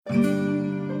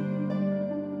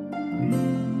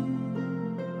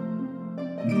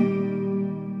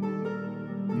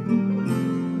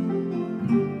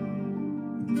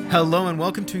Hello and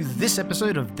welcome to this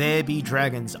episode of There Be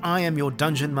Dragons. I am your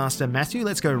Dungeon Master, Matthew.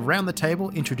 Let's go round the table,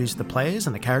 introduce the players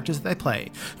and the characters they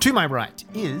play. To my right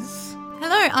is...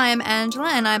 Hello, I am Angela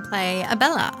and I play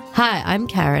Abella. Hi, I'm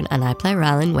Karen and I play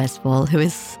Rylan Westfall, who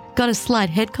has got a slight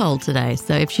head cold today,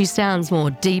 so if she sounds more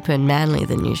deep and manly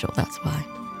than usual, that's why.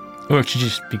 Or she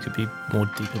just could be more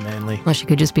deep and manly. Well, she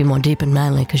could just be more deep and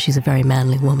manly because she's a very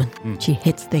manly woman. She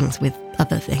hits things with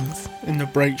other things. In the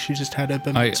break, she just had her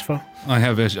bar mitzvah. I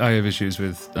have issues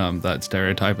with that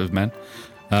stereotype of men.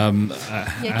 Karen,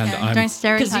 don't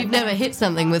stereotype. Because you've never hit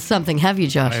something with something, have you,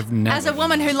 Josh? I've never. As a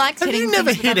woman who likes hitting you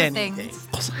never things with hit other anything? things.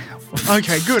 Of course I have.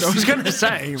 Okay, good. I was going to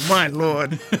say, my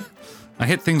lord. I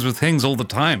hit things with things all the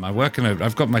time.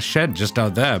 I've got my shed just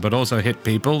out there, but also hit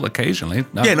people occasionally.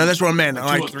 Yeah, no, that's what I meant. Two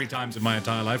or three times in my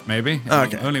entire life, maybe.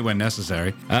 Okay. Only when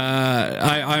necessary.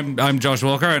 I'm Josh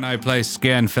Walker, and I play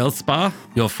Skien Felspar,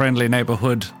 your friendly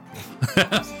neighborhood.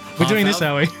 We're doing this,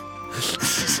 are we?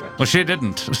 Well, she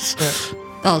didn't.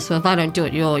 Oh, so if I don't do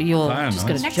it, you're just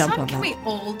going to Next jump time, on can that. we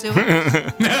all do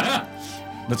it?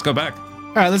 Let's go back.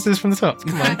 All right, let's do this from the top.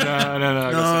 Come on.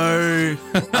 No,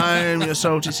 I am your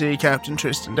salty sea captain,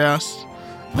 Tristan Doust.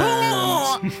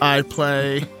 And I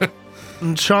play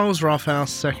Charles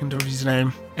Rothhouse, second of his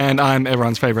name. And I'm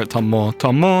everyone's favourite Tom Moore.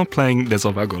 Tom Moore playing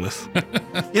Lesor Vargulis.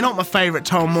 You're not my favourite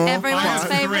Tom Moore. Everyone's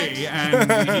favourite.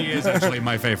 And he is actually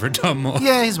my favorite Tom Moore.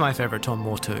 Yeah, he's my favourite Tom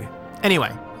Moore too.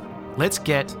 Anyway, let's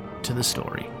get to the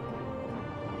story.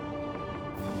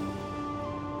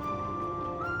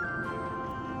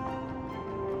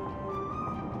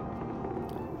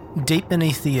 Deep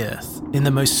beneath the earth, in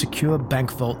the most secure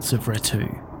bank vaults of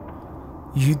Retu,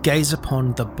 you gaze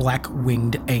upon the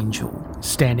black-winged angel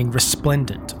standing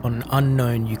resplendent on an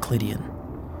unknown Euclidean.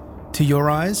 To your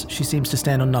eyes, she seems to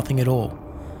stand on nothing at all.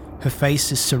 Her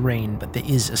face is serene, but there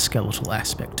is a skeletal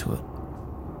aspect to it.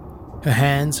 Her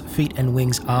hands, feet and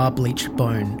wings are bleached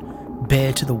bone,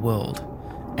 bare to the world,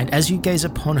 and as you gaze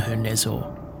upon her,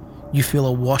 Nezor, you feel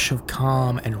a wash of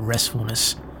calm and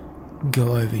restfulness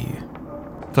go over you.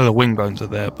 So the wing bones are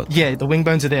there, but Yeah, the wing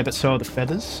bones are there, but so are the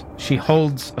feathers. She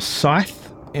holds a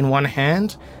scythe in one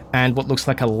hand and what looks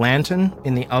like a lantern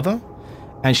in the other,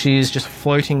 and she is just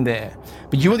floating there.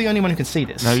 But you are the only one who can see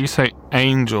this. now you say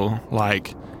angel,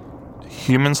 like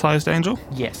human-sized angel?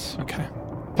 Yes. Okay,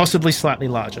 Possibly slightly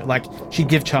larger. Like, she'd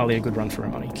give Charlie a good run for her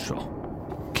money. sure.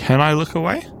 Can I look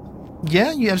away?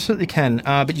 Yeah, you absolutely can,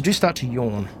 but you do start to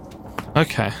yawn.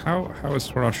 Okay. How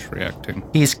is Rush reacting?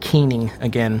 He is keening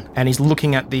again, and he's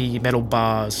looking at the metal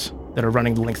bars that are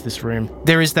running the length of this room.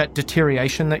 There is that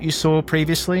deterioration that you saw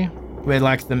previously, where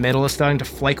like the metal is starting to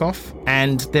flake off,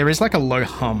 and there is like a low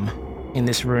hum in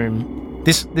this room.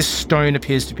 This stone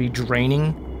appears to be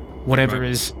draining whatever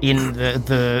is in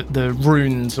the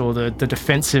runes or the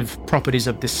defensive properties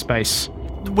of this space.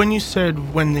 When you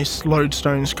said when this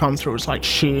lodestone's come through, it's like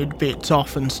sheared bits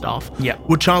off and stuff. Yeah.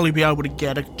 Would Charlie be able to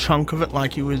get a chunk of it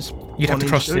like he was You'd have to wanting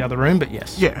cross to do? the other room, but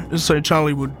yes. Yeah, so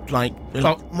Charlie would like, be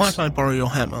like, Oh. might I borrow your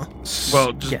hammer?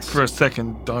 Well, just Yes. for a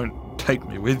second, don't take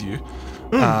me with you.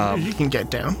 You can get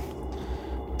down.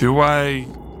 Do I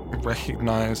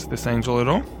recognize this angel at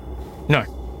all? No.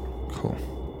 Cool.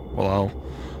 Well,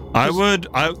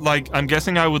 I'm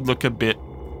guessing I would look a bit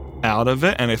out of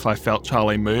it, and if I felt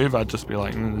Charlie move, I'd just be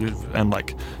like, and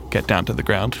like get down to the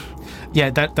ground Yeah,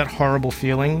 that horrible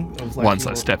feeling of like once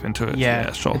I your- step into it.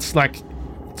 Yeah, sure. It's like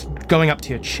it's going up to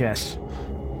your chest.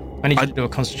 I need you to do a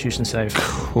Constitution save.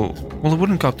 Cool. Well, it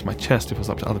wouldn't go up to my chest if it was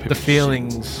up to other The people's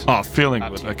feelings Oh, feeling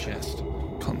up would. to your Okay. chest.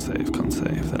 Con save.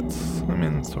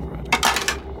 That's all right.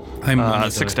 I monitor,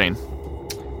 16.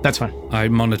 That's fine. I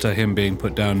monitor him being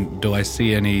put down. Do I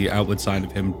see any outward sign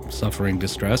of him suffering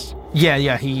distress?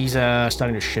 Yeah, he's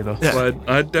starting to shiver. Yeah. So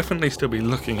I'd definitely still be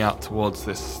looking out towards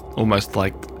this, almost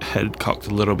like head cocked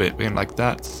a little bit, being like,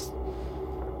 that's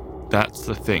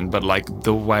the thing. But like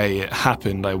the way it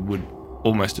happened, I would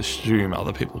almost assume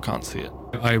other people can't see it.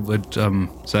 I would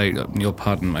say, your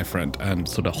pardon, my friend, and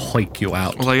sort of hoik you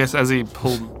out. Well, I guess as he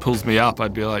pulls me up,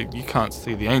 I'd be like, you can't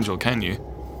see the angel, can you?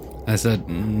 I said,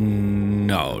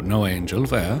 no angel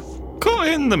there. Caught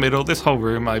in the middle. This whole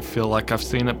room, I feel like I've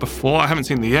seen it before. I haven't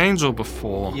seen the angel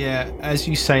before. Yeah, as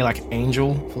you say like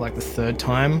angel for like the third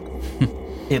time,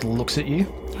 it looks at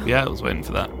you. Yeah, I was waiting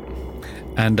for that.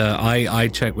 And I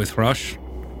check with Rush.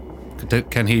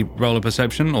 Can he roll a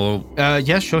perception or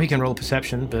Yeah, sure, he can roll a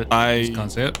perception, but I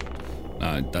can't see it?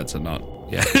 No, that's a not.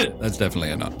 Yeah, that's definitely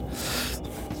a not.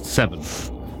 7.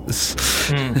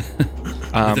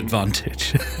 With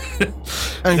advantage.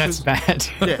 And that's 'cause, bad.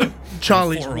 yeah,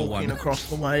 Charlie's 4 or walking 1. across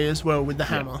the way as well with the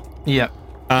hammer. Yeah.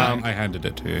 I handed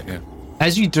it to you, yeah.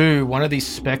 As you do, one of these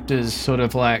specters sort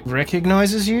of like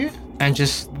recognizes you and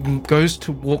just goes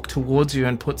to walk towards you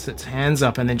and puts its hands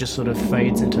up and then just sort of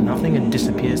fades into nothing and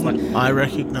disappears. Like, I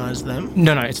recognize them.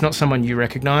 no, it's not someone you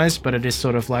recognize, but it is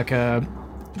sort of like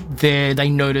they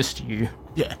noticed you.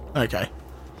 Yeah, okay.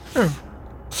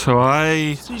 So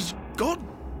I... These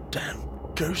goddamn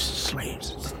ghost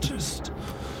slaves. It's just...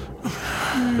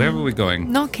 Where were we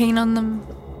going? Not keen on them.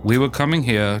 We were coming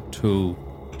here to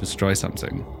destroy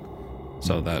something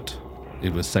so that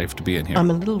it was safe to be in here. I'm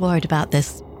a little worried about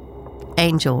this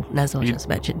angel Nezor just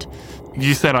mentioned.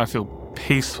 You said I feel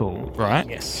peaceful, right?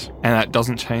 Yes. And that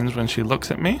doesn't change when she looks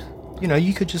at me? You know,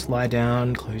 you could just lie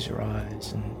down, close your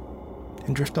eyes,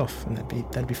 and drift off, and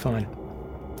that'd be fine.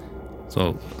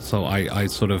 So I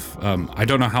sort of I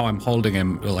don't know how I'm holding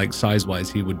him, like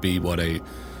size-wise. He would be what an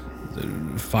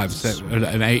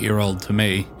 8-year-old to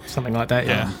me. Something like that,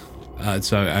 yeah.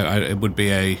 So it would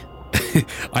be a.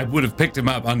 I would have picked him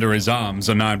up under his arms,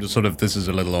 and now I'm just sort of. This is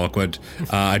a little awkward.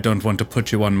 I don't want to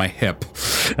put you on my hip,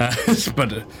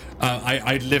 but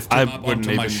I lift him up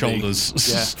onto my shoulders,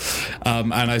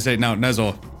 and I say, "Now,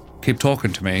 Nezor, keep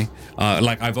talking to me."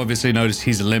 Like I've obviously noticed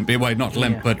he's a limp. Well, not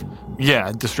limp, but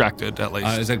distracted at least.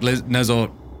 I was like, Nezor,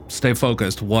 stay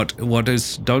focused. What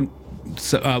is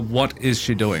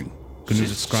she doing? Can you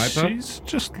describe her? She's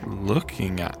just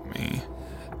looking at me.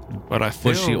 But I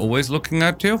feel... Was she always looking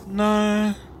at you?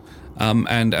 No.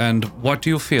 And what do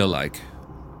you feel like?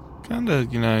 Kind of,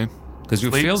 Because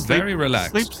you feel very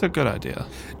relaxed. Sleep's a good idea.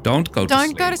 Don't go to sleep.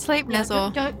 Don't go to sleep,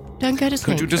 Nezor. Don't go to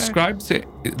sleep. Could you describe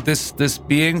this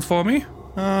being for me?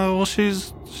 Well,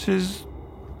 she's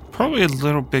probably a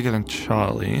little bigger than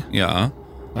Charlie. Yeah.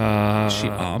 Is she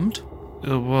armed?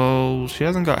 Well, she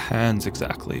hasn't got hands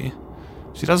exactly.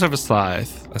 She does have a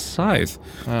scythe. A scythe.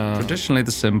 Traditionally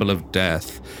the symbol of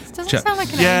death. This doesn't sound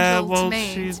like an angel to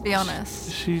me, to be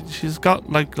honest. She's got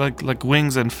like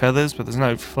wings and feathers, but there's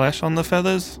no flesh on the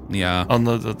feathers. Yeah. On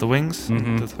the wings,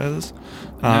 the feathers,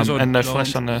 and no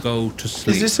flesh on the. Go to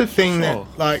sleep. Is this a thing that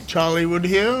like Charlie would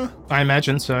hear? I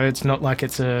imagine so. It's not like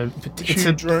it's a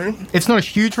Huge room? It's not a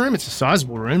huge room. It's a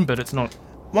sizable room, but it's not.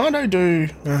 Might I do...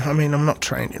 I mean, I'm not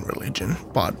trained in religion,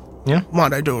 but... Yeah?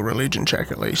 Might I do a religion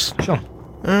check at least? Sure.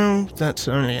 Oh, that's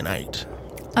only an 8.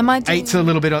 I might do... 8's a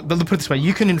little bit... But put it this way,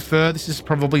 you can infer this is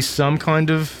probably some kind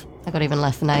of... I got even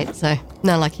less than 8, so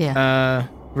no luck here.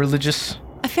 Religious...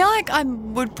 I feel like I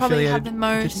would probably have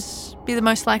be the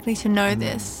most likely to know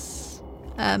this.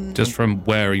 Just from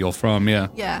where you're from, yeah.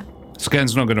 Yeah.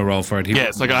 Scan's not going to roll for it.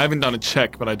 It's like I haven't done a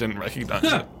check, but I didn't recognize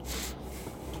it.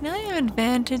 Can I have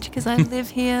advantage because I live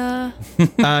here?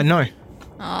 No.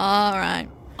 All right.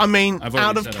 I mean, I've already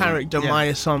out of said it. character, Yeah. my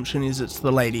assumption is it's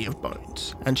the Lady of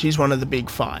Bones, and she's one of the big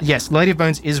 5. Yes, Lady of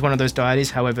Bones is one of those deities.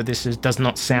 However, does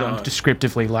not sound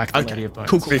descriptively like the Lady of Bones.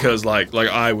 Cool. Because like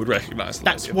I would recognize. The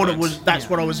That's Lady of what it Bones. was. That's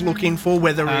what I was looking for.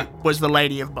 Whether it was the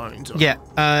Lady of Bones. Or Yeah,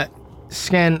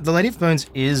 Scan, the Lady of Bones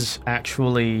is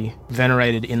actually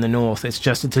venerated in the north. It's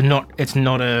just it's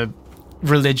not a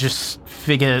religious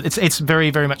figure. It's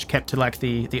very, very much kept to like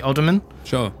the alderman.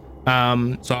 Sure.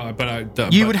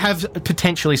 You would have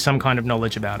potentially some kind of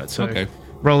knowledge about it. So Okay.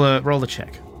 roll a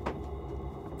check.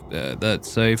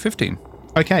 That's a 15.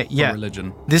 Okay, For yeah.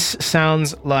 religion. This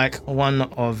sounds like one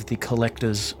of the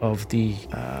collectors of the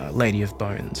Lady of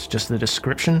Bones. Just the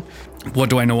description. What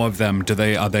do I know of them?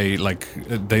 Are they like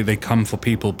they come for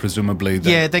people presumably?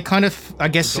 Yeah, they kind of. I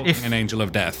guess if an angel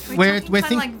of death. We're talking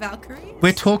think- like Valkyries?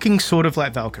 we're talking sort of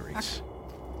like Valkyries.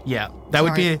 Yeah, that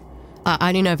would be. I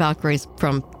only know Valkyries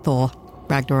from Thor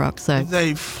Ragnarok, so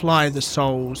they fly the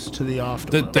souls to the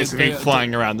afterworld. Basically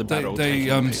flying around the battle.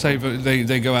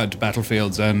 They go out to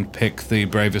battlefields and pick the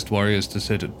bravest warriors to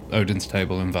sit at Odin's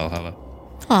table in Valhalla.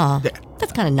 oh, Yeah.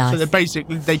 that's kind of nice. So they're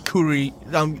basically they're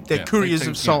couriers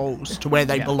of souls to where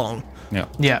they belong. Yeah.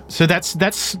 Yeah, so that's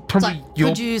probably So, your.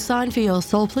 could you sign for your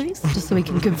soul, please, just so we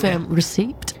can confirm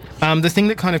receipt? The thing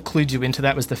that kind of clued you into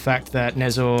that was the fact that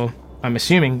Nezor, I'm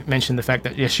assuming, mentioned the fact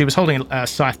that she was holding a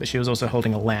scythe, but she was also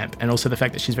holding a lamp, and also the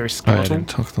fact that she's very I skeletal. didn't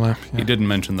talk the lamp. He didn't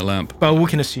mention the lamp. Well, we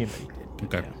can assume that he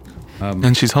did. Okay.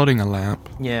 And she's holding a lamp.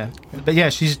 Yeah, but yeah,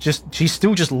 she's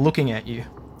still just looking at you.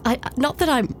 Not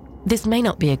that this may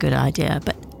not be a good idea,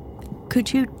 but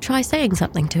could you try saying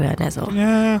something to her, Nezor?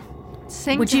 Yeah.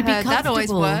 Sing Would to you be her. That always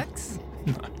comfortable? works.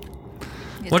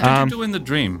 What did you do in the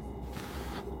dream?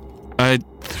 I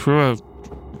threw a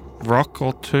rock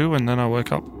or two, and then I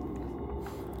woke up.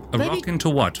 A Maybe- rock into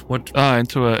what? What?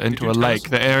 Into a you tell lake. us-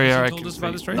 The area has I he told can us about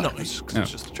see. this dream? No, it's No.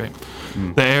 just a dream.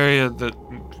 The area that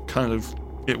kind of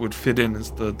it would fit in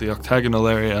as the octagonal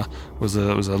area was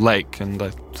a lake, and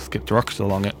I skipped rocks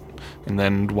along it. and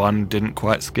then one didn't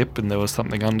quite skip, and there was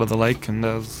something under the lake, and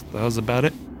that was about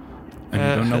it. And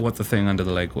you don't know what the thing under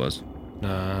the lake was?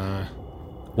 No.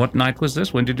 What night was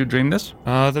this? When did you dream this?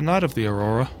 The night of the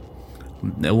Aurora.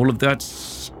 All of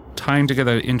that's tying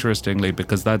together interestingly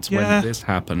because that's when this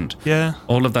happened. Yeah.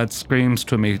 All of that screams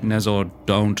to me, Nezor,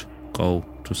 don't go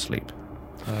to sleep.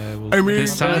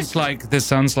 This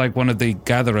sounds like one of the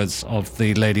gatherers of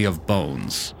the Lady of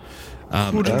Bones.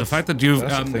 The fact that you've,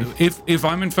 if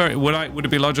I'm inferring, would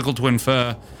it be logical to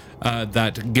infer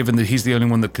that given that he's the only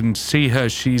one that can see her,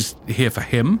 she's here for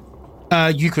him?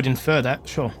 You could infer that,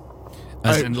 sure.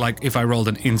 As in, like, if I rolled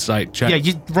an insight check. Yeah,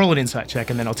 you roll an insight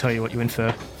check, and then I'll tell you what you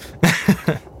infer.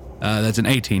 That's an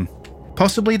 18.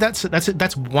 Possibly that's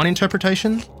one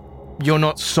interpretation. You're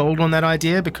not sold on that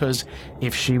idea because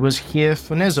if she was here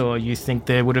for Nezor, you think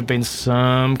there would have been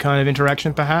some kind of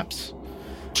interaction, perhaps?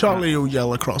 Charlie will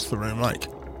yell across the room like,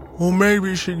 or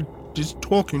maybe she is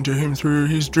talking to him through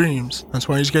his dreams. That's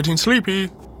why he's getting sleepy.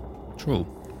 True.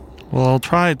 Well, I'll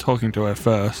try talking to her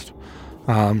first.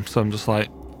 So I'm just like,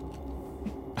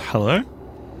 hello?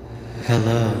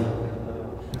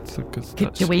 Hello. It's a good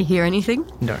start. Do we hear anything?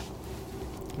 No.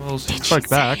 Well, she spoke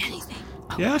back.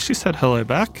 Yeah, she said hello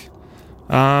back.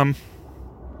 How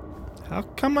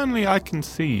come only I can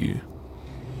see you?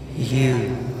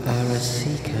 You are a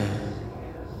seeker.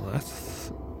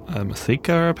 I'm a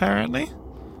seeker, apparently.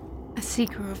 A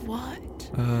seeker of what?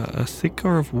 A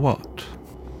seeker of what?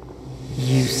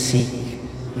 You seek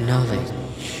knowledge.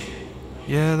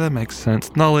 Yeah, that makes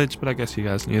sense. Knowledge, but I guess you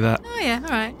guys knew that. Oh yeah,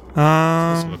 alright.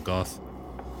 Also a goth.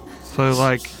 So,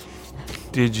 like,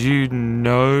 did you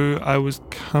know I was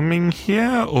coming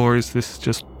here, or is this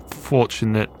just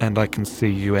fortunate and I can see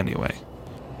you anyway?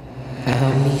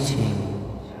 Our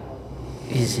meeting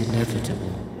is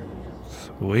inevitable.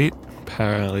 Sweet.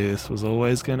 Apparently this was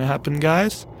always going to happen,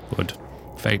 guys. Good.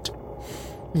 Fate.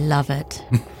 Love it.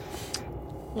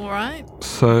 Alright.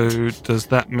 So, does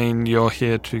that mean you're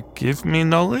here to give me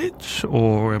knowledge,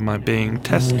 or am I being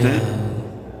tested?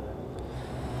 No.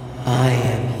 I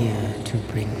am here to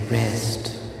bring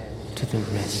rest to the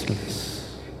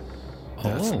restless.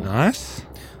 That's nice.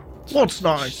 What's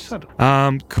nice?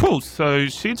 Cool. So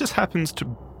she just happens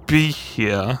to be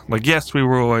here. Like, yes, we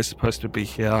were always supposed to be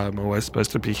here. I'm always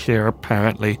supposed to be here,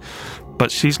 apparently.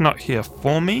 But she's not here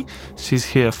for me. She's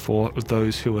here for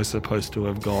those who are supposed to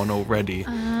have gone already.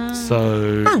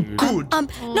 So... Oh, good.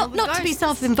 Not to be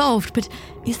self-involved, but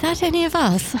is that any of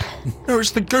us? No,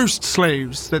 it's the ghost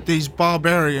slaves that these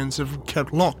barbarians have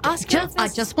kept locked. I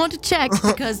just want to check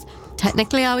because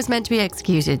technically I was meant to be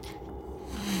executed.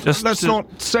 Let's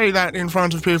not say that in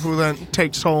front of people that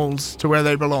take souls to where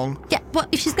they belong. Yeah, well,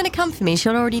 if she's going to come for me,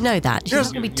 she'll already know that. She's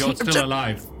not going to be You're still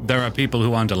alive. There are people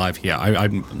who aren't alive here. I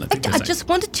just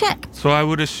want to check. So I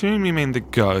would assume you mean the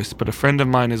ghost, but a friend of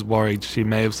mine is worried she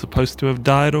may have supposed to have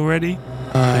died already.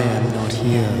 I am not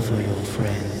here for your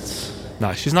friends.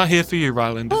 No, she's not here for you,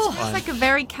 Ryland. It's fine. It's like a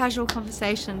very casual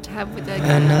conversation to have with a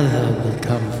Another will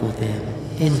come for them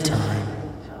in time.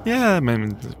 Yeah, I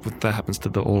mean, that happens to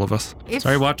all of us.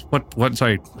 Sorry, what?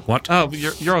 Sorry, what? Oh,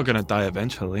 you're all gonna die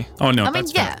eventually. Oh, no, I mean,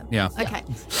 that's fair. Yeah. Okay.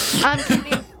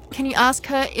 Can you ask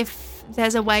her if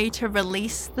there's a way to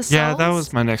release the souls? Yeah, that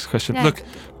was my next question. Yeah. Look,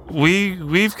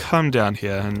 we've come down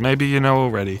here, and maybe you know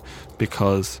already,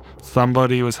 because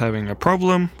somebody was having a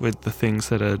problem with the things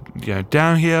that are,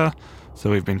 down here.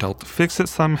 So we've been told to fix it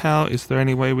somehow. Is there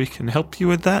any way we can help you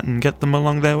with that and get them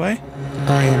along their way?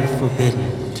 I am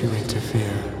forbidden to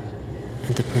interfere,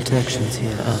 and the protections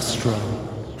here are strong.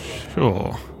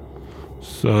 Sure.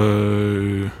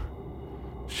 So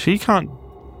she can't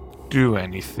do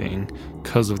anything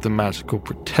because of the magical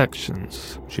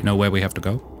protections. Do you know where we have to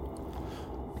go?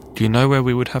 Do you know where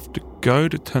we would have to go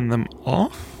to turn them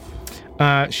off?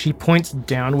 She points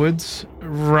downwards,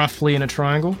 roughly in a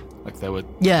triangle. Like there were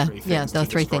Yeah, three yeah, things there are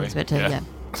to three destroy. things, but yeah.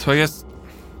 So I guess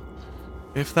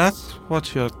if that's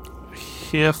what you're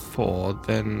here for,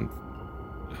 then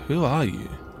who are you?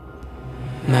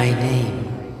 My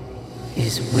name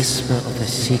is Whisper of a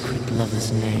Secret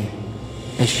Lover's Name,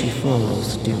 as she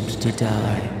falls doomed to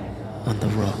die on the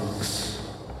rocks. Is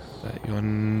that your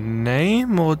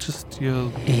name or just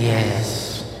your...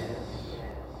 Yes.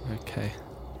 Okay.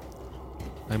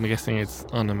 I'm guessing it's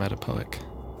onomatopoeic.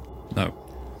 No.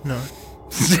 No.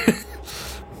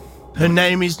 Her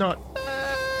name is not...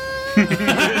 That's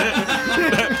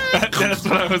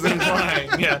what I was implying,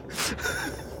 yeah.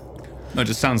 No, it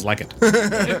just sounds like it.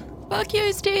 Fuck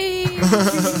you, Steve!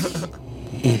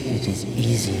 If it is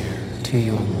easier to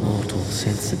your mortal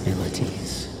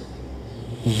sensibilities,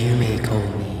 you may call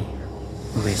me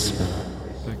Whisper.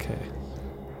 Okay.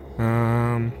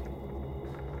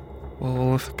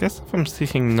 Well, I guess if I'm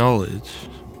seeking knowledge,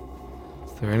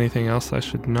 is there anything else I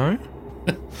should know?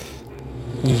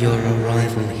 Your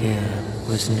arrival here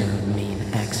was no mean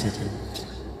accident.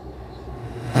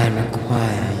 I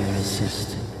require your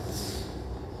assistance.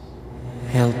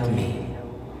 Help me,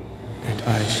 and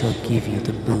I shall give you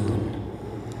the boon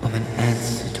of an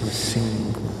answer to a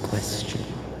single question.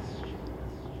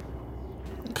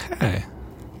 Okay.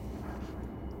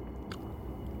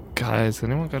 Guys,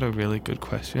 anyone got a really good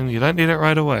question? You don't need it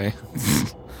right away.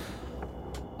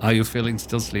 Are you feeling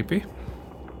still sleepy?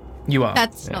 You are.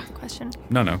 That's not the question.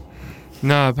 No.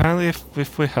 No, apparently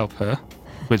if we help her,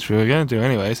 which we were going to do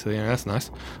anyway, so that's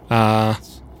nice,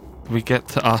 we get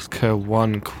to ask her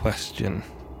one question.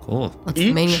 Cool. What's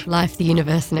the meaning of life, the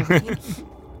universe, and everything?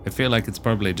 I feel like it's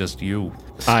probably just you.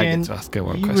 I Scan, get to ask her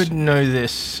one you question. would know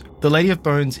this. The Lady of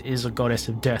Bones is a goddess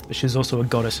of death, but she's also a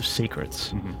goddess of secrets.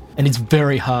 Mm-hmm. And it's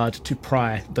very hard to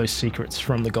pry those secrets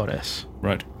from the goddess.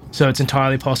 Right. So it's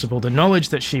entirely possible the knowledge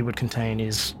that she would contain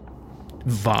is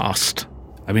vast.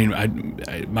 I mean,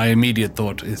 my immediate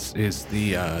thought is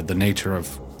the nature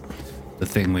of the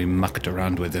thing we mucked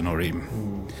around with in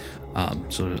Orim.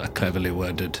 Sort of a cleverly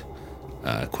worded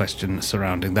question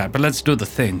surrounding that. But let's do the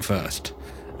thing first.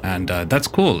 And that's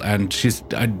cool. And she's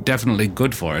definitely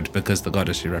good for it because the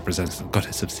goddess she represents is the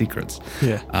goddess of secrets.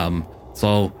 Yeah.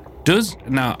 So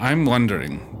now I'm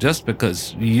wondering, just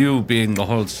because you being the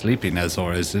whole sleepy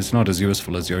Nezor is not as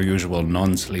useful as your usual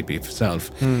non-sleepy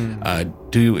self,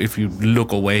 do you, if you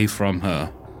look away from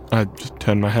her? I just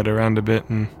turn my head around a bit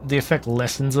and... The effect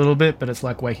lessens a little bit, but it's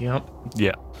like waking up.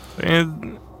 Yeah.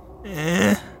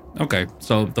 Okay,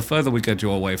 so the further we get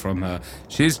you away from her,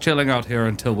 she's chilling out here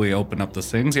until we open up the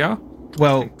things, yeah?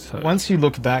 Well, so. once you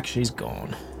look back, she's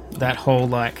gone. That whole,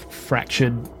 like,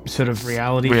 fractured sort of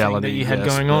reality thing that you had yes,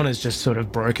 going on is just sort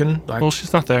of broken. Like, Well,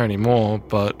 she's not there anymore,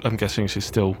 but I'm guessing she's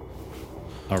still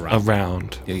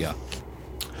around. Yeah.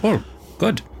 Cool.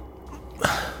 Good.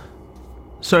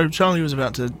 So Charlie was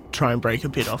about to try and break a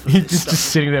bit off of he's this just stuff.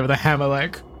 sitting there with a hammer,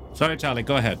 like... Sorry, Charlie,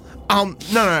 go ahead.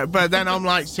 No, but then I'm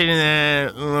like sitting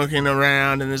there looking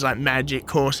around and there's like magic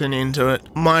coursing into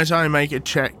it. Might I make a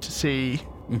check to see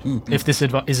If this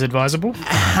is advisable?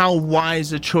 how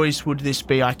wise a choice would this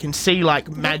be? I can see like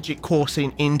magic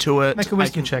coursing into it. Make a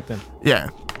wisdom check then. Yeah.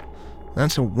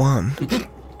 That's a 1.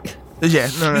 Yeah,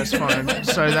 no, that's fine.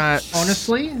 So that...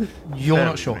 Honestly, you're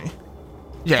not sure.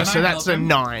 Yeah, Can so I that's help a him?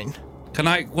 9. Can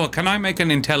I make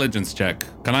an intelligence check?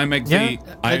 Can I make Yeah.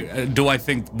 do I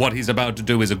think what he's about to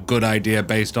do is a good idea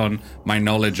based on my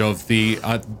knowledge of the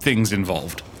things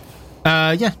involved?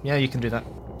 Yeah, you can do that.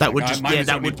 That would Mine just is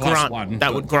that only would plus grant 1, that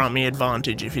but- would grant me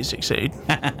advantage if you succeed.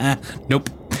 Nope.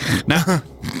 No.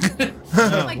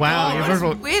 Wow, you're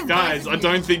very... With Guys, I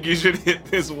don't think you should hit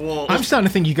this wall. I'm starting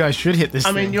to think you guys should hit this I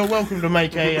thing. mean, you're welcome to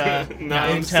make a No,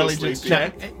 I'm still intelligence sleepy.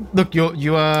 check. Look,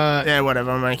 you are... Yeah,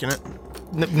 whatever. I'm making it.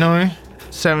 No,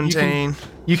 17.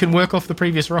 you can work off the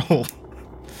previous roll.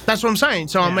 That's what I'm saying.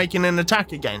 So I'm making an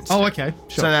attack against. Oh, okay,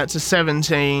 sure. So that's a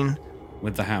 17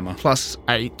 With the hammer. plus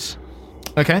 8.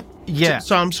 Okay, yeah.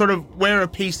 So I'm sort of where a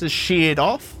piece is sheared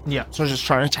off. Yeah. So I'm just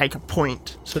trying to take a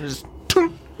point. So there's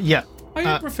Yeah. Are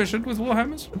you proficient with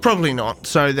warhammers? probably not.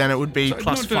 So then it would be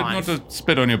plus not 5. to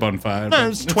spit on your bonfire. No, but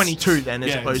it's 22 then, as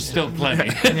yeah, opposed it's still to.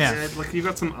 plenty. Yeah. like you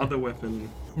got some other weapon.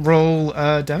 Roll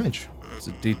damage. It's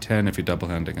a D10 if you're double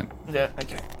handing it. Yeah.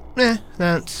 Okay. Yeah,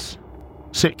 that's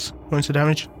 6 points of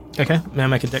damage. Okay, now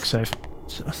make a dex save.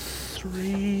 So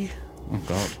 3 Oh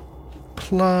god.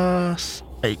 plus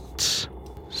 8.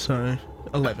 So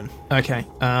 11. Okay,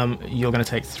 you're going to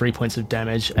take 3 points of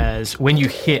damage as when you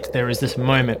hit, there is this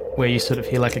moment where you sort of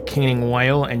hear like a keening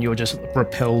wail and you're just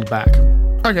repelled back.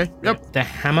 Okay. Yep. The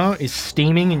hammer is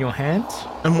steaming in your hands.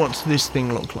 And what's this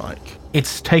thing look like?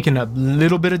 It's taken a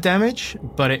little bit of damage,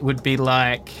 but it would be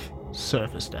like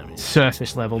Surface damage.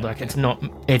 surface level. Like it's not.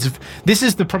 This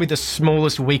is probably the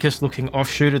smallest, weakest looking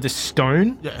offshoot of this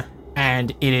stone, Yeah.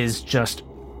 and it is just.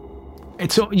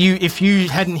 It's you. If you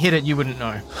hadn't hit it, you wouldn't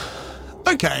know.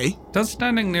 Okay. Does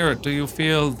standing near it, do you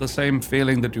feel the same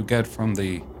feeling that you get from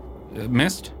the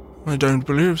mist? I don't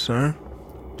believe so.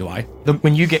 Do I?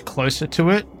 When you get closer to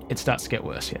it, it starts to get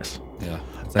worse. Yes. Yeah.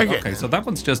 It's like, Okay. okay, so that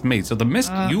one's just me. So the mist,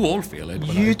 you all feel it.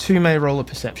 But You two may roll a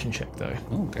perception check though.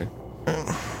 Oh, okay.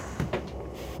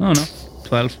 Oh no.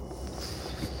 12.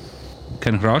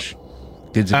 Can rush.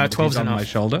 Kids 12's on enough, my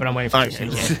shoulder. but I'm waiting for Okay.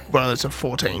 you to see. Yeah. Well, it's a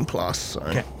 14 plus. So.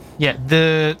 Okay. Yeah,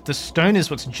 the stone is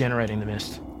what's generating the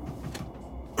mist.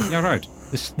 Yeah, right.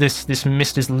 This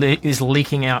mist is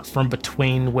leaking out from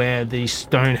between where the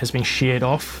stone has been sheared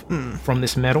off from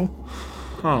this metal.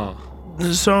 Huh.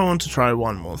 So I want to try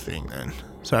one more thing then.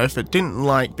 So if it didn't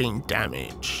like being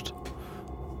damaged,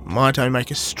 Might I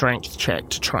make a strength check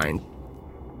to try and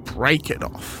break it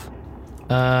off?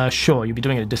 Sure, you'll be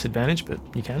doing it at a disadvantage, but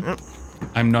you can.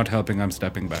 I'm not helping, I'm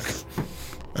stepping back.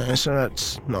 So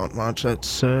that's not much. That's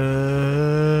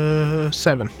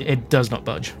 7. It does not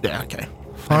budge. Yeah, okay. I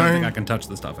don't Fine. think I can touch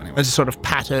the stuff anyway. I just sort of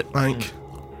pat it, like,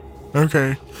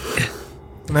 okay.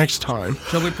 Next time.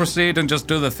 Shall we proceed and just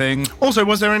do the thing? Also,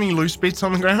 was there any loose bits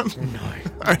on the ground? No.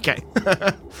 Okay.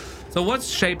 So what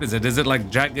shape is it? Is it like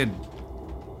jagged?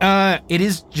 It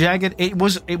is jagged. It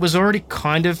was already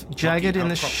kind of jagged in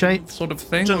the shape. Sort of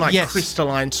thing? Sort of like Yes.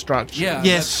 crystalline structure. Yeah.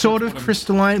 Yeah, that's sort of what I'm-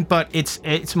 crystalline, but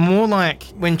it's more like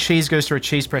when cheese goes through a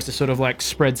cheese press, it sort of like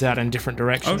spreads out in different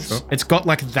directions. Oh, sure. It's got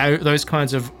like those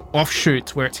kinds of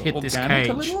offshoots where it's hit this Organic a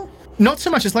cage. little? Not so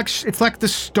much. It's like the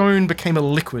stone became a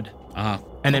liquid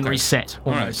and then okay. reset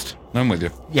All almost. right. I'm with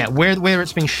you. Yeah, where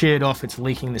it's being sheared off, it's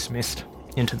leaking this mist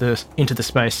into the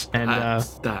space, and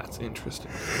That's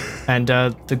interesting.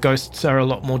 the ghosts are a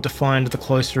lot more defined the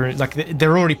closer. Like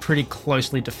they're already pretty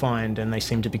closely defined, and they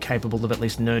seem to be capable of at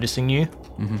least noticing you.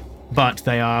 Mm-hmm. But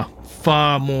they are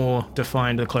far more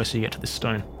defined the closer you get to this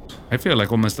stone. I feel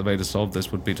like almost the way to solve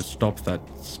this would be to stop that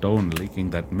stone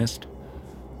leaking that mist.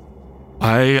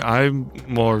 I'm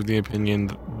more of the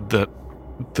opinion that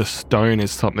the stone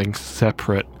is something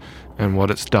separate, and what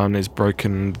it's done is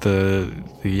broken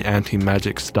the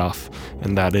anti-magic stuff,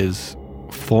 and that is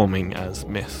forming as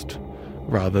mist,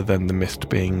 rather than the mist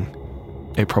being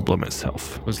a problem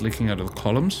itself. Was leaking out of the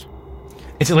columns?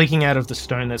 It's leaking out of the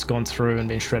stone that's gone through and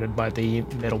been shredded by the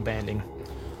metal banding.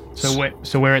 So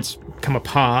where it's come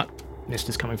apart, mist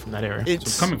is coming from that area.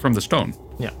 It's Coming from the stone.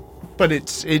 Yeah. but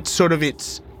it's sort of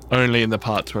it's Only in the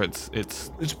parts where it's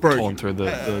broken. torn through the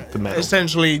metal.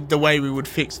 Essentially, the way we would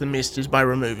fix the mist is by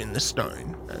removing the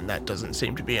stone, and that doesn't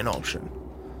seem to be an option.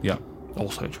 Yeah.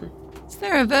 Also true. Is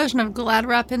there a version of Glad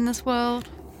Wrap in this world?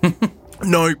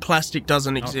 No, plastic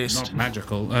doesn't exist. Not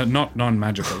magical. Not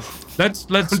non-magical. Let's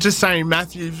I'm just saying,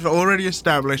 Matthew's already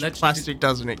established Let's plastic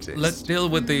doesn't exist. let's deal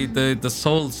with the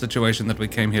soul situation that we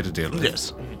came here to deal with.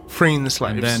 Yes, freeing the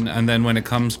slaves. And then when it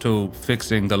comes to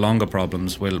fixing the longer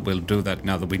problems, we'll do that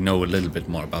now that we know a little bit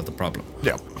more about the problem.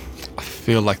 Yeah. I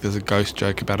feel like there's a ghost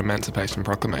joke about Emancipation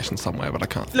Proclamation somewhere, but I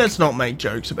can't. Let's not make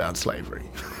jokes about slavery.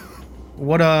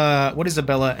 What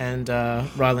Isabella and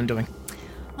Rylan doing?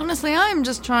 Honestly, I'm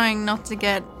just trying not to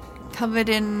get covered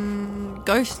in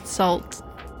ghost salt.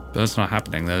 That's not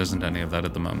happening. There isn't any of that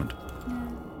at the moment.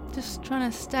 Just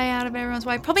trying to stay out of everyone's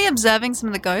way. Probably observing some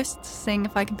of the ghosts, seeing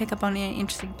if I can pick up on any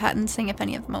interesting patterns, seeing if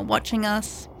any of them are watching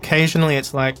us. Occasionally,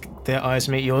 it's like their eyes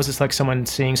meet yours. It's like someone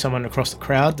seeing someone across the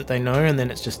crowd that they know, and then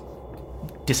it just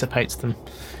dissipates them.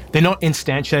 They're not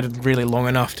instantiated really long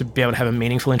enough to be able to have a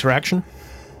meaningful interaction.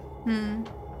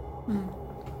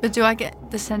 But do I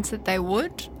get the sense that they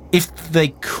would? If they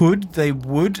could, they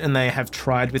would, and they have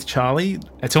tried with Charlie.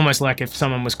 It's almost like if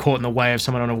someone was caught in the way of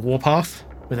someone on a warpath,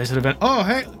 where they sort of went, oh,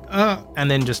 hey, and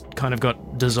then just kind of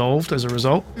got dissolved as a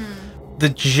result. The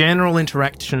general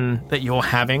interaction that you're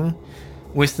having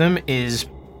with them is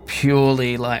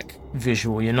purely like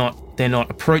visual. They're not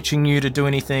approaching you to do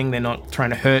anything. They're not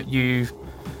trying to hurt you.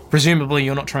 Presumably,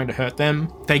 you're not trying to hurt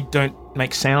them. They don't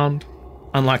make sound,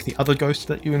 unlike the other ghosts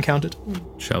that you encountered.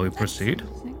 Shall we proceed?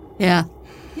 Yeah.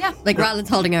 Yeah. Like Ryland's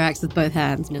holding her axe with both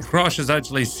hands. And Krosh has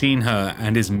actually seen her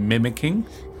and is mimicking.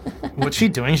 What's she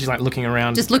doing? She's like looking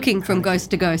around. just looking from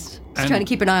ghost to ghost. Just And- trying to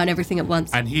keep an eye on everything at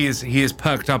once. And he is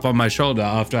perked up on my shoulder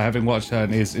after having watched her,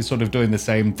 and is sort of doing the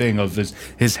same thing of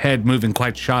his head moving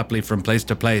quite sharply from place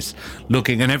to place,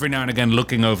 looking, and every now and again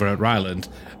looking over at Ryland,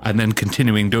 and then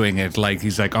continuing doing it like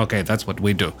he's like, okay, that's what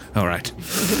we do. All right.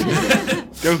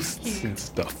 Ghosts and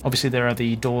stuff. Obviously, there are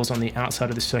the doors on the outside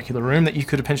of the circular room that you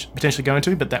could potentially go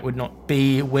into, but that would not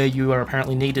be where you are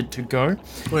apparently needed to go.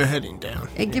 We're heading down.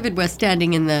 And given we're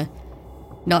standing in the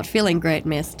not feeling great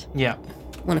mist, Yeah.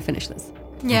 want to finish this.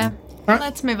 Yeah. Alright.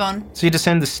 Let's move on. So you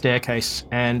descend the staircase,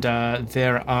 and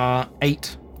there are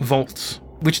 8 vaults,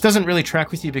 which doesn't really track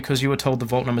with you because you were told the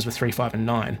vault numbers were 3, 5, and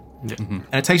 9. Yeah. And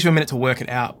it takes you a minute to work it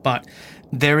out, but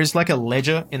there is like a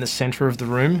ledger in the center of the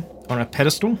room on a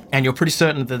pedestal, and you're pretty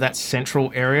certain that that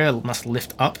central area must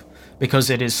lift up because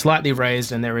it is slightly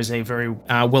raised and there is a very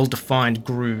well-defined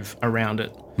groove around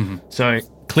it. So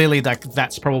clearly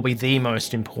that's probably the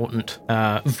most important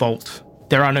vault.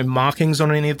 There are no markings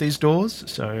on any of these doors,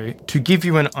 so to give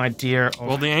you an idea of...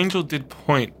 Well, the angel did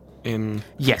point in,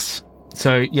 Yes.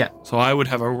 So, yeah. so I would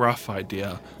have a rough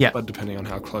idea. Yeah. But depending on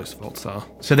how close vaults are.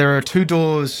 So there are 2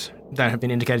 doors that have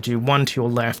been indicated to you, one to your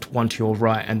left, one to your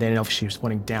right, and then obviously she's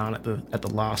pointing down at the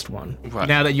last one. Right.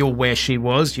 Now that you're where she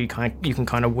was, you can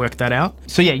kind of work that out.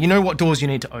 So yeah, you know what doors you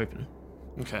need to open.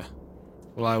 Okay.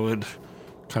 Well, I would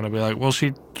kind of be like, well,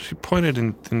 she pointed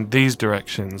in these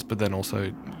directions, but then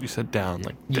also you said down.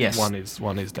 Like Yes. one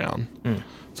is down.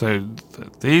 So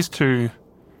these two,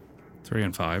 3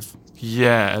 and 5.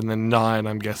 yeah, and then 9.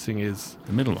 I'm guessing is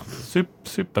The middle one.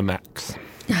 super max.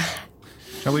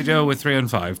 Shall we deal with 3 and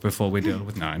 5 before we deal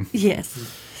with 9?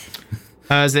 Yes.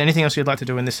 Is there anything else you'd like to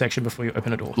do in this section before you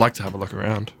open a door? Like to have a look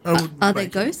around. Are there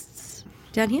ghosts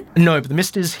down here? No, but the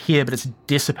mist is here, but it's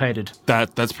dissipated.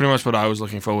 That's pretty much what I was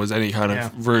looking for. Was any kind of Yeah.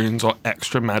 runes or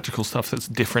extra magical stuff that's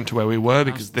different to where we were,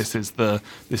 because this is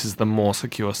the more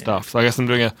secure stuff. So I guess I'm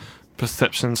doing a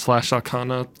perception /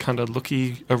 arcana kind of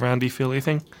looky aroundy feely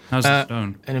thing. How's the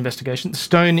stone? An investigation.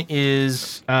 Stone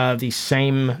is the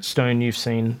same stone you've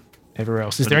seen everywhere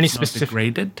else. Is there any It's not specific?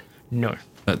 degraded? No.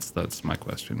 That's my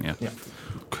question. Yeah.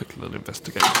 Quick little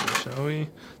investigation, shall we?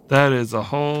 That is a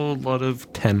whole lot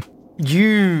of 10.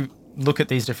 You look at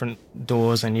these different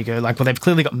doors and you go like, well, they've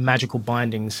clearly got magical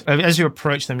bindings. As you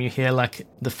approach them, you hear like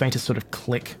the faintest sort of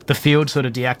click. The field sort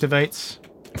of deactivates.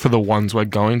 For the ones we're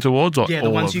going towards, or Yeah, the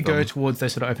all ones of you go them? towards, they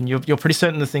sort of open. You're pretty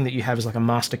certain the thing that you have is like a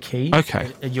master key. Okay.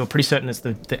 You're pretty certain it's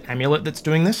the amulet that's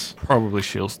doing this. Probably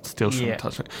still shouldn't Yeah.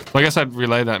 touch it. So I guess I'd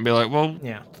relay that and be like, well,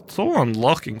 Yeah. it's all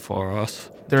unlocking for us.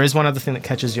 There is one other thing that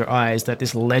catches your eye is that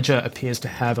this ledger appears to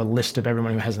have a list of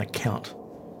everyone who has an account.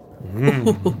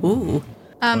 Ooh.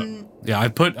 Yeah, I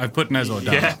put Nezor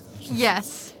down. Yeah.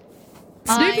 Yes.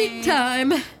 Snoopy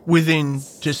time. Within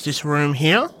just this room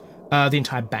here? The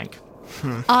entire bank.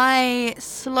 I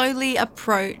slowly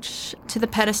approach to the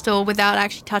pedestal without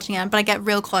actually touching it, but I get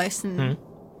real close and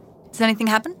does anything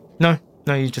happen? No,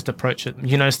 you just approach it.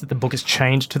 You notice that the book is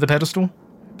chained to the pedestal,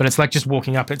 but it's like just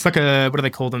walking up. It's like a, what do they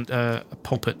call them? A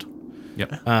pulpit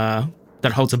Yep.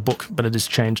 that holds a book, but it is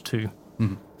chained to.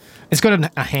 It's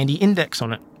got a handy index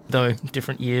on it, though.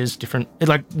 Different years, different.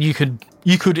 Like you could,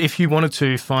 if you wanted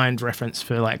to, find reference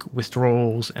for like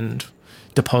withdrawals and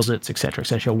deposits,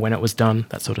 etc., when it was done,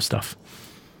 that sort of stuff.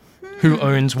 Who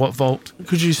owns what vault?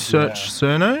 Could you search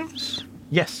surnames?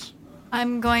 Yes.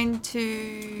 I'm going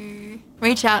to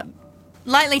reach out,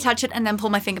 lightly touch it, and then pull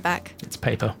my finger back. It's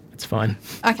paper. It's fine.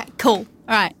 Okay, cool.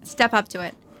 All right, step up to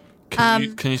it.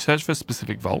 Can you search for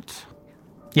specific vaults?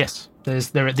 Yes.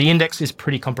 The index is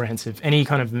pretty comprehensive. Any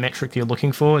kind of metric you're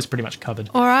looking for is pretty much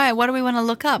covered. All right, what do we want to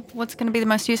look up? What's going to be the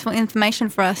most useful information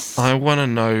for us? I want to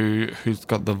know who's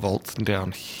got the vaults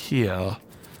down here.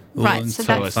 Right, and so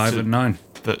so that's 5 and 9.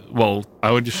 Well,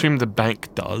 I would assume the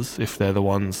bank does if they're the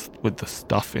ones with the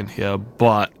stuff in here.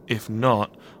 But if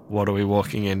not, what are we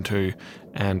walking into?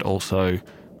 And also,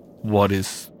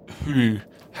 who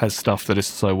has stuff that is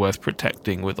so worth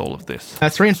protecting with all of this?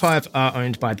 3 and 5 are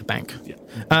owned by the bank.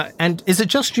 And is it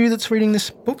just you that's reading this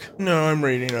book? No, I'm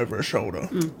reading over a shoulder.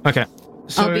 Okay.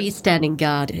 So I'll be standing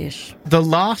guard-ish. the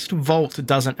last vault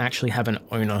doesn't actually have an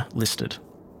owner listed.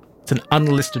 It's an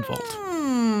unlisted vault.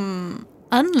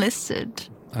 unlisted.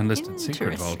 Unlisted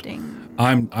secret vault. Interesting.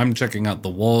 I'm checking out the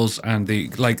walls and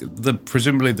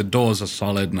presumably the doors are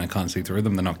solid and I can't see through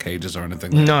them. They're not cages or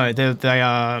anything. No, they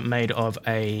are made of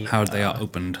a... How they are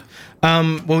opened.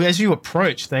 Well, as you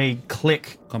approach, they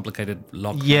click. Complicated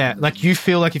lock. Yeah, like you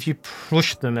feel like if you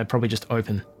push them, they're probably just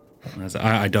open.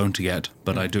 I don't yet,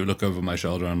 but I do look over my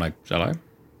shoulder and I'm like, shall I?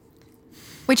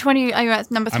 Which one are you at?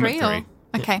 Number I'm at 3 3. or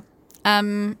okay?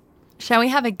 Shall we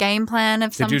have a game plan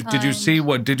of some Did you see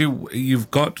what you've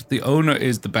got? The owner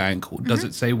is the bank. Does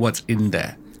it say what's in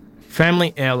there?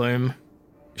 Family heirloom,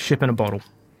 ship in a bottle.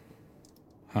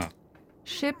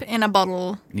 Ship in a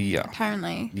bottle? Yeah.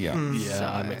 Apparently. Yeah.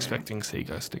 Yeah, I'm expecting Sea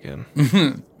Ghost again.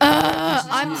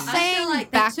 I'm saying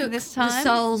back this The time.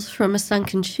 souls from a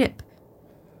sunken ship.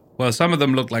 Well, some of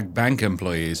them look like bank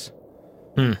employees.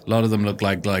 A lot of them look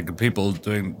like people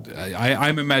doing.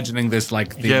 I'm imagining this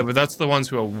like the. Yeah, but that's the ones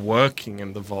who are working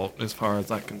in the vault, as far as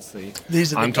I can see.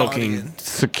 These are the I'm talking Guardians.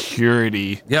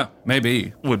 security Yeah,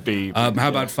 maybe. would be How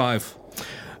about 5?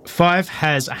 5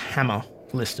 has a hammer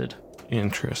listed.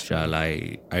 interesting. Shall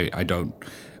I don't.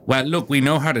 Well, look, we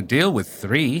know how to deal with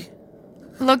 3.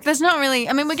 Look, there's not really.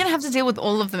 I mean, we're going to have to deal with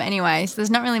all of them anyway, so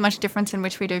there's not really much difference in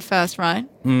which we do first, right?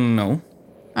 No.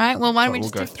 All right, well, why don't we We'll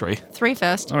just go do 3. 3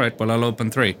 first? All right. Well, I'll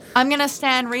open 3. I'm going to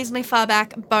stand reasonably far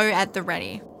back, bow at the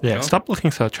ready. Yeah, stop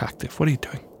looking so attractive. What are you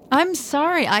doing? I'm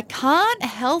sorry, I can't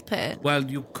help it. Well,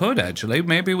 you could actually.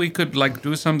 Maybe we could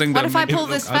do something. What that if I make it pull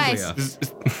look this face?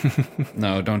 uglier.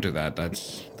 No, don't do that.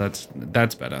 That's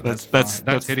better. That's-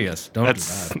 That's hideous. Don't do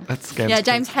that. That's Yeah,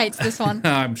 James hates this one.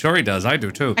 I'm sure he does. I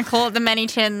do too. I call it the many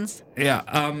chins. Yeah.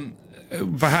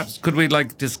 Perhaps could we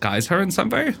disguise her in some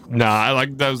way? Nah,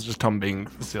 that was just Tom being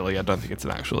silly. I don't think it's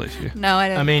an actual issue. No, I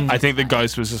don't. I mean, I think the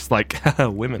ghost was just like,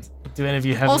 women. Do any of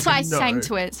you have? Also, I No. sang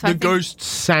to it. So I The think ghost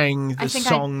sang I the think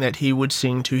song that he would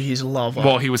sing to his lover.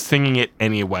 Well, he was singing it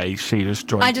anyway. She just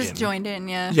joined in. I just joined in,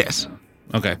 yeah. Yes.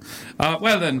 Okay.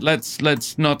 Well then, let's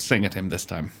not sing at him this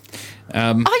time.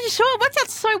 Oh, you sure? It worked out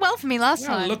so well for me last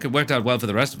Well, time. look, it worked out well for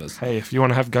the rest of us. Hey, if you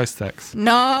want to have ghost sex.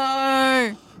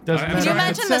 No. Doesn't Can Can you matter.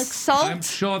 imagine the I'm salt?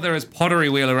 sure there is pottery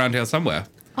wheel around here somewhere.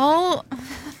 Oh,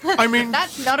 I mean,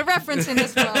 that's not a reference in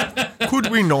this world. could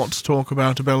we not talk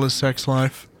about Abella's sex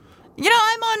life? You know,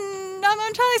 I'm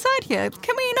on Charlie's side here.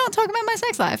 Can we not talk about my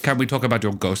sex life? Can we talk about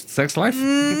your ghost sex life?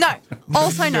 No.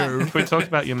 Also no. Can we talk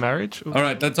about your marriage? All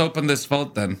right, let's open this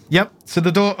vault then. Yep. So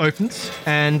the door opens,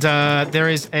 and there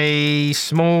is a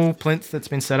small plinth that's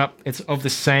been set up. It's of the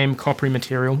same coppery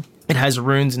material. It has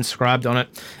runes inscribed on it.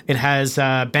 It has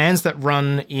bands that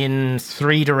run in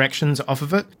 3 directions off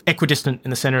of it, equidistant in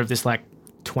the center of this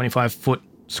 25-foot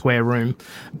square room.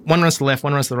 One runs to the left,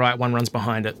 one runs to the right, one runs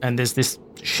behind it. And there's this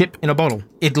ship in a bottle.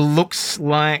 It looks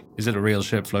like Is it a real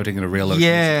ship floating in a real ocean?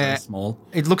 Yeah. Is it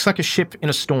very small. a ship in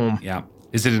a storm. Yeah.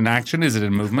 Is it in action? Is it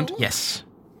in movement? Yes.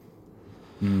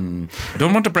 I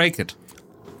don't want to break it.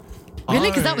 Really?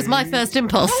 Because that was my first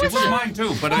impulse. It was mine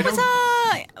too, but I What was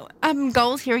don't. our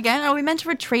goals here again? Are we meant to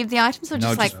retrieve the items or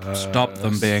No, just just stop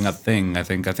them being a thing. I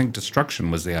think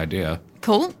destruction was the idea.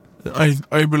 cool?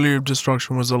 I believe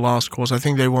destruction was the last course. I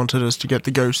think they wanted us to get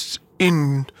the ghosts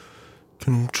in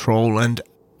control and,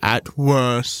 at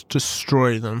worst,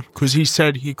 destroy them. Because he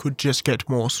said he could just get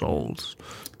more souls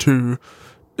to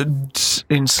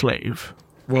enslave.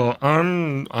 Well,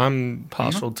 I'm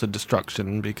partial to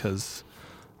destruction because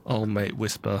old mate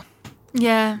Whisper.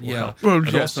 Yeah. Yeah. Well,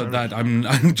 but yes, also I mean-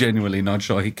 that I'm genuinely not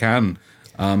sure he can.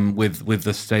 With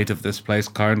the state of this place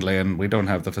currently, and we don't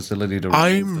have the facility to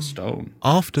remove the stone.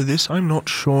 After this, I'm not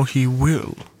sure he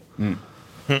will.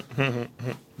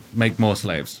 Make more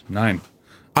slaves. 9.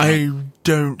 I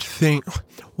don't think.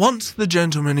 Once the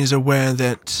gentleman is aware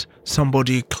that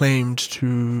somebody came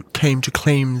to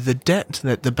claim the debt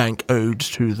that the bank owed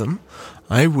to them,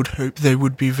 I would hope they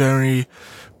would be very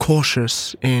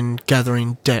cautious in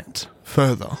gathering debt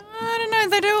further. I don't know.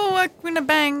 They do all work in a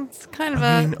bank. It's kind of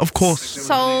I mean, of course.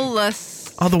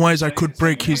 soulless. Otherwise, I could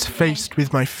break his face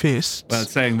with my fists. Well,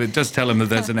 saying that just tell him that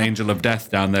there's an angel of death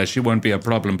down there. She won't be a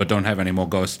problem, but don't have any more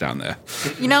ghosts down there.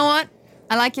 You know what?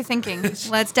 I like your thinking.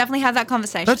 Let's definitely have that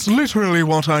conversation. That's literally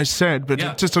what I said, but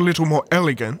Yeah. just a little more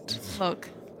elegant. Look.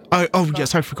 Oh,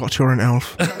 yes, I forgot you're an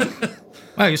elf.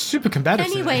 Oh, you're super combative.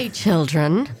 today. Anyway,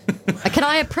 children, can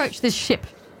I approach this ship?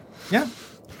 Yeah.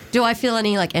 Do I feel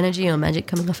any energy or magic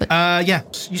coming off it? Yeah.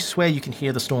 You swear you can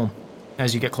hear the storm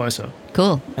as you get closer,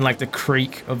 Cool. and the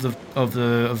creak of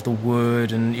the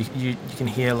wood, and you can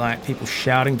hear people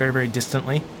shouting very, very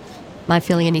distantly. Am I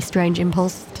feeling any strange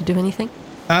impulse to do anything?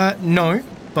 No,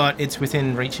 but it's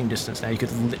within reaching distance now. You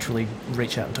could literally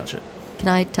reach out and touch it. Can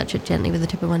I touch it gently with the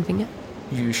tip of one finger?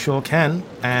 You sure can,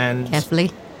 and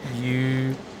Carefully.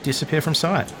 you disappear from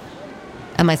sight.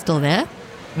 Am I still there?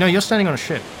 No, you're standing on a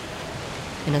ship.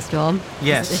 In a storm?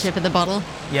 Yes. Is it the ship in the bottle?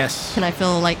 Yes. Can I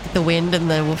feel the wind and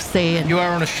the sea? And You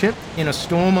are on a ship in a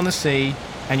storm on the sea,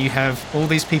 and you have all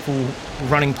these people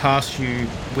running past you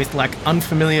with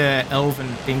unfamiliar elven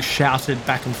being shouted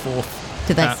back and forth.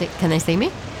 do they can they see me?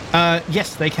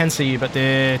 Yes, they can see you, but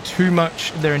they're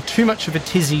in too much of a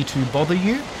tizzy to bother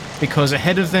you, because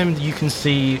ahead of them you can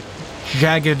see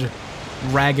jagged,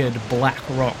 ragged black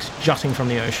rocks jutting from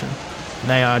the ocean.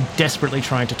 They are desperately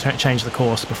trying to change the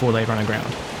course before they run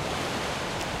aground.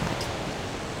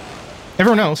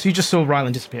 Everyone else, you just saw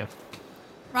Ryland disappear.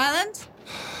 Ryland?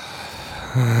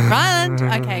 Ryland?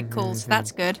 Okay, cool. So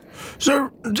that's good.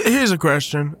 So, here's a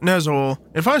question. Nezor,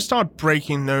 if I start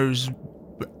breaking those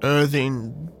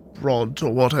earthing rods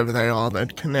or whatever they are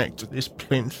that connect this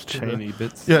plinth to Chainy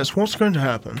bits. Yes, what's going to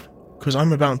happen? Because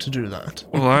I'm about to do that.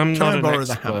 Well, I'm Can I not an borrow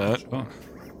the hammer? expert. Oh.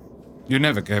 You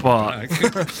never gave But- it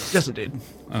back. Yes, it did.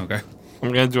 Okay.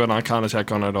 I'm going to do an Arcana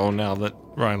check on it all now that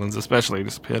Ryland's especially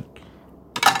disappeared.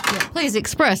 Please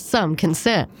express some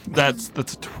concern. That's a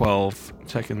 12,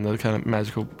 checking the kind of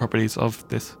magical properties of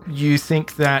this. You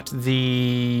think that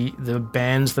the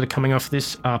bands that are coming off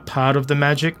this are part of the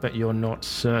magic, but you're not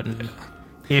certain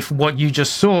if what you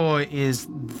just saw is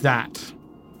that.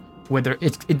 Whether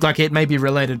it may be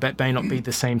related, but may not be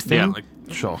the same Yeah, thing.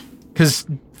 sure. Because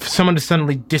for someone to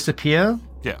suddenly disappear,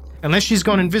 Yeah, unless she's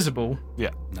gone invisible, yeah.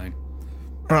 9.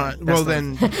 Right, well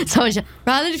then, So,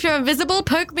 Ryland, if you're invisible,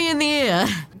 poke me in the ear.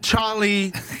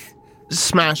 Charlie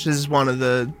smashes one of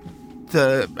the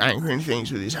anchoring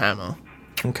things with his hammer.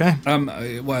 okay.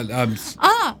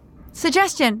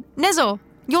 Suggestion. Nezor,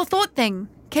 your thought thing.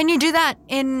 Can you do that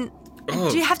in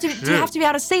Do you have to be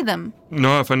able to see them?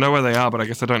 No, if I know where they are, but I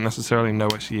guess I don't necessarily know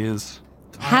where she is.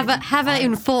 Have a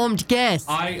informed guess.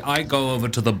 I go over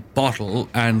to the bottle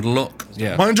and look.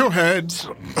 Yeah. Mind your heads.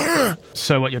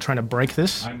 So what, you're trying to break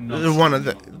this? I'm not. One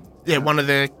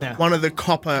of the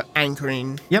copper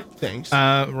anchoring Yep. things.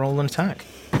 Roll an attack.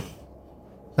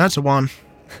 That's a 1.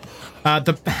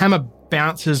 The hammer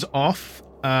bounces off.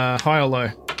 High or low?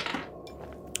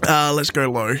 Let's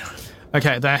go low.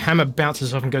 Okay, the hammer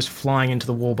bounces off and goes flying into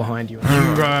the wall behind you.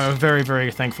 And you are very, very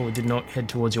thankful it did not head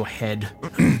towards your head.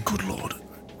 Good lord.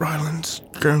 Ryland's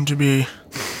going to be...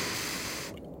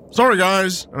 Sorry,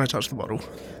 guys. And I touch the bottle.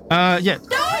 Yeah.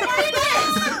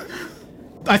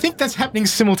 I think that's happening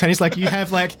simultaneously. Like, you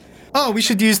have, like, oh, we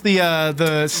should use the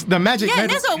magic... Yeah,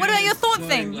 metal- Nezzle, what about your thought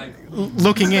thing?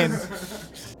 looking in.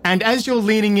 And as you're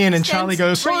leaning in and Charlie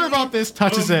goes, sorry about this,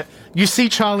 touches it, you see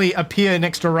Charlie appear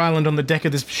next to Ryland on the deck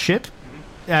of this ship.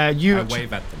 I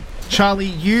wave at them. Charlie,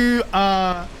 you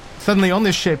are suddenly on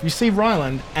this ship. You see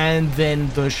Ryland, and then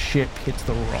the ship hits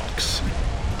the rocks.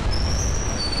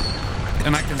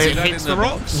 And I can see It that hits in the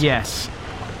rocks? Yes.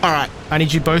 All right. I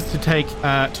need you both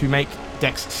to make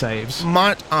dex saves.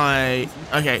 Might I...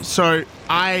 Okay, so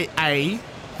I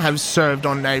have served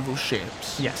on naval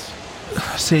ships. Yes.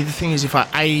 See, the thing is, if I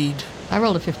aid... I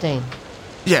rolled a 15.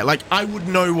 Yeah, like, I would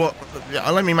know what... Yeah,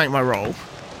 let me make my roll.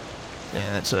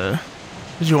 Yeah, that's a...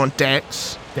 Do you want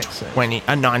dex? Dex save.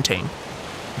 19.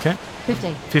 Okay.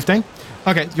 15. 15?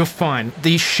 Okay, you're fine.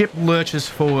 The ship lurches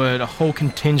forward. A whole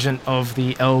contingent of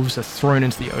the elves are thrown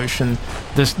into the ocean.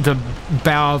 The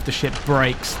bow of the ship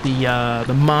breaks.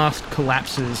 The mast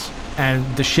collapses, and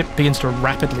the ship begins to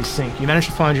rapidly sink. You manage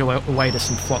to find your way to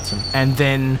some flotsam, and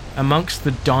then amongst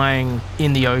the dying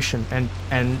in the ocean,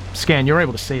 and Scan, you're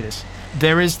able to see this.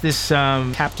 There is this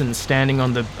captain standing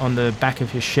on the back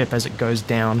of his ship as it goes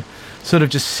down, sort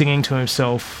of just singing to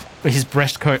himself. His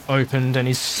breastcoat opened, and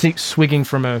he's swigging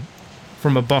from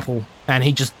a bottle, and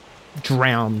he just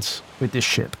drowns with this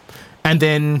ship. And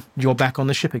then you're back on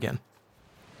the ship again.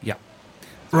 Yeah.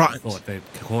 Right. Thought they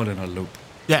caught in a loop.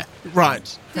 Yeah,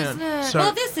 right. There's no- So,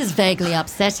 Well, this is vaguely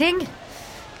upsetting.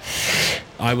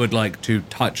 I would like to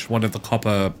touch one of the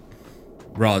copper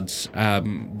rods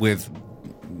with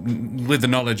the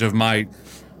knowledge of my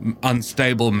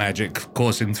unstable magic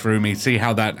coursing through me. See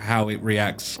how it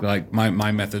reacts. Like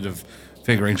my method of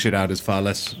figuring shit out is far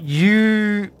less.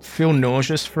 You feel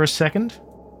nauseous for a second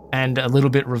and a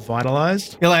little bit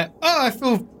revitalized. You're like, oh, I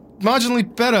feel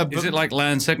marginally better. But Is it like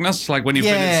land sickness? Like when you've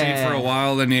been at sea for a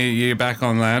while, then you're back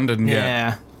on land, and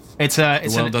yeah. It's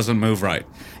the world doesn't move right.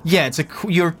 Yeah,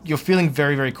 you're feeling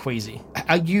very, very queasy.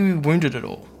 Are you wounded at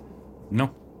all?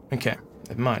 No, Okay,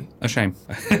 never mind. a shame.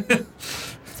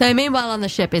 So meanwhile on the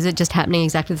ship, is it just happening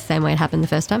exactly the same way it happened the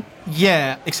first time?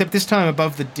 Yeah, except this time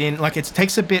above the din. Like, it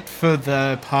takes a bit for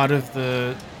the part of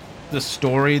the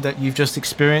story that you've just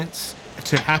experienced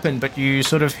to happen, but you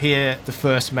sort of hear the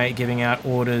first mate giving out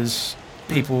orders,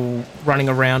 people running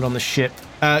around on the ship.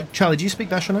 Charlie, do you speak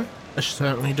Bashano? I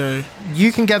certainly do.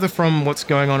 You can gather from what's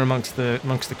going on amongst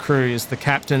the crew is the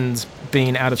captain's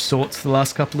been out of sorts the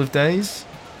last couple of days.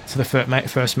 So the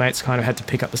first mate's kind of had to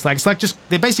pick up the slack. It's like just,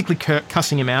 they're basically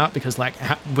cussing him out because, like,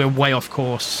 we're way off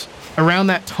course. Around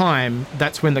that time,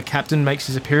 that's when the captain makes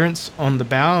his appearance on the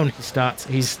bow, and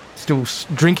he's still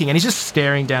drinking, and he's just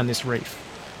staring down this reef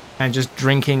and just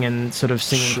drinking and sort of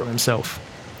singing to himself.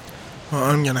 Well,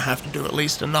 I'm going to have to do at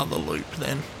least another loop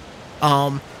then.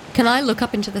 Can I look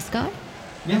up into the sky?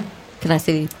 Yeah. Can I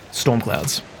see? Storm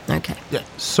clouds. Okay. Yeah,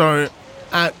 so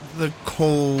at the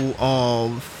call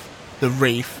of the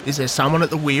reef, is there someone at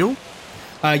the wheel?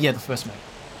 Yeah, the first mate.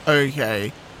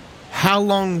 Okay. How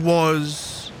long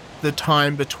was the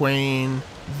time between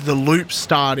the loop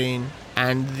starting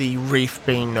and the reef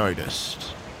being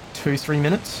noticed? 2-3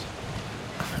 minutes.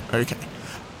 Okay.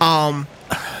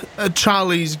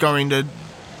 Charlie's going to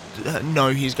know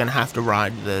he's going to have to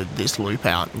ride this loop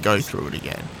out and go through it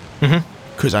again.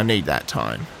 Because I need that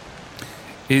time.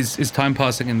 Is time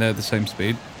passing in there the same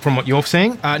speed? From what you're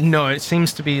seeing? No, it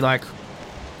seems to be, like,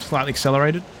 slightly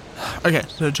accelerated. Okay,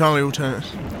 so Charlie will turn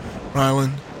it.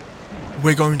 Ryland,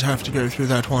 we're going to have to go through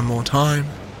that one more time.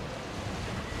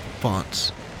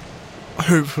 But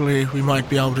hopefully we might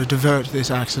be able to divert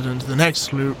this accident to the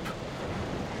next loop.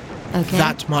 Okay.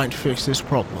 That might fix this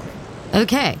problem.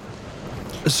 Okay.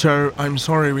 So I'm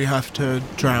sorry we have to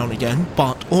drown again,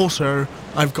 but also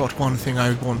I've got one thing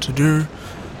I want to do.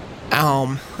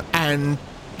 And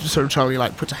so Charlie,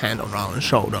 like, puts a hand on Ryland's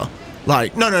shoulder.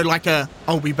 Like, no, like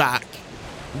I'll be back.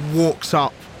 Walks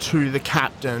up to the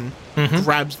captain,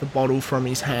 grabs the bottle from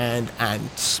his hand and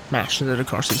smashes it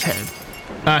across his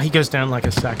head. He goes down like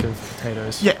a sack of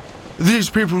potatoes. Yeah, These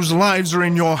people's lives are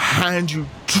in your hand, you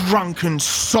drunken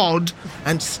sod,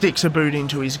 and sticks a boot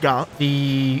into his gut.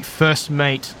 The first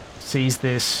mate sees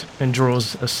this and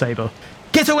draws a saber.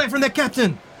 Get away from the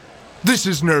captain! This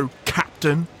is no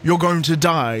captain. You're going to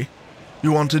die.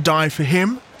 You want to die for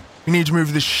him? You need to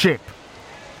move this ship.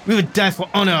 We would die for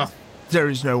honor. There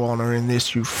is no honor in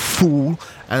this, you fool.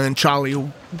 And then Charlie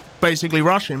will basically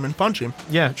rush him and punch him.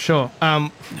 Yeah, sure.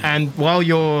 And while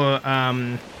you're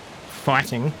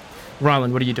fighting,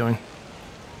 Ryland, what are you doing?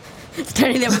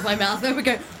 Standing there with my mouth open,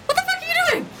 go, what the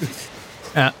fuck are you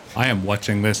doing? I am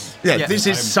watching this. Yeah, this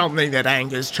is something that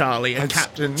angers Charlie and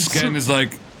Captain. Scan is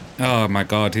like, oh my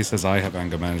god, he says I have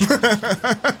anger management.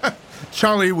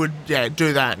 Charlie would,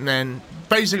 do that, and then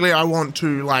basically I want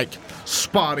to,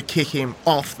 Sparta kick him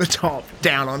off the top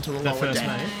down onto the lower first deck.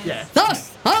 mate. Yeah.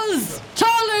 Thus us,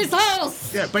 Charlie's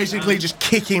house! Yeah, basically just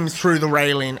kick him through the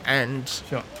railing and...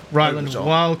 Sure. Ryland, Overresolve.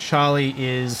 while Charlie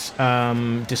is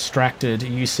distracted,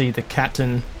 you see the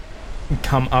captain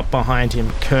come up behind him,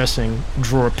 cursing,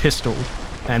 draw a pistol,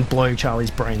 and blow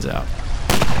Charlie's brains out.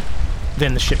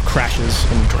 Then the ship crashes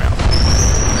and you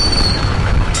drown.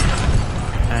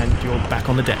 And you're back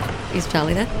on the deck. Is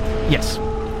Charlie there? Yes.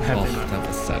 Oh, that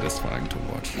was satisfying to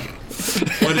watch.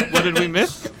 What did we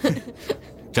miss?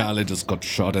 Charlie just got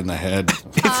shot in the head.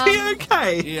 Is he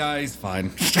okay? Yeah, he's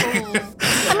fine.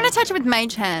 I'm going to touch it with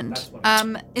Mage Hand.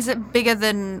 Is it bigger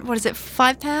than,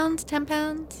 5 pounds, 10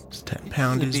 pounds? It's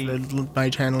 £10 is the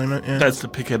mage hand limit, yeah. That's to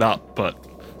pick it up, but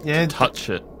Yeah, touch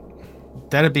it.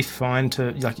 that'd be fine to,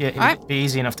 it'd Alright. be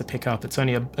easy enough to pick up. It's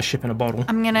only a ship in a bottle.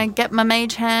 I'm going to get my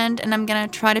Mage Hand and I'm going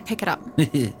to try to pick it up.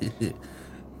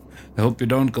 I hope you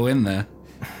don't go in there.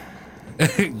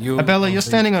 Abella, you're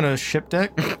standing on a ship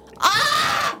deck.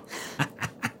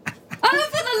 Oh,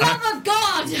 for the love of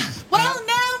God! Well,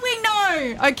 now we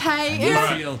know, okay?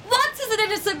 Once is an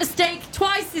innocent mistake,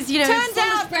 twice is, Turns foolish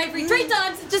out- bravery, 3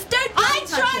 times is just don't I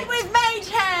touch tried it. with Mage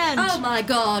Hand! Oh my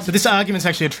God. So this argument's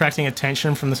actually attracting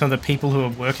attention from some of the people who are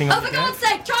working on Oh, the for deck. God's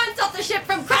sake, try and stop the ship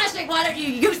from crashing. Why don't you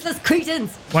useless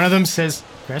cretins? One of them says,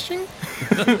 crashing?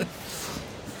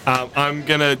 I'm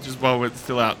gonna, just while we're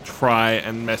still out, try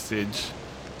and message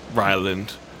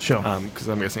Ryland. Sure. Because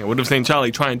I'm guessing I would have seen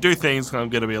Charlie try and do things, and I'm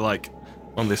gonna be like,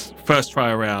 on this first try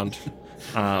around,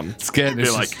 Scared be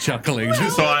is like- just chuckling.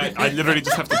 so I literally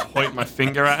just have to point my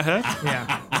finger at her.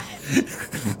 Yeah.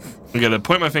 I'm gonna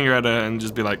point my finger at her and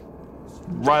just be like,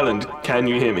 Ryland, can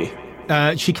you hear me?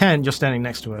 She can. You're standing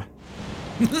next to her.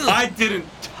 I didn't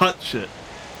touch it.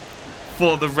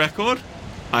 For the record,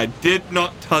 I did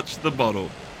not touch the bottle.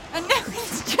 And now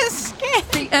he's just scared.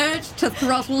 The urge to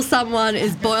throttle someone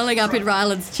is boiling up in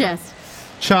Ryland's chest.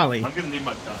 Charlie. I'm gonna need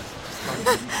my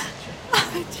dice.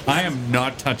 I am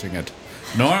not touching it,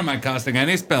 nor am I casting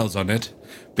any spells on it,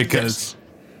 because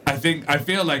I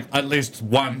feel like at least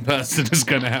one person is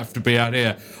going to have to be out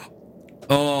here.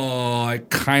 Oh, I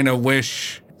kind of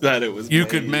wish That it was you me.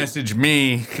 could message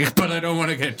me, but I don't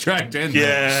want to get tracked in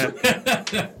there.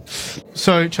 Yeah.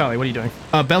 So, Charlie, what are you doing?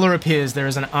 Bella appears, there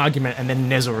is an argument, and then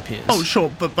Nezor appears. Oh, sure,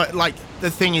 but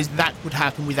the thing is that would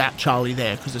happen without Charlie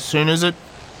there, because as soon as it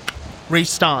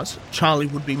restarts, Charlie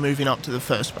would be moving up to the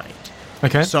first mate.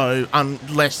 Okay. So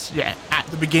unless, at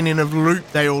the beginning of the loop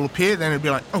they all appear, then it'd be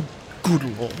like, oh, good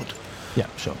lord. Yeah,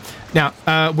 sure. Now,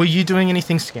 were you doing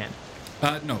anything, Scan?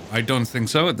 No, I don't think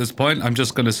so at this point. I'm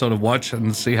just going to sort of watch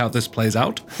and see how this plays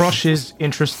out. Frosh is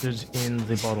interested in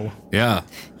the bottle. Yeah,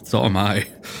 so am I.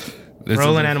 This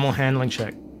Roll is an a- animal handling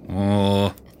check.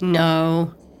 Oh,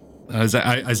 No. I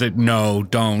said no,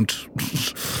 don't.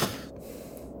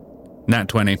 Nat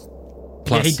 20.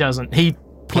 Plus, Yeah, he doesn't. He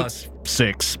plus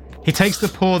 6. He takes the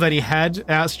paw that he had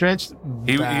outstretched.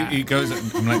 He goes,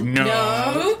 I'm like, no.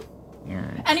 No.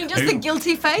 And he does the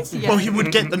guilty face. Yeah. Well, he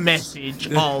would get the message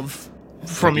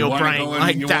from You your wanna brain, go and,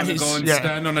 like you that wanna is, go and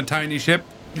stand on a tiny ship?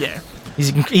 yeah.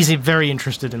 He's very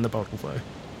interested in the bottle, though.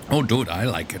 Oh, dude, I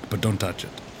like it, but don't touch it.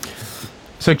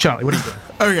 So, Charlie, what are you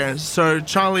doing? Okay, so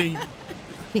Charlie,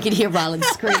 You can hear Ryland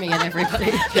screaming at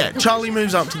everybody. Charlie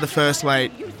moves up to the first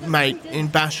mate in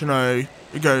Bashano.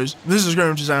 He goes, this is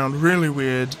going to sound really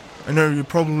weird. I know you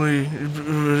probably,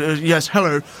 yes,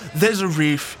 hello. There's a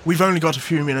reef. We've only got a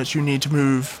few minutes. You need to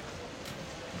move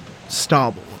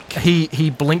starboard. He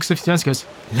blinks a few times and goes,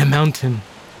 Le Mountain.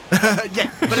 Yeah,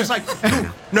 but it's like,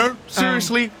 no,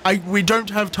 seriously, we don't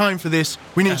have time for this.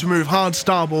 We need to move hard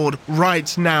starboard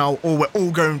right now, or we're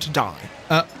all going to die.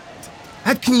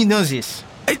 How can you know this?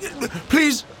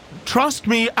 Please, trust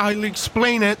me, I'll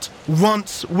explain it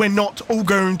once we're not all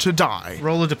going to die.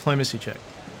 Roll a diplomacy check.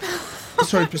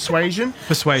 So, persuasion?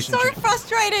 Persuasion So check.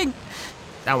 frustrating.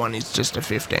 That one is just a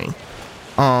 15.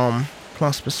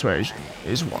 Plus persuasion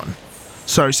is 1.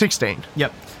 So 16.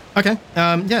 Yep. Okay.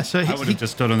 So I would have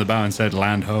just stood on the bow and said,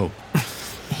 land ho.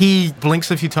 he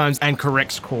blinks a few times and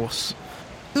corrects course.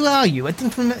 Who are you? I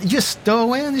didn't remember. You're a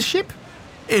stowaway on this ship?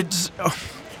 It's...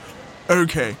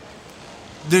 okay.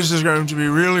 This is going to be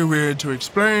really weird to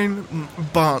explain,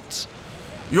 but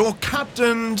your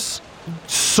captain's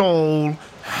soul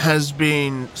has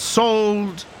been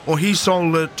sold, or he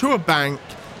sold it to a bank.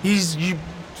 He's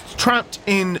trapped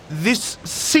in this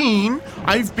scene.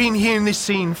 I've been here in this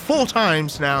scene 4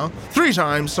 times now. 3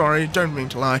 times, sorry, don't mean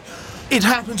to lie. It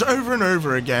happens over and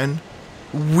over again.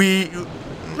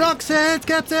 Rockset,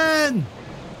 Captain!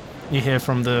 You hear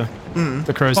from the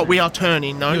crows. But we are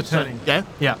turning, no? You're turning. Yeah?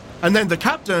 Yeah. And then the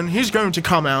captain, he's going to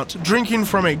come out drinking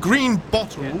from a green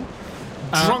bottle,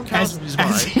 drunk out of his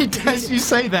mind. As you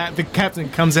say that, the captain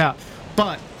comes out.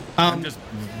 But I'm just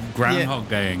Groundhog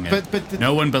Daying it. But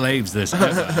no one believes this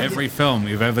ever. Every film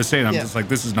you've ever seen, I'm just like,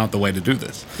 this is not the way to do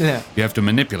this. Yeah. You have to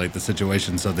manipulate the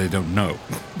situation so they don't know.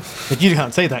 But you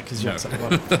can't say that because you're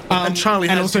And Charlie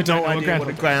and has also no don't know idea what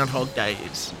a Groundhog Groundhog Day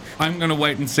is. I'm going to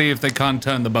wait and see if they can't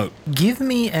turn the boat. Give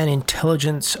me an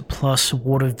intelligence plus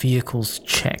water vehicles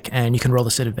check, and you can roll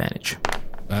this at advantage.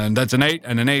 And that's an 8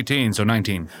 and an 18, so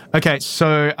 19. Okay,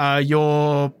 so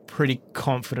you're pretty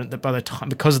confident that by the time,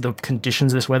 because of the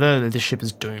conditions of this weather, that this ship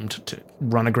is doomed to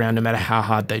run aground no matter how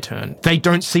hard they turn. They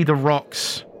don't see the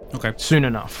rocks soon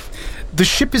enough. The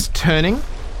ship is turning,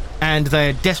 and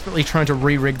they're desperately trying to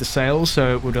re-rig the sails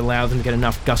so it would allow them to get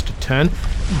enough gust to turn,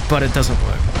 but it doesn't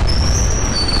work.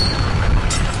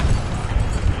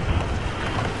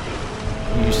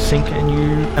 You sink and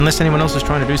unless anyone else is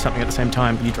trying to do something at the same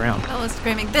time, you drown. I was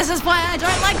screaming, "This is why I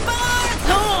don't like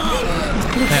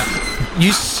boats!" Yeah.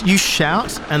 You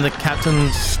shout, and the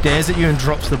captain stares at you and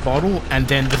drops the bottle, and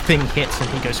then the thing hits, and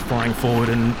he goes flying forward,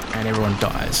 and everyone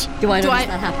dies. Do I notice I-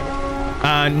 that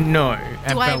happen? No.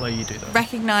 Do Bella, I you do that.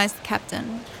 recognize the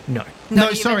captain? No. Not No,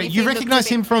 even sorry. if You he looked recognize a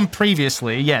bit- him from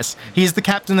previously, yes. He's the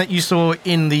captain that you saw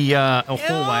in the hallway.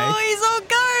 Oh, he's all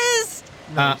ghost!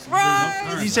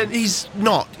 He's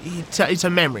not. It's a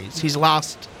memory. It's his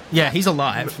last... Yeah, he's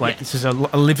alive. Like, this is a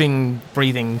living,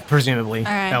 breathing, presumably,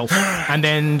 All right. elf. And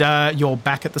then you're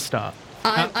back at the start.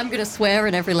 I'm going to swear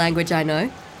in every language I know.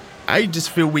 I just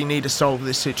feel we need to solve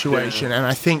this situation, and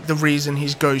I think the reason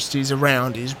his ghost is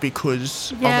around is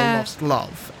because of a lost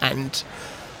love, and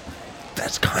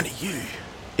that's kind of you.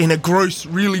 In a gross,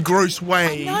 really gross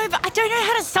way. No, but I don't know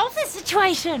how to solve this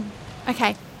situation.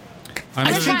 Okay. I'm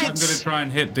Let's going try to it. try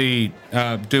and hit the,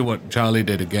 do what Charlie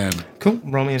did again. Cool.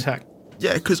 Roll me an attack.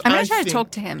 Yeah, because I'm going to try to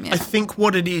talk to him, yeah. I think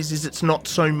what it is it's not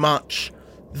so much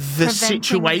the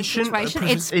situation.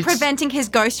 It's preventing his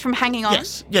ghost from hanging on.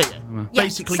 Yes, yeah. Yeah,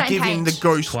 Basically same giving page. the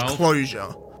ghost 12.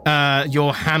 closure.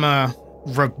 Your hammer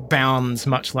rebounds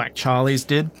much like Charlie's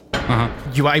did. Uh-huh.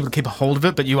 You are able to keep a hold of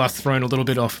it, but you are thrown a little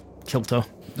bit off kilter.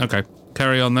 Okay.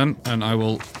 Carry on then, and I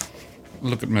will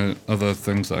look at my other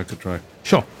things that I could try.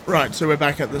 Sure. Right, so we're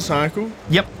back at the cycle.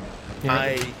 Yep.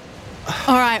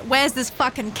 All right, where's this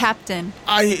fucking captain?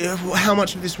 How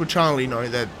much of this would Charlie know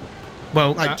that?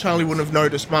 Well, Charlie wouldn't have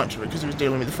noticed much of it because he was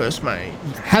dealing with the first mate.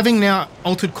 having now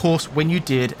altered course when you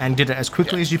did and did it as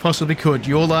quickly as you possibly could,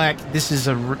 you're like, this is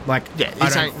This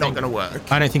ain't not going to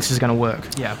work. I don't think this is going to work.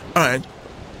 Yeah. All right.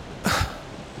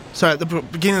 So at the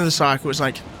beginning of the cycle, it's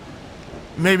like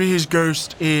maybe his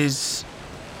ghost is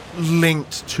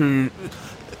linked to.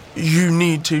 You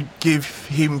need to give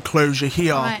him closure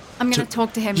here. All right, I'm going to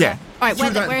talk to him. Yeah. All right,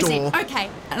 Through that where is he? door. Okay,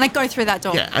 and I go through that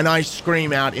door. Yeah, and I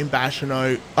scream out in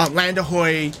Bashano, land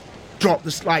ahoy, drop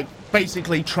this,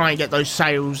 basically try and get those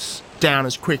sails down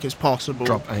as quick as possible.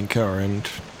 Drop anchor and...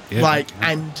 Yeah.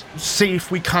 And see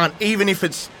if we can't, even if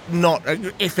it's not,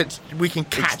 we can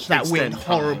catch that wind extend time.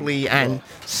 horribly and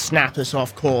snap us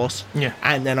off course. Yeah.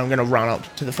 And then I'm going to run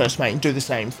up to the first mate and do the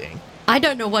same thing. I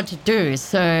don't know what to do,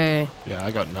 so Yeah,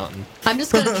 I got nothing. I'm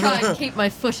just going to try and keep my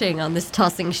footing on this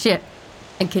tossing ship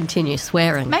and continue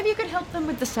swearing. Maybe you could help them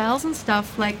with the sails and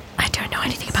stuff. Like, I don't know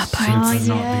anything about oh boats.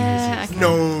 yeah. Okay.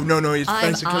 No, it's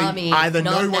I'm basically army, either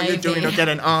not know what you're navy. doing or get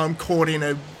an arm caught in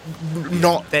a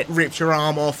knot that rips your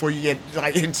arm off, or you get,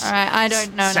 it's All right, I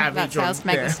don't know enough about savage on- sails to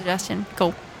make yeah. a suggestion.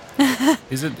 Cool.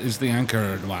 Is the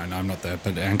anchor, well, I'm not there,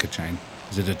 but the anchor chain,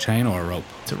 is it a chain or a rope?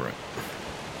 It's a rope.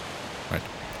 Right.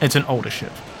 It's an older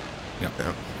ship.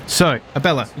 Yeah. So,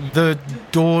 Abella, the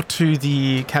door to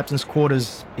the captain's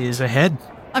quarters is ahead.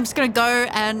 I'm just going to go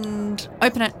and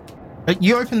open it.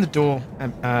 You open the door,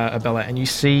 Abella, and you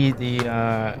see the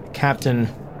captain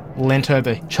leant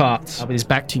over charts with his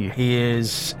back to you. He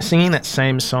is singing that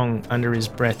same song under his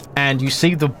breath, and you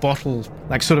see the bottle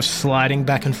sort of sliding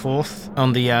back and forth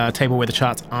on the table where the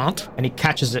charts aren't, and he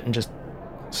catches it and just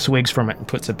swigs from it and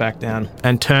puts it back down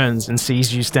and turns and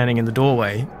sees you standing in the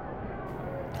doorway.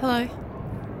 Hello.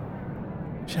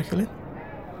 Jacqueline?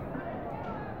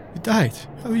 You died.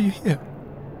 How are you here?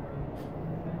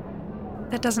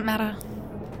 That doesn't matter.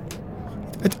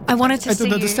 I wanted to see I don't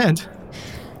you. understand.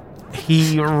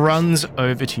 He runs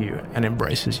over to you and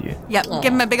embraces you. Yep,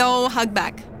 give him a big old hug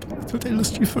back. I thought I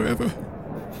lost you forever.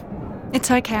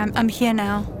 It's okay, I'm here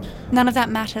now. None of that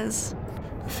matters.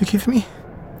 Forgive me?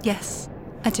 Yes,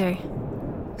 I do.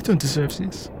 I don't deserve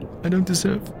this. I don't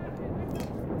deserve.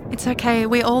 It's okay,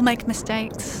 we all make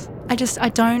mistakes. I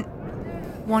don't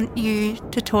want you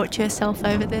to torture yourself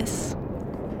over this.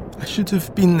 I should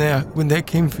have been there when they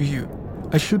came for you.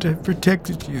 I should have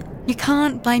protected you. You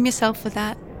can't blame yourself for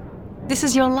that. This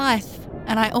is your life,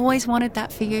 and I always wanted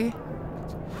that for you.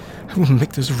 I will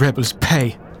make those rebels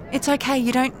pay. It's okay,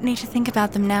 you don't need to think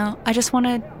about them now. I just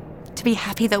wanted to be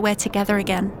happy that we're together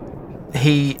again.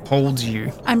 He holds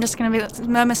you. I'm just gonna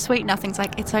murmur sweet nothings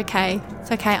like, it's okay,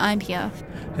 I'm here.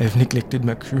 I have neglected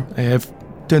my crew. I have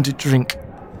done to drink.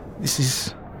 This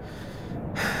is...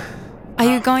 Are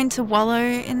you going to wallow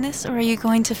in this, or are you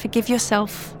going to forgive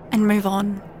yourself and move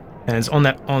on? And it's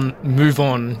on move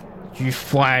on, you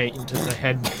fly into the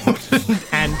head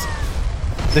and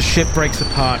the ship breaks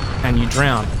apart and you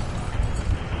drown.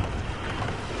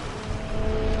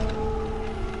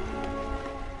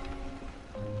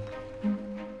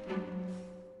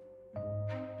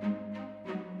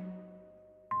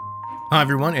 Hi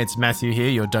everyone, it's Matthew here,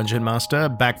 your Dungeon Master,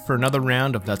 back for another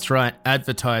round of, that's right,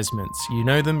 advertisements. You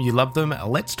know them, you love them,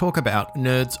 let's talk about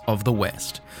Nerds of the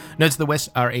West. Nerds of the West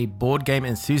are a board game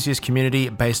enthusiast community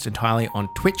based entirely on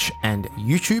Twitch and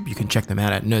YouTube. You can check them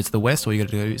out at Nerds of the West. All you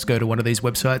gotta do is go to one of these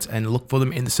websites and look for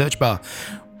them in the search bar.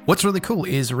 What's really cool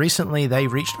is recently they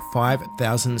reached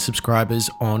 5,000 subscribers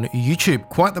on YouTube.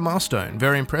 Quite the milestone,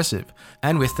 very impressive.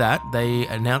 And with that, they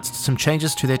announced some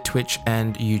changes to their Twitch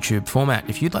and YouTube format.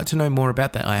 If you'd like to know more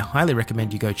about that, I highly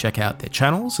recommend you go check out their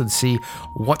channels and see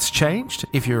what's changed.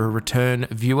 If you're a return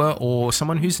viewer or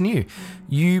someone who's new,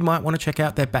 you might want to check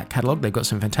out their back catalogue. They've got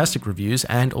some fantastic reviews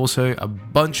and also a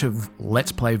bunch of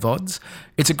Let's Play VODs.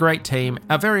 It's a great team.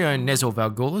 Our very own Nezor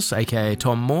Valgulis, aka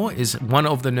Tom Moore, is one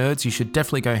of the nerds. You should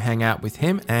definitely go hang out with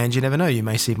him, and you never know, you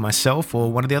may see myself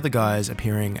or one of the other guys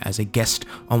appearing as a guest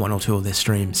on one or two of their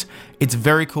streams. It's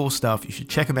very cool stuff. You should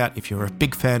check them out if you're a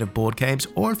big fan of board games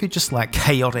or if you just like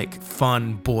chaotic,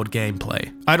 fun board game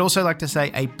play. I'd also like to say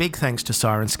a big thanks to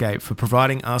Syrinscape for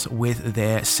providing us with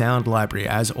their sound library.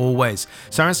 As always,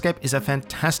 Syrinscape is a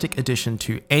fantastic addition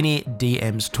to any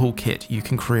DM's toolkit. You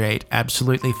can create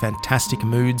absolutely fantastic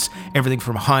moods, everything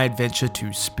from high adventure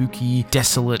to spooky,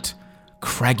 desolate,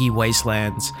 craggy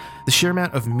wastelands. The sheer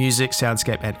amount of music,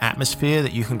 soundscape, and atmosphere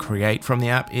that you can create from the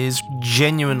app is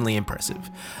genuinely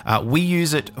impressive. We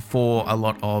use it for a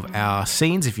lot of our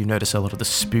scenes. If you notice a lot of the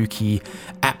spooky,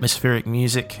 atmospheric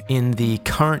music in the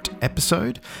current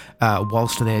episode,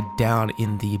 whilst they're down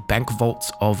in the bank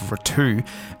vaults of Ratu,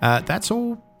 that's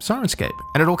all Syrinscape.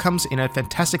 And it all comes in a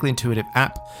fantastically intuitive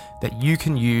app that you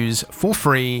can use for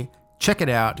free. Check it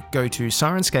out. Go to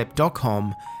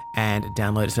Syrinscape.com and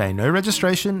download it today. No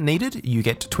registration needed. You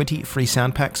get 20 free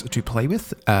sound packs to play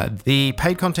with. The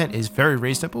paid content is very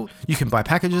reasonable. You can buy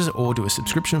packages or do a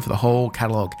subscription for the whole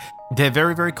catalog. They're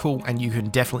very, very cool, and you can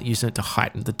definitely use it to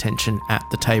heighten the tension at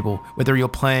the table, whether you're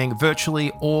playing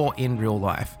virtually or in real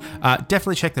life.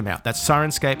 Definitely check them out. That's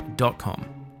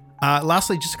Syrinscape.com.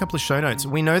 Lastly, just a couple of show notes.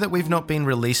 We know that we've not been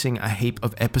releasing a heap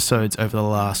of episodes over the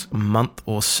last month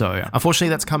or so. Unfortunately,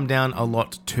 that's come down a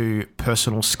lot to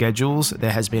personal schedules.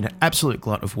 There has been an absolute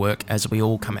glut of work as we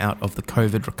all come out of the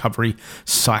COVID recovery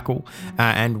cycle,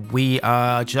 and we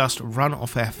are just run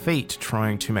off our feet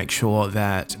trying to make sure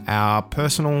that our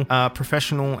personal,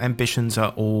 professional ambitions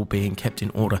are all being kept in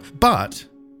order. But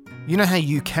you know how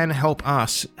you can help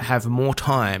us have more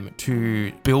time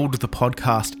to build the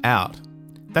podcast out?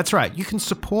 That's right, you can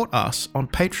support us on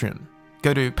Patreon.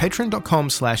 Go to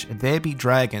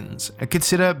patreon.com/therebedragons and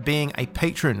consider being a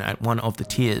patron at one of the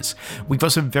tiers. We've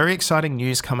got some very exciting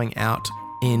news coming out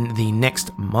in the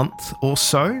next month or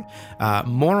so.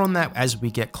 More on that as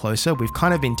we get closer. We've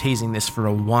kind of been teasing this for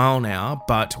a while now,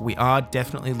 but we are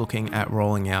definitely looking at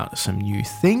rolling out some new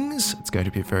things. It's going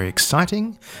to be very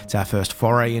exciting. It's our first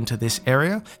foray into this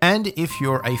area. And if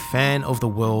you're a fan of the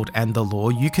world and the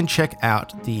lore, you can check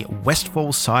out the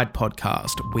Westfall Side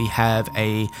podcast. We have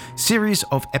a series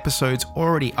of episodes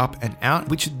already up and out,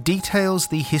 which details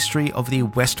the history of the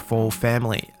Westfall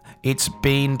family. It's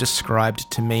been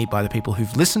described to me by the people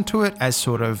who've listened to it as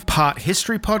sort of part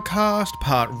history podcast,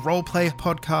 part roleplay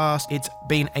podcast. It's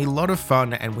been a lot of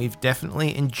fun, and we've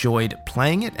definitely enjoyed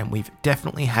playing it, and we've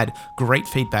definitely had great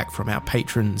feedback from our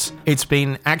patrons. It's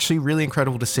been actually really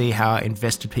incredible to see how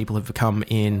invested people have become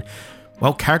in,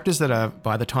 well, characters that are,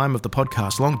 by the time of the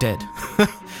podcast, long dead.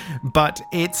 But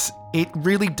it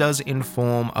really does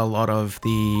inform a lot of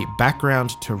the background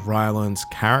to Ryland's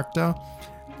character,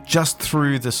 just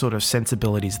through the sort of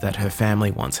sensibilities that her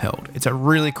family once held. It's a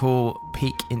really cool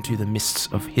peek into the mists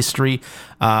of history.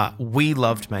 We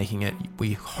loved making it.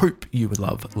 We hope you would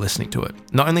love listening to it.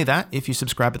 Not only that, if you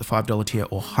subscribe at the $5 tier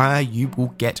or higher, you will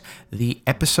get the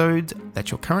episodes that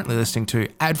you're currently listening to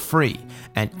ad-free,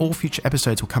 and all future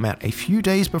episodes will come out a few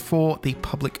days before the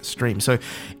public stream. So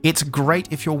it's great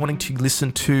if you're wanting to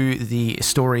listen to the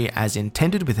story as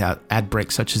intended without ad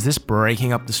breaks such as this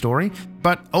breaking up the story.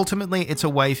 But ultimately, it's a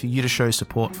way for you to show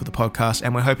support for the podcast,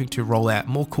 and we're hoping to roll out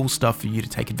more cool stuff for you to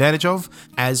take advantage of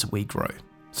as we grow.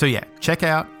 So yeah, check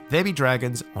out There Be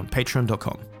Dragons on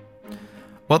patreon.com.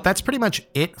 Well, that's pretty much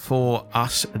it for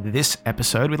us this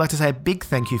episode. We'd like to say a big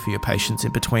thank you for your patience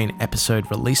in between episode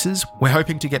releases. We're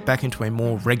hoping to get back into a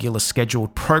more regular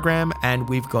scheduled program, and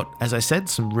we've got, as I said,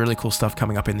 some really cool stuff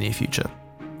coming up in the near future.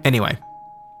 Anyway,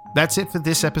 that's it for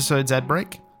this episode's ad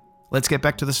break. Let's get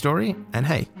back to the story, and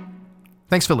hey,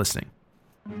 thanks for listening.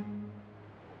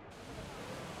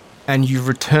 And you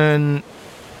return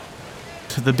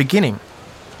to the beginning.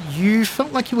 You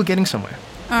felt like you were getting somewhere.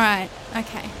 All right.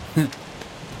 Okay.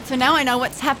 So now I know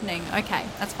what's happening. Okay,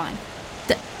 that's fine.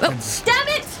 Damn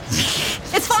it!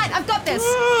 It's fine. I've got this.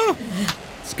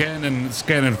 Scan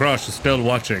and Crush are still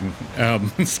watching.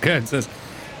 Scan says,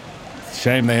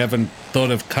 "Shame they haven't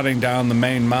thought of cutting down the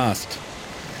main mast.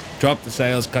 Drop the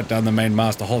sails, cut down the main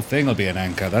mast. The whole thing will be an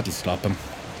anchor. That'll stop them.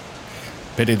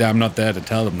 Pity that I'm not there to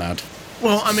tell them that."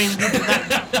 Well, I mean, would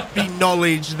that be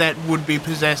knowledge that would be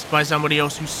possessed by somebody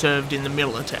else who served in the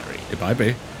military? It might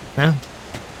be. Yeah.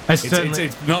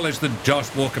 It's knowledge that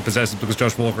Josh Walker possesses because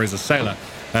Josh Walker is a sailor,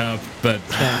 but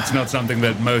it's not something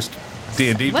that most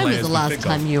D&D When players was the would last think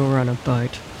time of. you were on a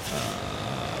boat?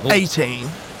 18.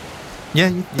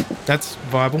 Yeah, that's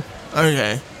viable.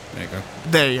 Okay. There you go.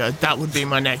 There you go. That would be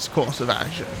my next course of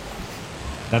action.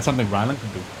 That's something Ryland can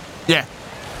do. Yeah.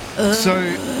 So,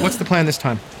 what's the plan this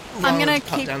time? I'm gonna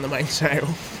Cut keep- down the mainsail.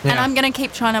 And I'm going to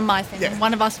keep trying to my thing. Yeah.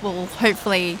 One of us will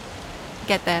hopefully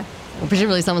get there. Well,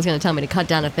 presumably someone's going to tell me to cut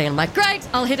down a thing. I'm like, great,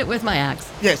 I'll hit it with my axe.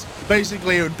 Yes.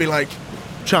 Basically, it would be like,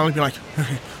 Charlie would be like,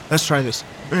 okay, let's try this.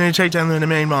 We're going to take down the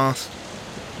main mast.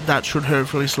 That should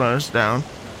hopefully slow us down.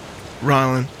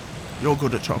 Ryland, you're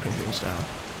good at chopping things down.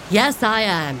 Yes, I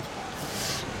am.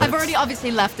 I've already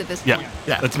obviously left at this Yeah. point.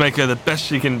 Yeah. Let's make her the best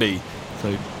she can be.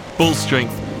 So, full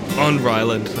strength on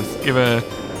Ryland. Let's give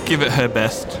it her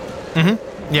best.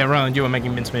 Yeah, Ryland, you were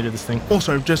making mincemeat of this thing.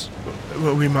 Also,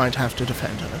 well, we might have to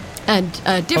defend her. And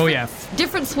different, Oh, yeah.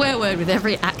 different swear word with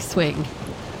every axe swing.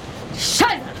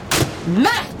 Shut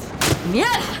Matt!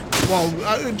 Yeah!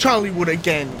 Well, Charlie would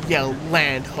again yell,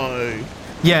 land ho.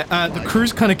 Yeah, the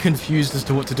crew's kind of confused as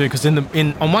to what to do because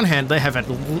on one hand they have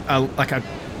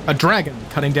a dragon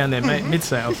cutting down their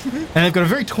midsail, and they've got a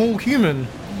very tall human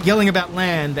yelling about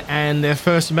land, and their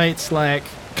first mate's like,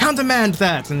 countermand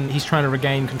that, and he's trying to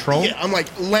regain control. Yeah, I'm like,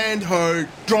 land ho,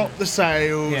 drop the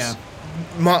sails,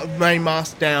 Yeah. main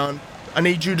mast down. I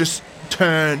need you to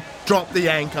turn, drop the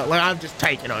anchor. Like, I've just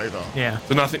taken over. Yeah.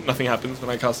 So nothing happens when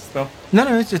I cast a spell?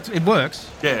 No, it works.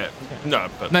 Yeah. No,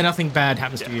 but... No, nothing bad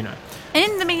happens to you, no.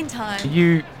 And in the meantime,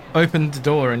 You open the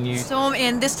door and you... storm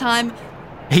in this time,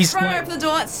 He's throw like, open the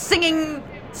door,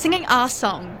 singing our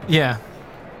song. yeah.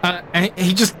 And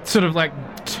he just sort of like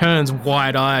turns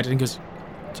wide-eyed and goes,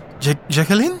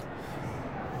 Jacqueline?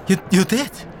 You're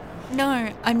dead?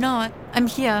 No, I'm not. I'm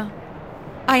here.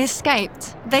 I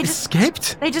escaped. They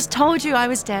Escaped? just told you I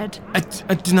was dead. I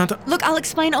did not... Look, I'll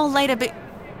explain all later, but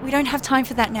we don't have time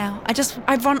for that now.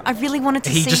 I really wanted to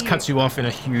see He just cuts you off in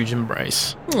a huge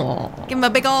embrace. Aww. Give him a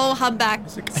big old hug back.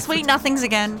 Sweet nothings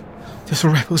again. There's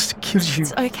rebels that killed you.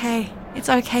 It's okay. It's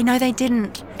okay. No, they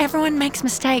didn't. Everyone makes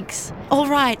mistakes. All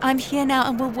right, I'm here now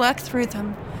and we'll work through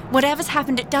them. Whatever's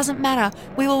happened, it doesn't matter.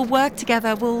 We will work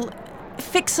together. We'll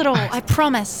fix it all. I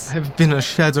promise. I have been a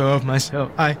shadow of myself.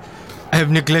 I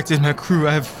have neglected my crew.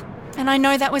 And I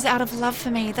know that was out of love for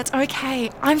me. That's okay.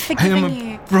 I'm I forgiving am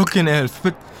you. a broken elf,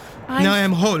 but I'm- now I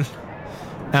am whole.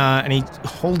 And he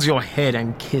holds your head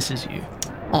and kisses you.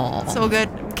 Aww. It's all good.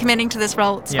 I'm committing to this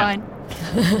role. It's Yeah. fine.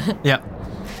 Yeah.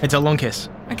 It's a long kiss.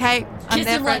 Okay, I'm Kiss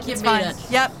there him for like it. you It's mean fine. it.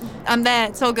 Yep, I'm there.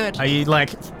 It's all good. Are you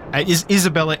like... Is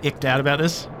Isabella icked out about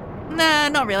this? Nah,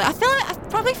 not really. I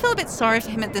probably feel a bit sorry for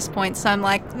him at this point, so I'm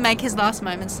like, make his last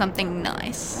moment something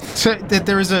nice. So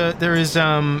there is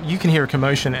you can hear a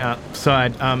commotion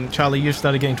outside. Charlie, you've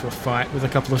started getting into a fight with a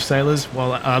couple of sailors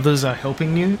while others are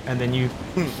helping you, and then you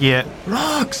hear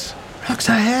rocks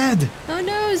ahead. Oh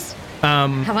no!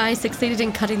 Have I succeeded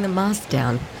in cutting the mast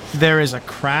down? There is a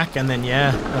crack, and then the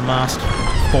mast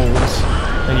falls,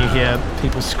 and you hear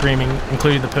people screaming,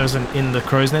 including the person in the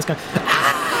crow's nest, going,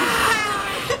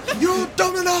 You're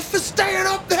dumb enough for staying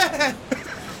up there!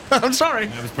 I'm sorry.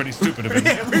 That was pretty stupid of him.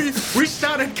 Yeah, we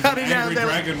started cutting down Angry there.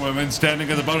 dragon woman standing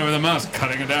at the bottom of the mast,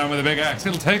 cutting it down with a big axe.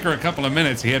 It'll take her a couple of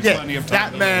minutes. He had plenty of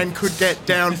time. That man could get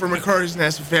down from a crow's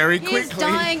nest very quickly. He's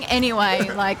dying anyway.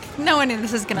 Like, no one in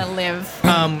this is gonna live.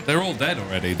 They're all dead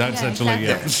already. That's Yeah, actually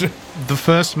exactly. the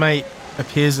first mate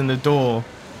appears in the door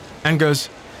and goes,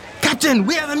 Captain,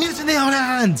 we have a mutiny on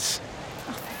our hands!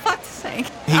 Fuck's sake.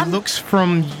 He looks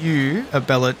from you,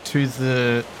 Abella, to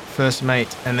the first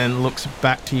mate, and then looks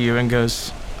back to you and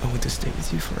goes, I want to stay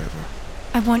with you forever.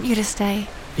 I want you to stay.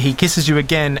 He kisses you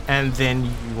again, and then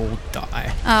you all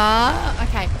die.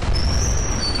 Okay.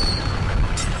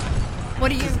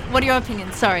 What are your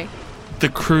opinions? Sorry. The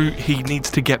crew, he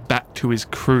needs to get back to his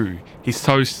crew. He's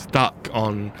so stuck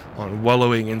on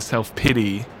wallowing in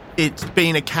self-pity. It's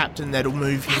being a captain that'll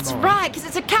move him That's on. right, because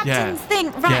it's a captain's Yeah.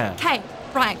 thing. Right, Yeah. okay.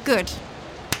 Right, good.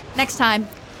 Next time.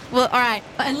 Well, all right.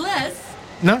 Unless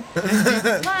No?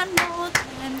 one more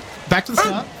time. Back to the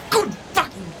start. Good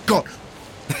fucking God.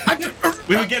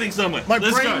 We were getting somewhere. My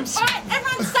Let's brain's... All right,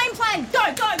 everyone, same plan. Go.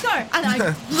 And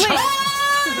I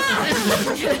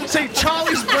See,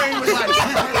 Charlie's brain was like,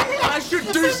 I should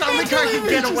do something I can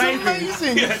get away with. go.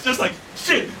 Yeah, just like,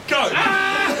 shit, go.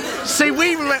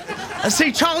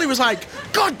 See, Charlie was like,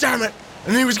 God damn it.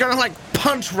 And he was going to like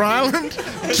punch Ryland.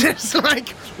 Just like,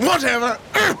 whatever.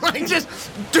 Like, just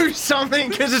do something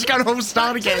because it's going to all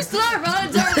start again. Slow,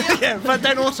 Ron, don't you? Yeah, but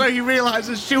then also he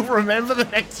realizes she'll remember the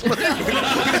next one.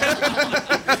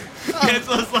 It's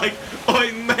just like,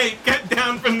 oi, mate, get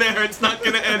down from there. It's not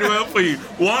going to end well for you.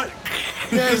 What?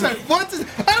 Yeah, it's like, what?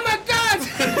 Oh my God!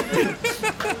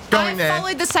 Going I there.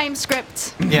 followed the same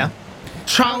script Yeah.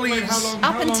 Charlie's.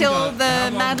 up until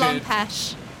the Mad Long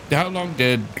Pash. How long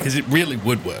did... Because it really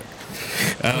would work.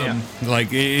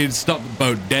 Like, it'd stop the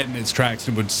boat dead in its tracks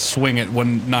and would swing it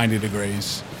 190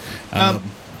 degrees.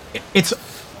 It's...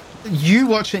 You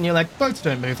watch it and you're like, boats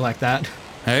don't move like that.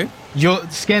 Hey? Your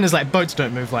scanner's like, boats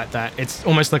don't move like that. It's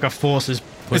almost like a force is...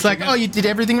 It's like, Pushing it? oh, you did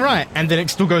everything right. And then it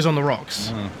still goes on the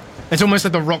rocks. It's almost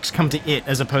like the rocks come to it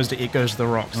as opposed to it goes to the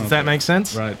rocks. Does that make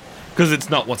sense? Right. Because it's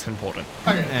not what's important.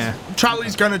 Yeah.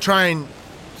 Charlie's going to try and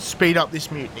speed up this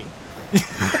mutiny.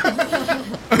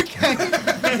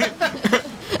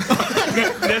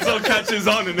 Nestle catches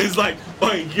on and is like,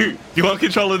 oi, you want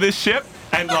control of this ship?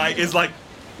 And like, is like,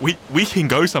 we can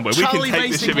go somewhere. Charlie we can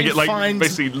take this ship and get like, finds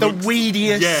basically the looks-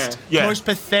 weediest, Yeah. most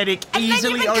pathetic, And then you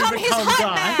easily become his overcome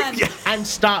hype guy man. and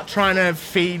start trying to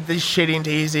feed this shit into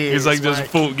his ears. He's like just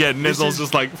full, Nettle's is-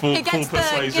 just like full He gets the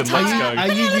persuasion. guitar Let's out. go. Are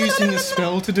you using a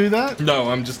spell to do that? No,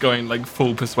 I'm just going like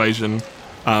full persuasion.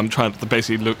 Trying to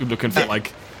basically looking for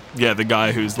like, the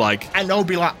guy who's like, And I'll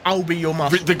be like, I'll be your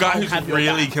muscle. the guy I'll who's have your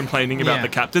really back. complaining about Yeah. the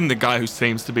captain, the guy who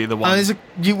seems to be the one.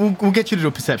 We'll get you to do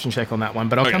a perception check on that one,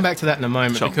 but I'll Okay. come back to that in a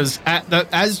moment Sure. because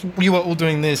as you are all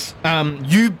doing this,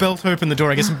 you belt open the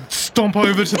door, I guess, and stomp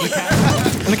over to the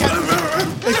captain. And the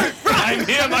captain, I'm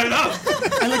here, my love.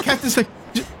 and the captain's like,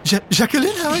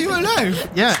 Jacqueline, how are you alive?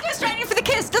 Yeah. Go straight in for the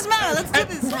kiss. Doesn't matter. Let's do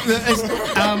this.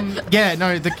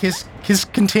 The kiss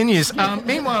continues.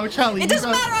 Meanwhile, Charlie, It doesn't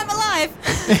matter. I'm alive.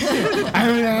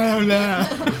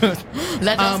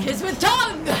 Let us kiss with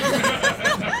tongue!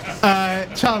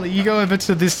 Charlie, you go over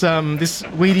to this this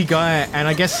weedy guy, and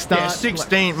I guess start. Yeah,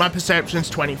 16. My perception's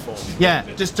 24. Yeah,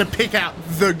 Just to pick out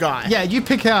the guy. yeah. You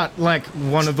pick out like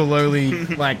one of the lowly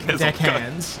like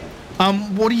deckhands.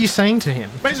 What are you saying to him?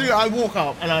 Basically, I walk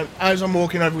up, and as I'm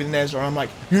walking over with Nezra, I'm like,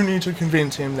 you need to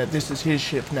convince him that this is his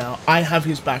ship now. I have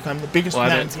his back. I'm the biggest well, I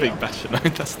man don't speak here.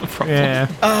 Bashano, that's the problem. Yeah,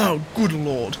 Oh, good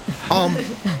lord.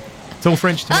 it's all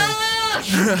French to me. I'm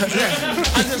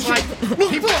just like,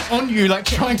 People are on you, like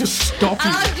trying to stop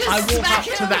you. I walk up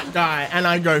to that guy, and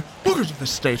I go, look at the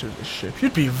state of this ship.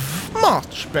 You'd be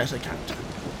much better captain.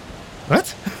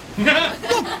 What?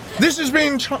 This is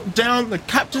being chopped down. The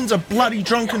captain's a bloody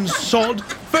drunken sod.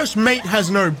 First mate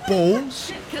has no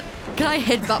balls. Can I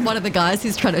headbutt one of the guys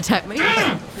who's trying to attack me?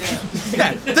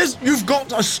 Yeah, you've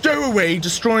got a stowaway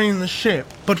destroying the ship,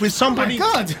 but with somebody,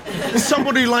 God.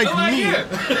 somebody like me.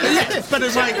 Yeah, but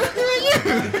it's like,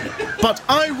 but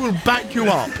I will back you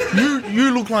up.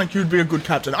 You look like you'd be a good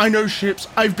captain. I know ships.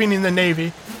 I've been in the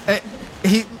navy.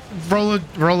 roll a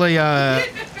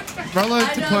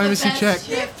diplomacy check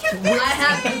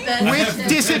with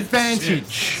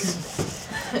disadvantage.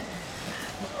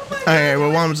 Okay,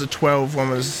 well, one was a 12, one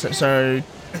was... So,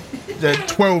 the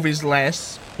 12 is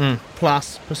less,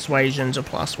 plus persuasion's a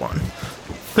 +1.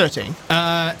 13.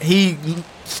 He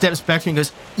steps back and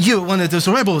goes, "You're one of those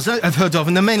rebels I've heard of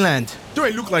in the mainland. Do I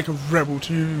look like a rebel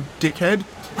to you, dickhead?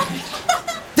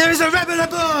 There is a rebel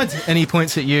aboard!" And he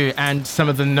points at you and some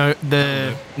of the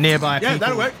nearby people. Yeah,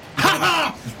 that'll work. Ha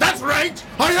ha! That's right!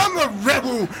 I am a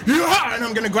rebel! Yeah! And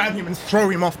I'm going to grab him and throw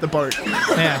him off the boat.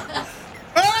 Yeah.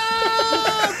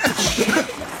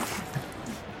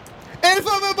 Elf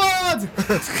overboard!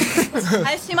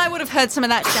 I assume I would have heard some of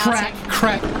that shouting.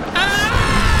 Crack.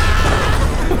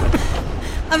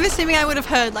 I'm assuming I would have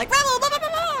heard like rebel, blah, blah, blah,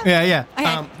 blah. Yeah.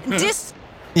 Okay,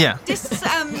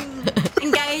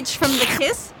 engage from the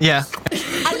kiss. Yeah.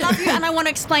 I love you and I want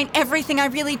to explain everything, I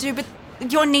really do, but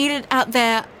you're needed out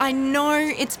there. I know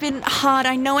it's been hard,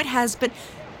 I know it has, but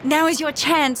now is your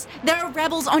chance. There are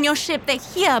rebels on your ship, they're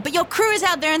here, but your crew is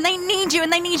out there and they need you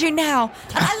now.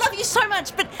 And I love you so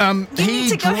much, but you need he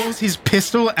to go. draws his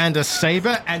pistol and a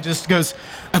saber and just goes,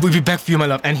 "I will be back for you, my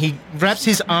love." And he wraps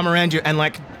his arm around you and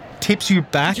like tips you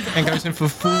back and goes in for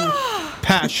full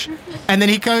pash. And then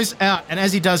he goes out, and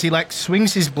as he does, he like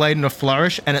swings his blade in a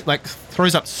flourish and it like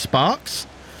throws up sparks.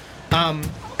 And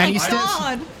he steps.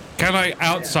 God. Can I,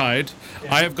 outside,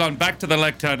 I have gone back to the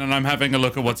lectern and I'm having a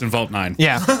look at what's in Vault 9.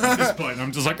 Yeah. At this point,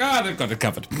 I'm just like, they've got it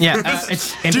covered. Yeah,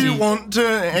 it's empty. Do you want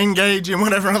to engage in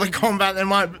whatever other combat there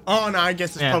might be? Oh, no, I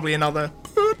guess it's probably another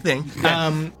thing.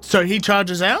 So he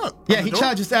charges out? Yeah, he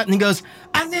charges out and he goes,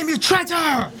 "I name you traitor!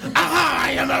 Aha,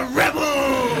 I am a rebel!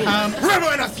 Rebel,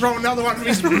 and I throw another one of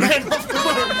his men off the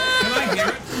boat. Can I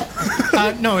hear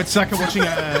it? No, it's like watching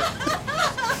a...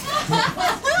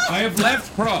 I have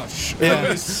left Prosh.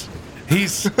 Yeah.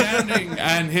 He's standing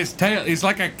and his tail, he's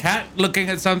like a cat looking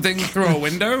at something through a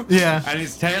window. Yeah. And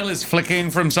his tail is flicking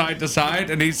from side to side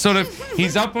and he's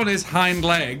up on his hind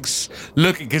legs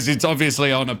looking, because it's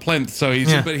obviously on a plinth, so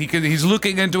he's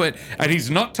looking into it and he's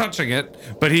not touching it,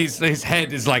 but his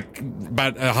head is like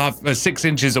about 6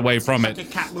 inches away from it. Like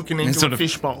a cat looking into a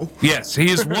fishbowl. Yes, he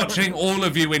is watching all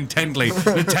of you intently.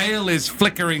 The tail is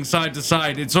flickering side to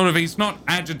side. It's sort of, he's not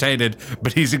agitated,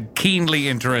 but he's keenly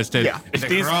interested. Yeah. It's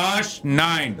like, Crush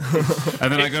 9.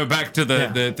 And then I go back to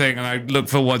the thing and I look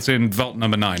for what's in vault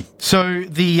number 9. So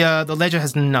the ledger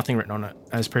has nothing written on it,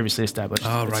 as previously established.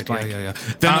 Oh, It's right, blank. yeah.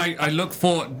 Then I look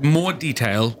for more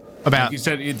detail. About- You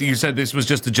said this was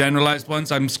just the generalized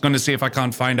ones. I'm just going to see if I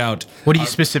can't find out. What are you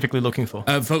specifically looking for?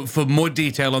 For more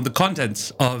detail on the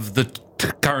contents of the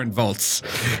current vaults.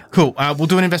 Cool. We'll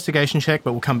do an investigation check,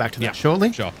 but we'll come back to that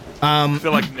shortly. Sure. I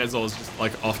feel like Nezol is just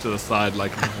like off to the side,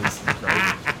 like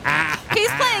He's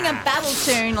playing a battle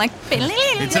tune, like.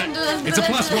 It's a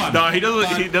 +1. No, he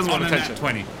doesn't want attention.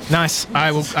 20. Nice.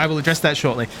 I will address that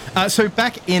shortly. So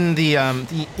back in the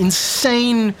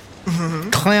insane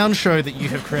clown show that you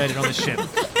have created on the ship,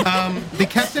 the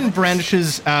captain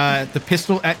brandishes the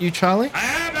pistol at you, Charlie. I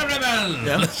am a rebel.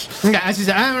 Yeah, as he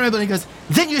says, "I'm a rebel," he goes,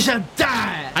 "Then you shall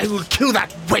die." I will kill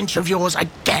that wench of yours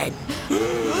again. And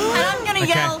I'm gonna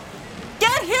yell,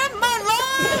 "Get him, my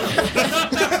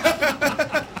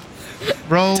lord!"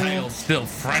 Roll. Tail still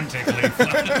frantically.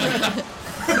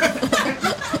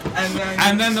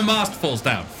 And then the mast falls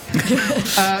down.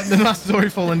 The mast has already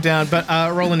fallen down, but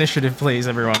roll initiative, please,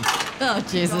 everyone. Oh,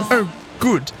 Jesus. Oh,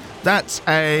 good. That's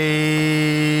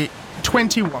a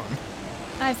 21.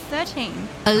 I have 13.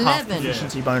 11.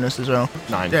 Efficiency bonus as well.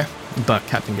 9. Yeah. But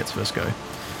captain gets first go.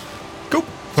 Cool. So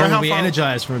Probably how far?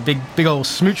 energized from a big old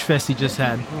smooch fest he just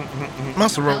had.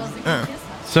 Must have rolled. Yeah.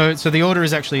 So the order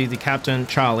is actually the captain,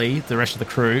 Charlie, the rest of the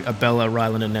crew, Abella,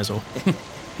 Ryland, and Nezzel.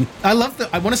 I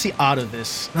want to see art of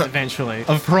this eventually.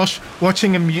 Of Prosh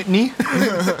watching a mutiny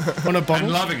on a bottle.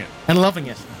 And loving it. And loving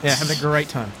it. Yeah, having a great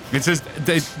time. It says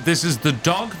this is the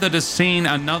dog that has seen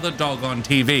another dog on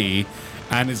TV,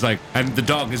 and is like, and the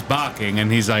dog is barking,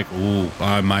 and he's like, "Ooh,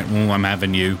 I'm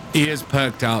having you." Ears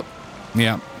perked up.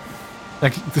 Yeah.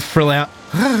 Like the frill out.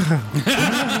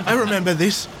 I remember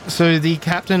this. So the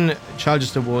captain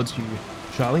charges towards you,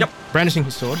 Charlie. Yep. Brandishing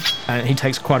his sword, and he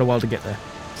takes quite a while to get there.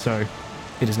 So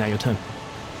it is now your turn.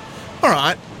 All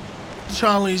right.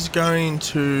 Charlie's going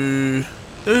to...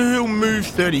 He'll move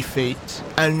 30 feet,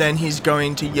 and then he's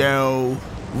going to yell,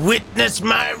 "Witness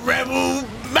my rebel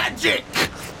magic!"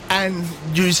 and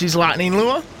use his lightning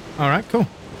lure. All right, cool.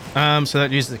 So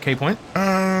that uses the key point.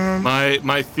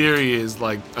 My theory is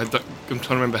like I'm trying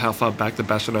to remember how far back the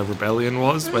Bashano Rebellion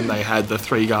was when they had the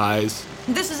 3 guys.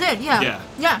 This is it, yeah. Yeah.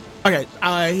 Yeah.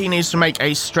 Okay, he needs to make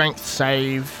a strength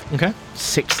save. Okay.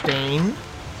 16.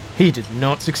 He did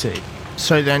not succeed.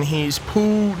 So then he's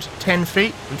pulled 10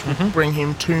 feet, which will bring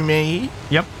him to me.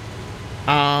 Yep.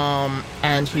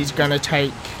 And he's going to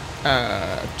take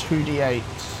 2d8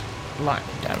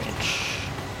 lightning damage.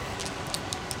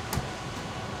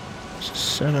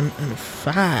 7 and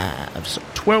 5. So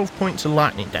 12 points of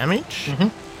lightning damage.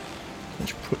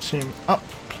 Which puts him up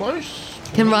close.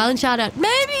 Can Rylan shout out,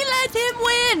 maybe let him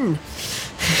win?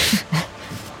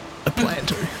 I plan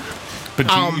to.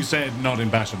 But you said not in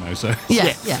Bashano, so...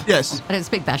 Yeah. Yes. I don't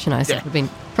speak Bashano, so Yeah. it would have been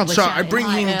probably So I shouting bring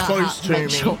him higher close up to make me.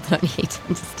 Sure that he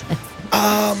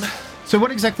understands. So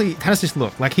what exactly, how does this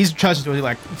look? Like he's charging to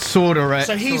like sword or a...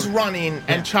 So he's running, Yeah.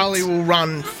 and Charlie will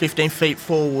run 15 feet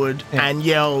forward Yeah. and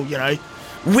yell,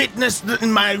 witness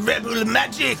my rebel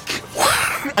magic,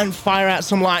 and fire out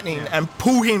some lightning and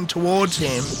pull him towards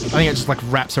him. I think it just like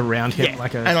wraps around him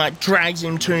like a... And drags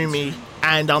him to me,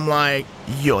 and I'm like,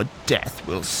 your death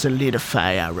will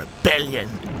solidify our rebellion.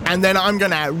 And then I'm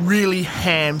gonna really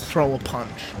ham throw a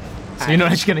punch. So you're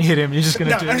not actually going to hit him, you're just going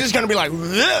to No, do... I'm just gonna be like,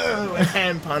 whoa, and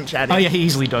ham punch at him. Oh yeah, he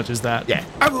easily dodges that. Yeah.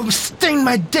 I will stain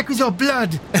my deck with your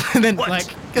blood. And then What?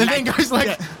 and then goes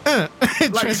like,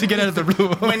 tries to get out of the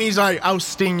room. When he's like, I'll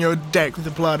stain your deck with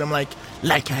the blood, I'm like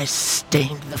I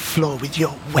stained the floor with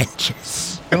your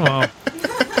wenches. Oh.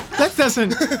 That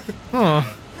doesn't...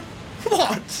 Oh.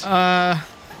 What?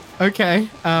 Okay.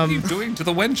 What are you doing to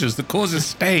the wenches that causes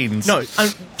stains? No,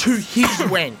 to his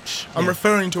wench. I'm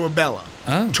referring to Abella.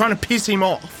 Oh. Trying to piss him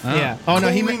off. Yeah. Oh no,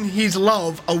 Calling his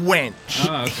love a wench.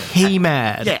 Oh, okay. he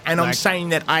mad. Yeah, and I'm Like- saying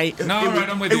that No, it right,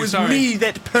 I'm with it you, was sorry. me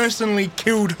that personally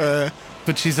killed her,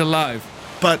 But she's alive.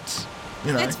 but,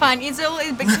 It's fine. He's all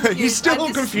a bit confused. he's still I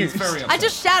just- confused. I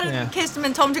just shouted Yeah. and kissed him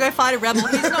and told him to go fight a rebel.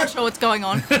 He's not sure what's going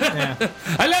on.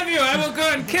 I love you. I will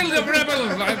go and kill the rebel.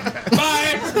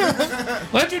 Bye.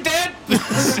 Aren't you dead?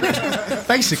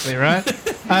 Basically, right?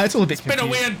 It's all a bit Been a confusing.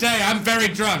 weird day. I'm very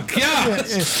drunk. Yeah.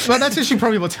 Yeah. Well, that's actually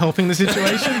probably what's helping the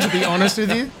situation, to be honest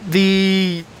with you.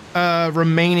 The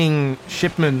remaining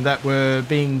shipmen that were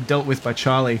being dealt with by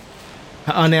Charlie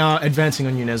are now advancing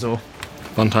on you, Nezor.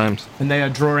 Fun times. And they are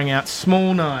drawing out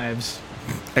small knives.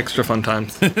 Extra fun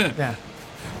times. Yeah.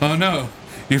 Oh no.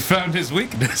 You found his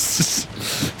weakness.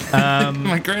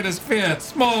 My greatest fear.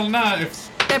 Small knives.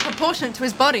 They're proportionate to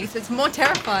his body, so it's more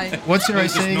terrifying. What's your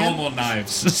Just AC again? normal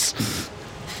knives.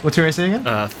 What's your AC again?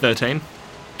 13.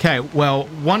 Okay, well,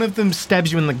 one of them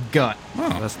stabs you in the gut.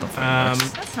 That's not fun.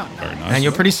 That's not Very nice. nice. And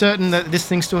you're pretty certain that this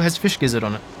thing still has fish gizzard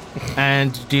on it.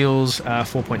 And deals 4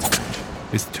 points of damage.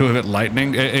 Is 2 of it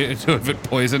lightning? 2 of it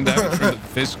poison damage from the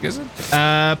fish gizzard?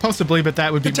 Possibly, but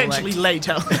that would be Potentially more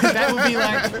later. like, that would be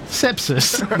like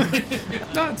sepsis.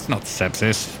 No, it's not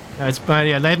sepsis. But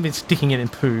yeah, they haven't been sticking it in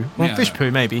poo. Well, Yeah. fish poo,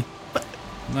 maybe.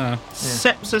 No.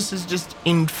 Sepsis is just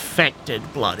infected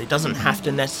blood. It doesn't have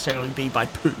to necessarily be by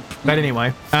poop. But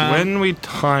anyway. When we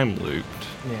time looped,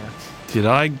 Yeah. did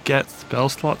I get spell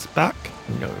slots back?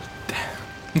 No.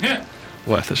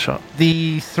 Worth a shot.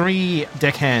 The 3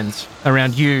 deckhands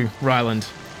around you, Ryland.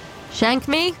 Shank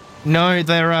me? No,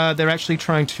 they're actually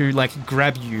trying to like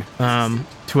grab you,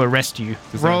 to arrest you.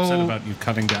 Because they're upset Roll. about you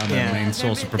cutting down Yeah. their main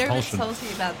source of They're a bit propulsion. salty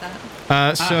about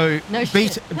that. So no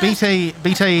beat shit.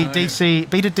 beat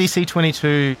a DC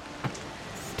 22.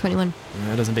 21.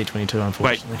 No, it doesn't beat 22, Wait,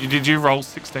 unfortunately. did you roll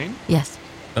 16? Yes.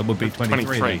 That would be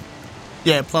 23. then.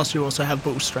 Yeah, plus you also have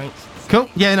bull strength. Cool.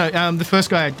 Yeah, no. The first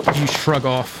guy you shrug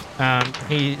off.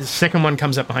 The second one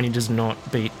comes up behind you, does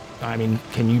not beat. I mean,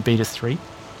 can you beat a 3?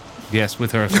 Yes,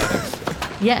 with her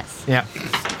athletics. Yes. Yeah.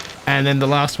 And then the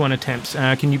last one attempts.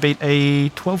 Can you beat a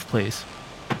 12, please?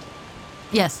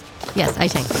 Yes. Yes,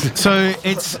 18. So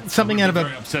it's something out of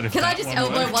Very a. upset if Can I that just one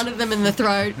elbow worked. one of them in the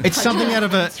throat? It's something out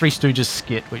of a Three Stooges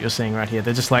skit. What you're seeing right here,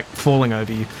 they're just like falling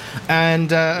over you,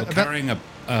 and You're carrying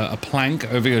a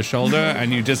plank over your shoulder,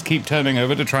 and you just keep turning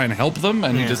over to try and help them,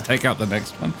 and you Yeah. just take out the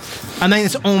next one. I mean,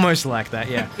 it's almost like that.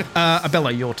 Yeah.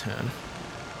 Abella, your turn.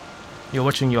 You're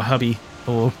watching your hubby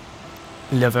or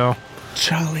lover.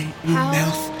 Charlie, you How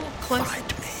mouth close?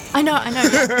 fight me. I know.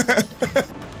 Yeah.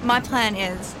 My plan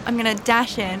is I'm going to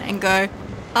dash in and go,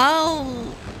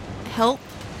 I'll help.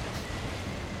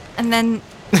 And then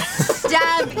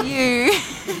stab you.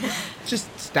 Just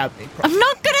stab me. I'm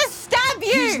not going to stab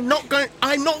He's you. not going.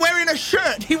 I'm not wearing a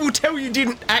shirt. He will tell you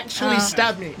didn't actually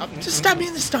stab me. Just stab me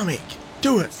in the stomach.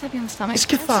 Do it. Stab you in the stomach. It's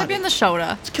Stab cathartic. you in the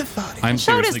shoulder. It's cathartic. I'm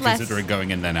Shoulders seriously less. considering going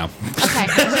in there now. Okay.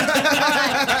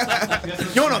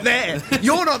 You're not there.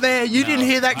 You're not there. You didn't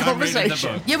hear that I'm reading the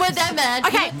conversation. book. You were there, man.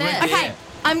 Okay, You were there. okay.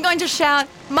 I'm going to shout,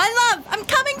 "My love, I'm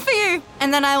coming for you!"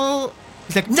 And then I will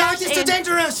He's like, no, Dash this is in.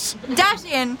 dangerous. dash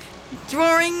in,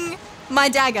 drawing my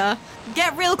dagger,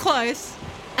 get real close,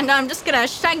 and I'm just gonna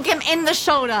shank him in the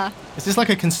shoulder. Is this like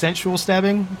a consensual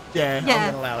stabbing? Yeah, Yeah. I'm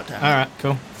gonna allow it to happen. All right,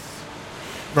 cool.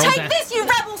 Roll Take down. this, you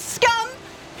rebel scum!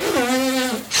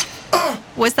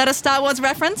 Was that a Star Wars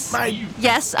reference? Mate,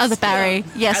 Yes, other Barry.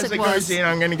 Yes, as it it goes was. in,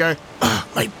 I'm gonna go,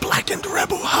 my blackened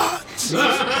rebel hearts.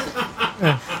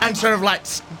 And sort of like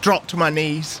drop to my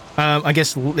knees. I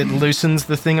guess it loosens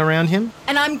the thing around him.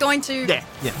 And I'm going to Yeah.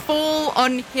 fall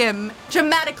on him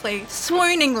dramatically,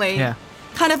 swooningly. Yeah.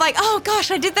 Kind of like, oh gosh,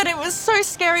 I did that. It was so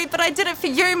scary, but I did it for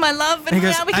you, my love, and He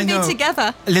goes, now we "I can know. be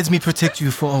together. Let me protect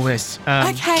you for always.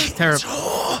 Okay.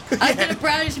 Terrible. I did a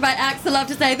brownish my axe. I love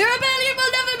to say, the rebellion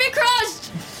will never be crushed.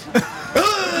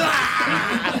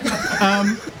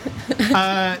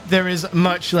 There is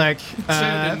much like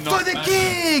Sounded not for the bad.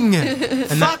 king.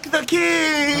 And Fuck the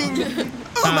king!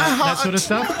 Oh, my heart! that sort of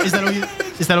stuff. Is that all you?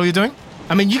 Is that all you're doing?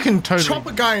 I mean, you can totally. Chop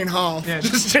a guy in half. Yeah.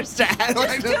 Just to add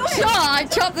like Sure, I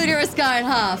chop the nearest guy in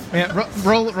half. Yeah,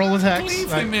 roll attacks.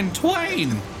 Leave Like- him in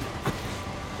twain.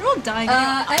 You're all dying.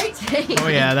 18. oh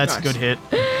yeah, that's a good hit.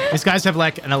 These guys have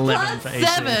like an 11 for Plus AC.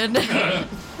 7.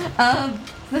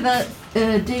 So that's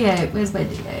D8. Where's my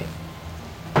D8?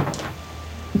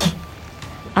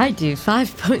 I do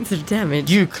 5 points of damage.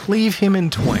 You cleave him in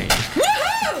twain.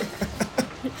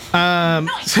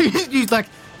 So you like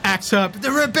axe up.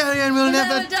 The rebellion will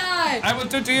Never never. die. I will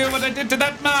do to you what I did to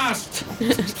that mast.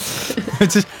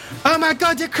 It's just, oh my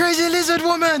god, the crazy lizard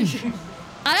woman.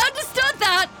 I understood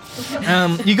that.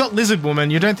 You got lizard woman.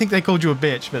 You don't think they called you a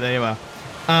bitch, but there you are.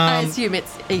 I assume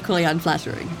it's equally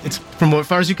unflattering. It's from as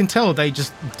far as you can tell, they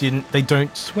just didn't. They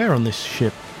don't swear on this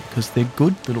ship because they're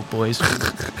good little boys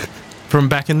from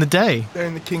back in the day. They're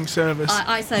in the king's service.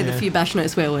 I say the Yeah. few bash no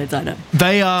swear words I know.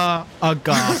 They are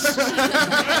aghast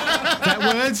that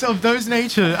words of those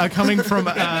nature are coming from.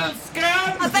 Are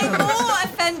they more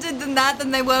offended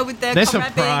than they were with their They're comrade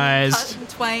surprised. being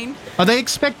cut in twain? Oh, they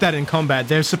expect that in combat.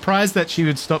 They're surprised that she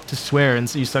would stop to swear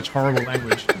and use such horrible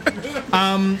language.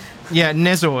 Yeah,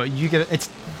 Nezor, you get. It's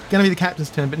gonna be the captain's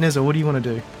turn, but Nezor, what do you want to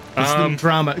do? This little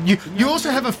drama. You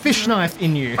also have a fish knife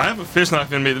in you. I have a fish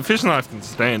knife in me. The fish knife can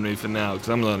stay in me for now because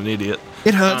I'm not an idiot.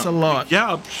 It hurts a lot.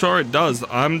 Yeah, I'm sure it does.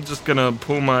 I'm just gonna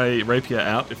pull my rapier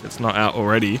out if it's not out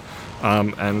already,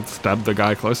 and stab the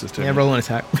guy closest to Yeah, me. roll an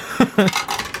attack.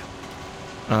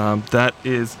 That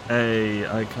is a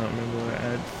I can't remember what I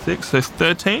had 6, so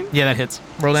 13. Yeah, that hits.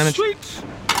 Roll damage. Sweet.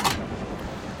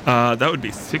 That would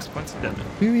be 6 points of damage.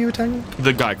 Who are you attacking?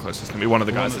 The guy closest to me, one of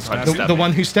the guys that tried to The, stab the me.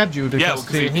 one who stabbed you. Yeah, Because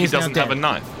because he he's now doesn't have a dead.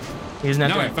 knife. He's now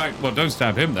No, dead. in fact, well, don't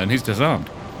stab him then. He's disarmed.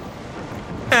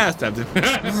 I stabbed him.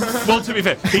 Well, to be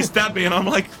fair, he stabbed me, and I'm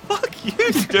like, "Fuck you,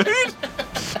 dude!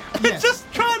 I'm just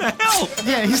trying to help."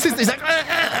 Yeah, he's like.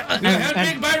 You're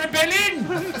helping my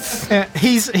rebellion.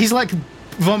 He's like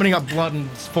vomiting up blood and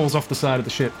falls off the side of the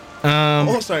ship.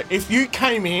 Also, if you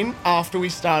came in after we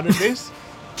started this,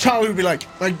 Charlie would be like,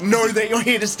 know that you're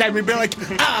here to stab me. Be like,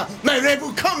 my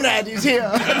rebel comrade is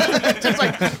here. Just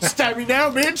like, stab me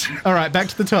now, bitch. All right, back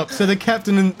to the top. So the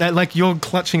captain, and like you're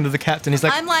clutching to the captain. He's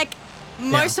like, I'm like,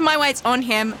 most of my weight's on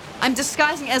him. I'm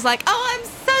disguising it as like, oh, I'm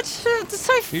so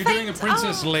Are you faint. doing a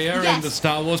Princess Oh. Leia in Yes, the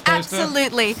Star Wars poster?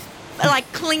 Absolutely.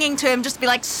 Like clinging to him, just be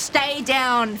like, stay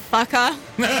down, fucker.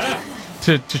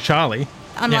 to Charlie.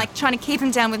 I'm Yeah. like trying to keep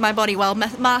him down with my body while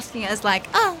masking it as like,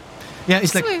 oh, Yeah,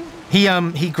 he's like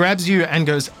Swoon. he grabs you and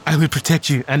goes, "I will protect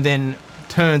you," and then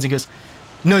turns and goes,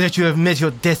 "Know that you have met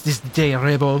your death this day,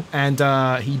 rebel," and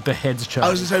he beheads Charlie.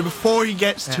 I was gonna say, before he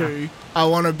gets to, I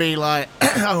want to be like,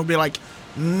 I will be like,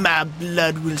 my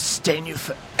blood will stain you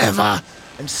forever,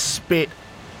 and spit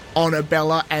on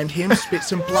Abella and him, spit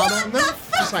some blood on them,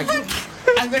 just like,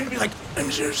 and then be like, I'm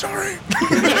so sorry.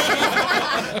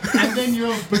 and then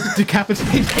you're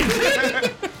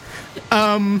decapitated.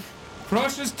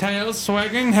 Crush's tail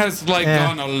swagging has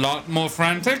gone a lot more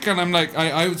frantic, and I'm like,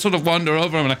 I sort of wander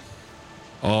over. I'm like,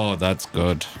 oh, that's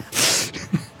good.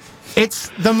 It's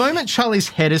the moment Charlie's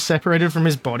head is separated from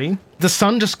his body, the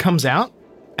sun just comes out,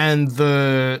 and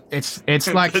it's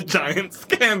like The giant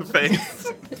scan face.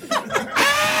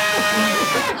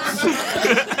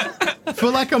 for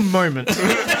like a moment.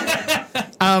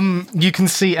 You can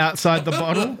see outside the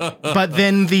bottle, but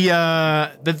then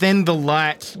the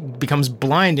light becomes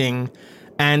blinding.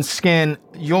 And Scan,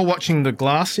 you're watching the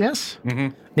glass, yes? Mm-hmm.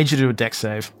 Need you to do a dex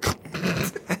save.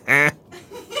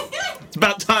 It's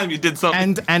about time you did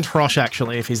something. And Hrosh,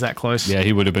 actually, if he's that close. Yeah,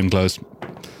 he would have been close. You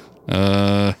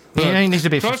need to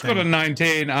be Crush 15. got a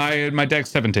 19. My deck's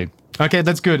 17. Okay,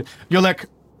 that's good. You're like,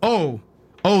 oh,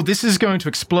 Oh, this is going to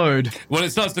explode. Well,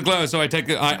 it starts to glow, so I take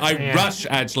it. I rush.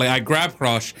 Actually, I grab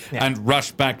Krosh and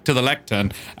rush back to the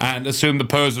lectern and assume the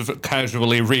pose of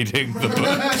casually reading the book.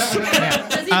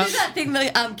 Does he do that thing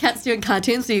that cats do in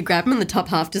cartoons? So you grab him and the top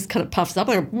half just kind of puffs up.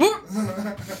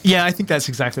 Yeah, I think that's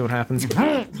exactly what happens.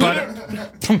 But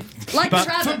Like the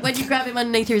rabbit when you grab him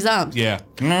underneath his arms. Yeah.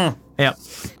 yeah,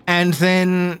 and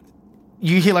then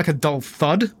you hear like a dull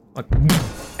thud, like,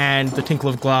 and the tinkle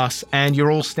of glass, and you're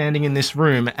all standing in this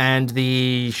room, and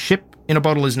the ship in a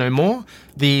bottle is no more.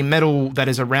 The metal that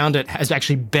is around it has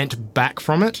actually bent back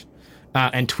from it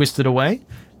and twisted away.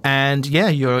 And yeah,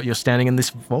 you're standing in this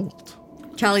vault.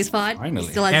 Charlie's fine. Finally.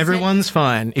 Still has Everyone's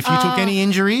fine. If you took any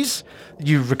injuries,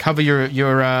 you recover your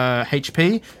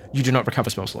HP. You do not recover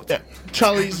spell slots. Yeah.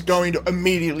 Charlie's going to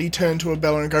immediately turn to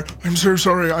Abella and go, I'm so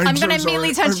sorry, I'm I'm so going to sorry.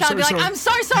 immediately turn to Charlie and be like, sorry." I'm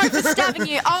so sorry for stabbing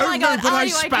you. Oh my no, God, but are I you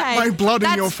spat okay? my blood in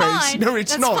That's your face. fine. No,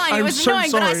 it's That's not. Fine. It I'm was so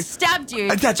annoying, but I sorry. stabbed you.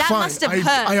 That's that fine. must have I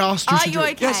hurt. asked you are to you do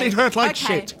it. okay? Yes, it hurt like okay.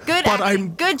 shit. Good, But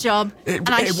acting. Good job. It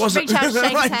I wasn't. reach out,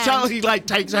 shake like his hand. Charlie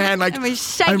takes her hand like, And we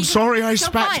shake I'm each- sorry I You're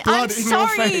spat fine. blood I'm in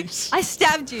sorry. your face. I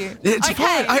stabbed you. It's okay.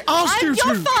 fine. I asked you to.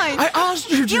 You're fine. I asked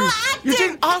you to. You're You acting.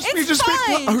 didn't ask me It's to speak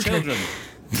fine. blood. Okay. Children,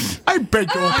 I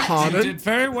beg your you pardon. did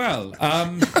very well.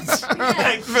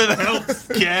 Thanks for the help,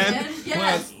 Scan.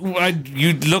 Yes.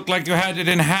 You look like you had it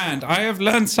in hand. I have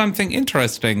learned something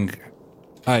interesting.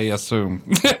 I assume.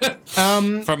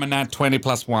 From a nat 20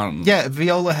 plus 1. Yeah,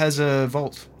 Viola has a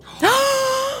vault.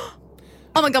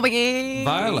 Oh my God,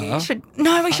 Viola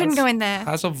we shouldn't go in there.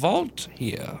 Has a vault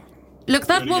here. Look,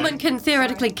 that woman can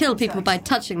theoretically kill people by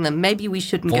touching them. Maybe we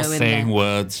shouldn't Or go in saying there.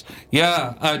 words.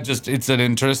 Yeah, it's an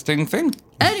interesting thing.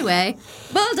 Anyway,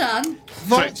 well done.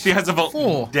 So she has a vault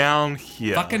 4. down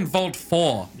here. Fucking Vault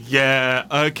 4. Yeah,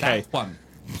 okay. That one.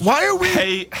 Why are we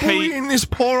Hey, bullying this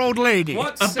poor old lady?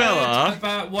 What's Abella? said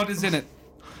about what is in it?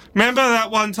 Remember that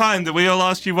one time that we all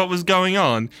asked you what was going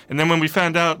on? And then when we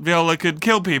found out Viola could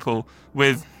kill people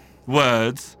with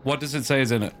words, What does it say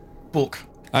is in it? Book.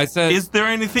 I said is there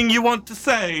anything you want to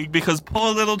say? Because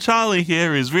poor little Charlie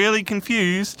here is really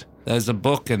confused. there's a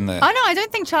book in there. Oh no, I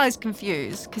don't think Charlie's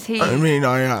confused because he. I mean,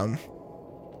 I am.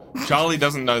 Charlie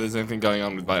doesn't know there's anything going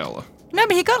on with Viola. No,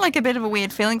 but he got like a bit of a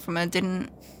weird feeling from her, didn't?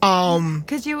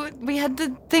 Because we had the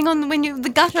thing on the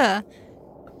gutter.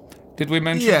 Did we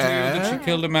mention to you that Yeah. she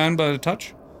killed a man by a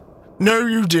touch? No,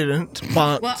 you didn't,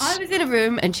 but... Well, I was in a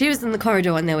room and she was in the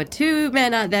corridor and there were 2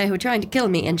 men out there who were trying to kill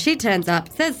me and she turns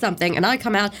up, says something, and I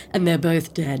come out and they're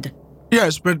both dead.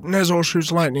 Yes, but Nezor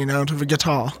shoots lightning out of a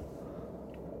guitar.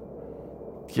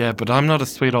 Yeah, but I'm not a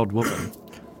sweet old woman.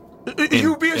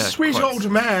 You'll be a yeah, sweet quite.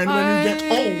 old man when you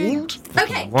get old.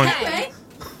 Okay, Won't- anyway,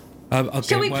 Okay,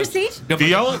 shall we proceed?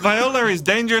 Viola is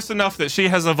dangerous enough that she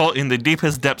has a vault in the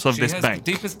deepest depths of She this has bank.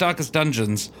 the deepest, darkest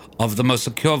dungeons of the most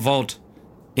secure vault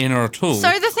in our tool. So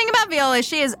the thing about Viola is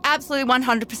she is absolutely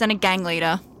 100% a gang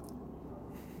leader.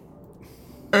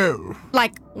 Oh.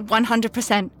 Like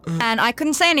 100%. And I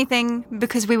couldn't say anything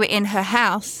because we were in her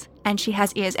house and she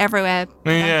has ears everywhere.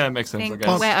 Yeah, makes sense, I think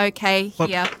guess. we're okay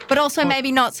here. But also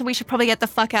maybe not, so we should probably get the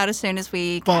fuck out as soon as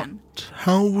we But can.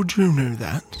 how would you know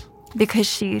that? Because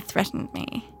she threatened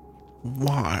me.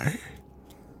 Why?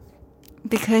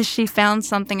 Because she found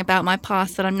something about my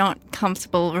past that I'm not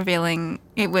comfortable revealing.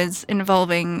 It was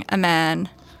involving a man.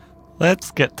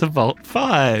 Let's get to Vault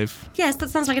 5. Yes,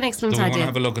 that sounds like an excellent Do we want to idea.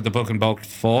 have a look at the book in Vault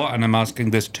 4? And I'm asking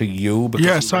this to you because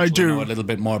Yes, you I actually do. know a little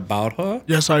bit more about her.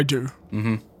 Yes, I do.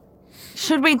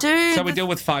 Should we do... Shall we deal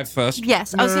with 5 first?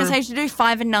 Yes, I was going to say, should we do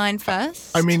 5 and 9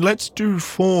 first? I mean, let's do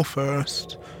 4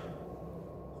 first.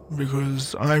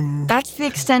 Because That's the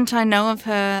extent I know of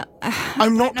her.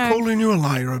 I'm not No. calling you a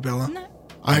liar, Abella. No.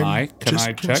 I'm Lie? Can just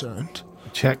I check? concerned.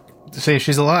 Check to see if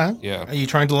she's a liar. Yeah. Are you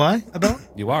trying to lie about?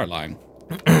 You are lying.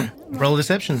 Roll a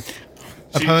deception.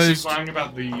 She's Opposed. lying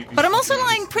about the... But I'm also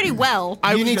lying pretty well.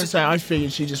 I You was need going to to- say, I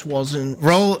figured she just wasn't...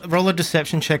 Roll a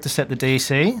deception check to set the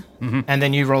DC, and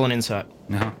then you roll an insight.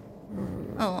 Uh-huh.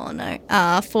 Oh,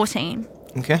 no. 14.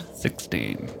 Okay.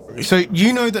 16. So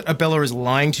you know that Abella is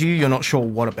lying to you. You're not sure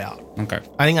what about. Okay.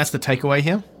 I think that's the takeaway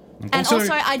here. And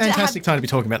also, I did fantastic time to be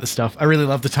talking about this stuff. I really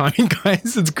love the timing,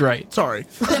 guys. It's great. Sorry.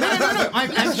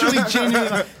 I'm actually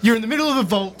genuinely. You're in the middle of a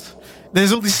vault.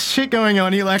 There's all this shit going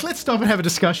on. You're like, let's stop and have a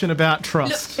discussion about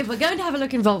trust. Look, if we're going to have a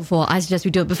look in Vault 4, I suggest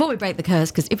we do it before we break the curse,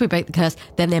 because if we break the curse,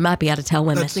 then they might be able to tell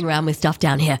we're messing around with stuff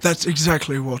down here. That's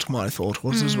exactly what my thought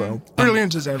was as well.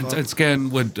 Brilliant as ever. And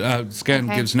Scan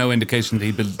Okay. gives no indication that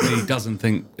he doesn't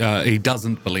think he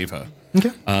doesn't believe her.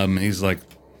 Okay. He's like,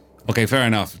 Okay, fair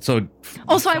enough. So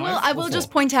Also, I 5 will or just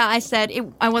 4? point out. I said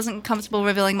I wasn't comfortable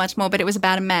revealing much more, but it was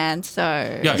about a man. So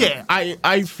Yeah,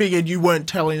 I figured you weren't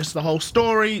telling us the whole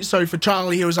story. So for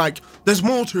Charlie, he was like, "There's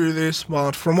more to this,"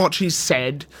 but from what she's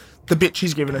said, the bit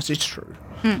she's given us is true.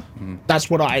 That's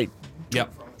what I.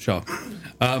 Yep, sure.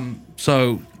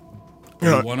 So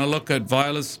Yeah. you want to look at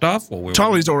Viola's stuff, or we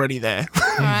Charlie's already there.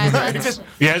 all right, let's,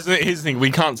 Yeah, here's the thing.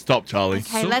 We can't stop Charlie.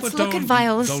 okay, let's look at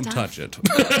Viola's Don't stuff. touch it.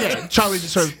 Yeah, Charlie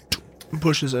just sort of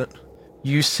pushes it.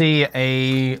 You see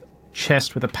a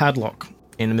chest with a padlock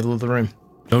in the middle of the room.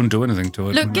 Don't do anything to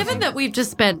it. Look, given that we've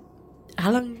just spent.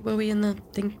 How long were we in the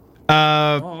thing?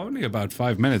 Oh, only about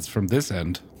 5 minutes from this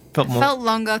end. Felt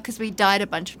longer because we died a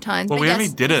bunch of times. Well, but we yes, only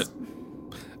did it.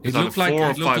 It either looked like 4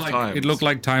 or it looked 5 like times. it looked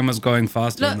like time was going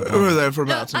faster. Look- than- We were there for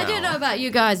about Look, an I hour. don't know about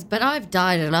you guys, but I've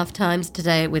died enough times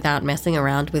today without messing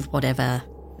around with whatever.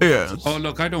 Yeah. Oh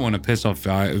look, I don't want to piss off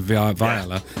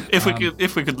Viola.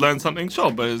 If we could learn something,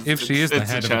 sure. But If she is the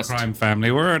head of a crime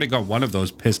family, we already got one of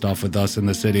those pissed off with us in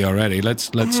the city already.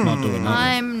 Let's not do another.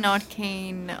 I'm not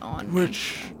keen on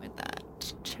Which with that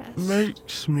chest.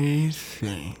 makes me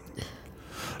think.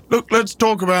 Look, let's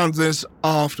talk about this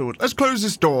afterward. Let's close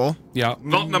this door, Yeah.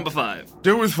 Vault number 5.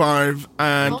 deal with 5,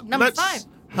 and Vault number let's 5.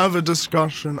 have a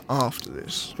discussion after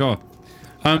this. Sure.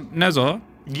 Nezor,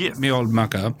 Yes. me old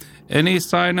mucker. Any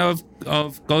sign of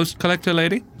ghost collector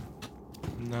lady?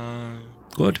 No.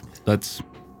 Good. That's.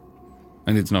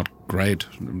 And it's not great,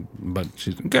 but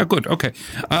she's yeah, good. Okay.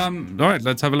 All right.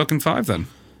 Let's have a look in 5 then.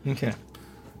 Okay.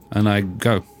 And I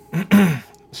go.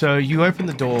 So you open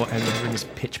the door and the room is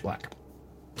pitch black.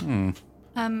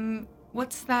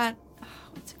 What's that?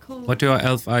 What's it called? What do your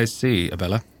elf eyes see,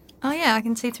 Abella? Oh yeah, I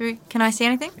can see through. Can I see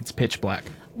anything? It's pitch black.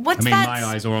 What's I mean, that? my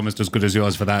eyes are almost as good as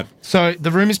yours for that. So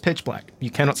the room is pitch black. You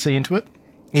cannot see into it,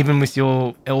 even with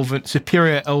your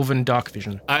superior elven dark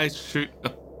vision. I shoot a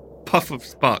puff of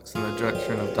sparks in the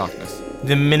direction of darkness.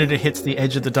 The minute it hits the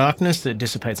edge of the darkness, it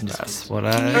dissipates into That's space. what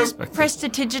I expected.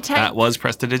 Prestidigitate. That was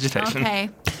prestidigitation. Okay.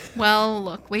 Well,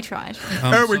 look, we tried.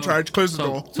 We tried to close the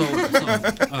door.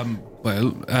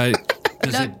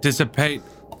 Does it dissipate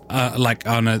like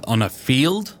on a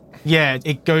field? Yeah,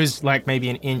 it goes like maybe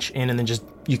an inch in and then just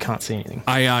you can't see anything.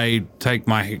 I take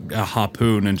my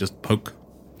harpoon and just poke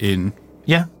in.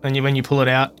 Yeah, and when you pull it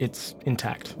out, it's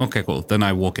intact. Okay, cool. Then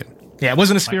I walk in. Yeah, it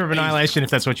wasn't a sphere of annihilation if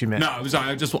that's what you meant. No,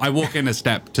 I walk in a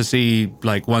step to see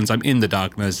like once I'm in the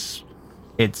darkness.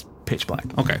 It's pitch black.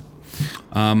 Okay.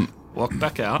 Walk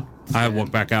back out. I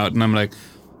walk back out and I'm like,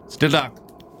 still dark.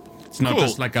 It's not Cool.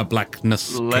 just like a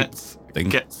blackness Let's thing.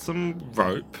 get some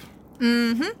rope.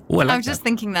 Ooh, I like I was just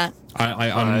thinking that. I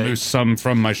unloose some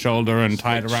from my shoulder and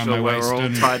tie it around my Sure, waist. we're all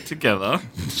And tied together.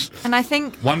 And I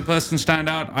think one person stand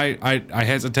out. I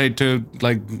hesitate to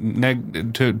like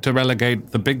to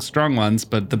relegate the big strong ones,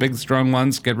 but the big strong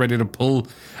ones get ready to pull.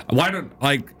 Why don't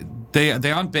like they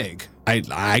aren't big.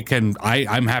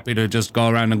 I'm happy to just go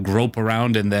around and grope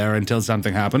around in there until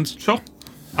something happens. Sure.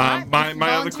 Alright, My other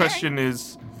volunteering. question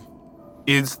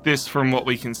is this from what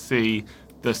we can see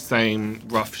the same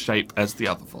rough shape as the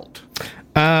other vault?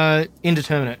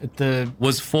 Indeterminate. The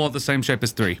Was 4 the same shape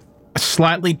as 3? a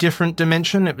slightly different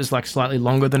dimension. It was like slightly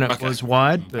longer than it Okay. was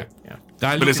wide, but yeah.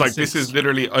 But it's like this is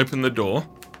literally open the door.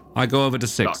 I go over to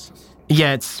 6. Darkness.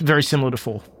 Yeah, it's very similar to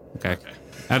 4. Okay.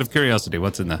 Out of curiosity,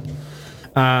 what's in there?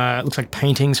 It looks like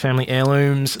paintings, family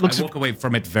heirlooms. Looks I walk away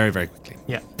from it very, very quickly.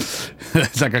 yeah.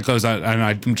 It's like I close out and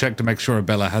I check to make sure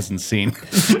Bella hasn't seen.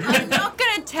 I'm not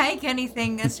gonna take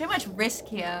anything. There's too much risk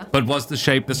here. But was the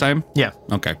shape the same? Yeah.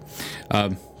 Okay.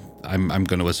 I'm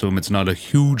going to assume it's not a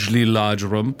hugely large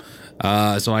room.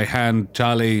 So I hand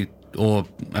Charlie or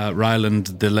Ryland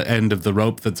the end of the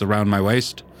rope that's around my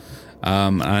waist.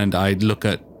 And I look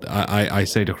at, I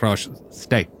say to Krosh,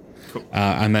 stay. Cool.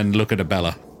 And then look at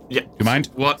Abella. Yeah. You mind?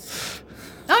 What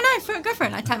Oh no, go for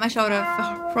it. I tap my shoulder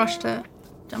for Frosh to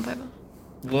jump over.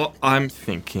 What I'm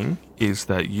thinking is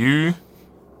that you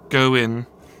go in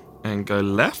and go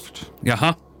left, Yeah,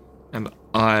 huh? and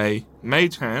I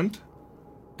mage hand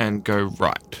and go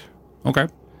right. Okay.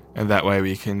 And that way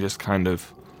we can just kind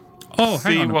of Oh,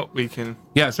 hang see on. what we can.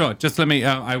 Yeah, sure. Just let me,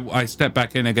 I step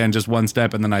back in again, just one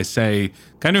step, and then I say,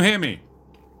 can you hear me?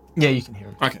 Yeah, you can hear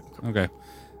him. Okay. Cool. Okay.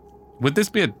 Would this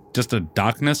be just a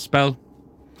darkness spell?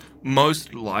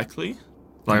 Most likely.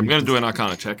 Like, I'm going to do an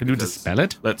Arcana check. Can you because dispel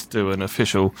it? Let's do an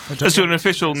official. Let's do an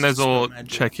official Nezor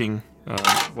checking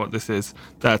what this is.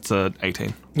 That's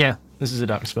 18. Yeah, this is a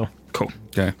dark spell. Cool.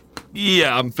 Okay.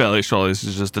 Yeah, I'm fairly sure this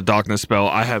is just a darkness spell.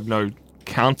 I have no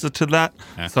counter to that,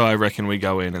 Yeah. so I reckon we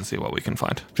go in and see what we can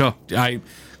find. Sure. I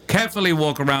carefully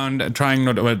walk around, trying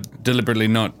not to, deliberately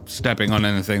not stepping on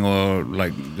anything or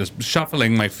like just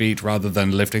shuffling my feet rather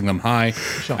than lifting them high,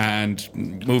 and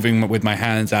moving with my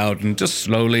hands out and just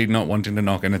slowly, not wanting to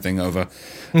knock anything over.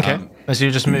 Okay. So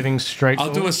you're just moving straight I'll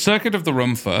do forward? a circuit of the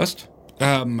room first.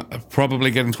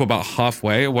 Probably getting to about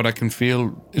halfway. What I can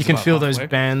feel. You can feel those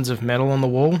bands of metal on the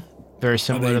wall. Very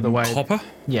similar to the way. Copper?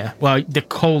 Yeah. Well, they're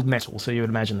cold metal, so you would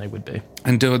imagine they would be.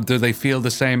 And do they feel the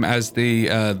same as the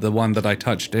one that I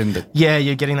touched in? Yeah,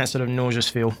 you're getting that sort of nauseous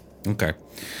feel. Okay.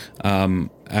 And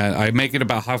I make it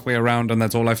about halfway around, and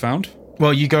that's all I found.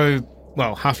 Well, you go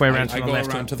halfway around to I the go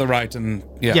left. around to the right, and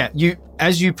Yeah,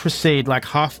 as you proceed,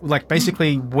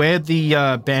 basically where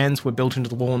the bands were built into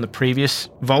the wall in the previous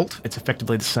vault, it's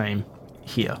effectively the same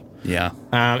here. Yeah.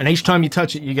 And each time you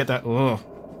touch it, you get that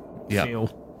Yeah.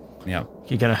 feel. Yeah.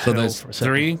 You're gonna So hurl there's for a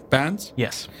second. 3 bands.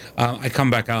 Yes. I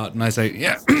come back out and I say,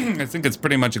 yeah, I think it's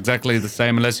pretty much exactly the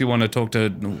same, unless you want to talk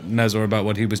to Nezor about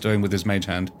what he was doing with his mage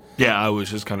hand. Yeah, I was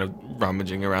just kind of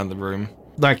rummaging around the room.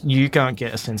 Like you can't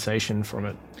get a sensation from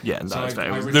it. Yeah, that's I- fair.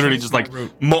 It I was literally retraced just my like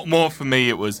route. more for me.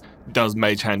 It was, does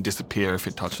Mage Hand disappear if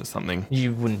it touches something?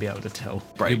 You wouldn't be able to tell.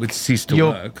 It would cease to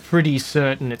You're work. pretty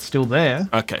certain it's still there,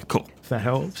 Okay, cool. if that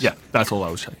helps. Yeah, that's all I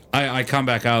was saying. I come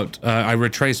back out. I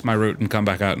retrace my route and come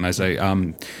back out, and I say,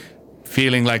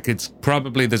 feeling like it's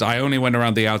probably this. I only went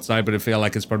around the outside, but I feel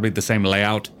like it's probably the same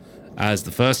layout as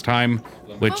the first time.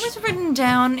 Which What was written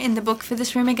down in the book for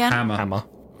this room again? Hammer.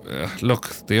 look,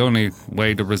 the only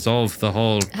way to resolve the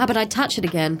whole. How about I touch it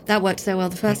again? That worked so well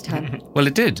the first time. Well,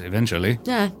 it did eventually.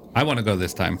 Yeah. I want to go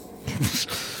this time.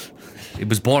 It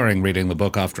was boring reading the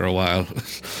book after a while.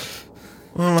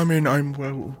 Well, I mean, I'm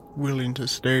willing to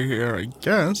stay here, I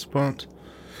guess, but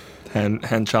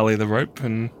Hand Charlie the rope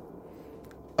and.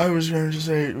 I was going to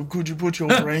say, could you put your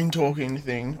brain talking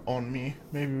thing on me?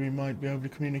 Maybe we might be able to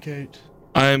communicate.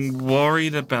 I'm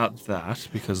worried about that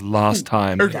because last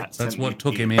time. Okay. That's what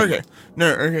took him in.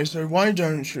 Okay, so why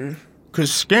don't you?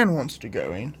 Because Scan wants to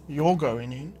go in, you're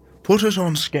going in, put it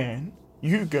on Scan,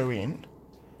 you go in,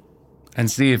 And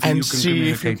see if you and can see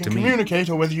if you communicate can to me. communicate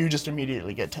or whether you just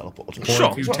immediately get teleported.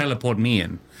 Or if you teleport me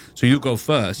in. So you go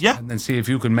first, Yeah. and then see if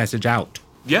you can message out.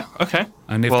 Yeah, okay.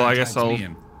 And if well, that I guess tags me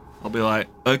in. I'll be like,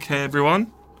 okay,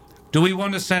 everyone. Do we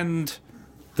want to send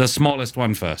the smallest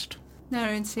one first? No, I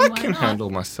don't see I why can not. handle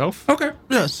myself. Okay.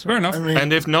 Yes. Fair enough. I mean,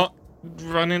 And if not,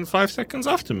 run in 5 seconds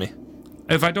after me.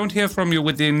 If I don't hear from you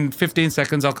within 15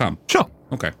 seconds, I'll come. Sure.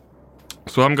 Okay.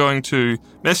 So I'm going to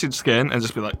message Scan and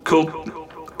just be like, cool,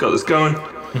 got this going.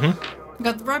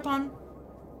 Got the rope on.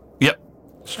 Yep.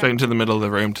 Straight into the middle of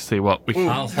the room to see what we can.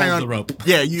 I'll hang hold on. the rope.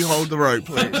 yeah, you hold the rope,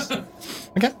 please.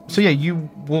 Okay. So yeah, you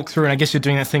walk through, and I guess you're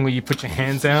doing that thing where you put your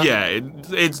hands out. Yeah,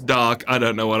 it's dark. I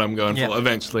don't know what I'm going Yeah. for.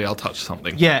 Eventually, I'll touch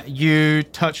something. Yeah, you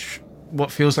touch what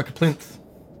feels like a plinth,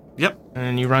 Yep.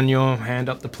 and you run your hand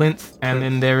up the plinth, and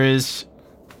then there is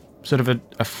sort of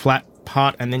a flat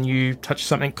part, and then you touch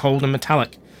something cold and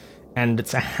metallic, and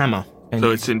it's a hammer. And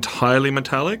So it's entirely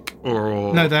metallic,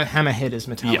 or no, the hammer head is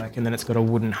metallic, and then it's got a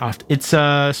wooden haft. It's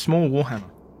a small warhammer.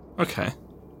 Okay,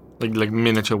 like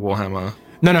miniature warhammer.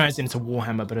 No, as in it's a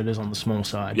warhammer, but it is on the small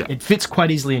side. Yeah. It fits quite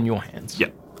easily in your hands. Yeah.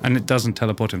 And it doesn't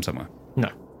teleport him somewhere. No.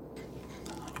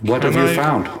 What have you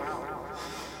found?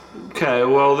 Okay,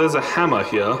 well, there's a hammer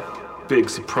here. Big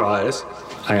surprise.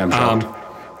 I am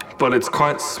But it's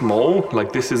quite small.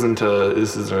 Like this isn't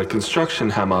a construction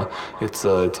hammer. It's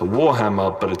a war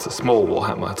hammer, but it's a small war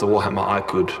hammer. It's a war hammer I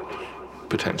could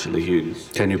potentially use.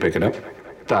 Can you pick it up?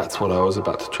 That's what I was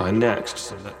about to try next.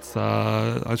 So let's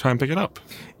I'll try and pick it up.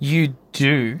 You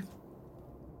do.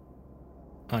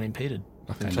 Unimpeded.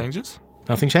 Nothing changes.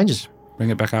 Nothing changes. Bring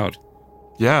it back out.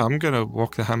 Yeah, I'm gonna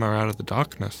walk the hammer out of the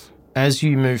darkness. As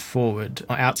you move forward,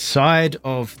 outside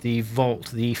of the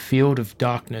vault, the field of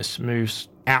darkness moves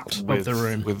out of the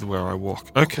room. With where I walk.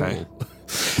 Okay.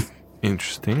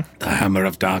 Interesting. The hammer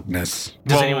of darkness.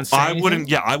 Does anyone say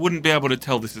anything? I wouldn't be able to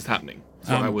tell this is happening.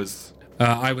 So I was.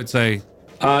 I would say,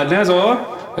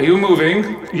 Nezor, are you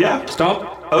moving? Yeah.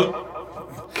 Stop.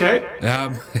 Okay.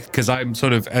 Because I'm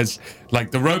sort of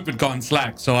the rope had gone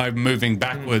slack, so I'm moving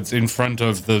backwards in front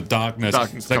of the darkness.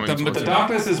 Darkness coming but towards the you.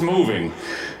 darkness is moving.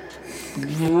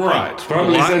 Right.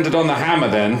 Probably centered on the hammer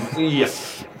then.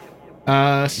 Yes.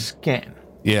 Scan.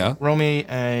 Yeah. Roll me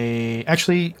a...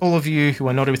 Actually, all of you who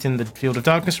are not within the field of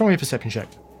darkness, roll me a perception check.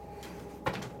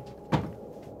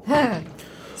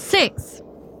 6.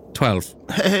 12.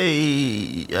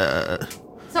 Hey,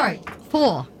 Sorry,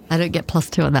 4. I don't get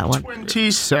 +2 on that one.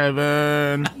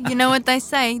 27. You know what they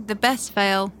say? The best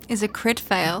fail is a crit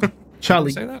fail.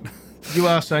 Charlie, Say that? you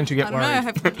are starting to I get don't know. worried. I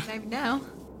hope you can save now.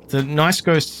 The nice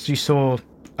ghosts you saw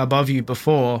above you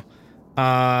before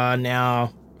are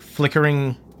now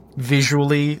flickering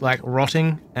visually, like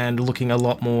rotting and looking a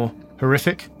lot more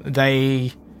horrific.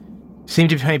 They seem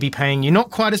to be paying you not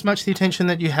quite as much the attention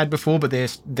that you had before, but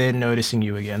they're noticing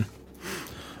you again.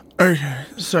 Okay,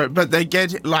 so, but they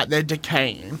get, like, they're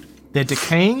decaying. They're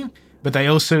decaying, but they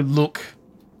also look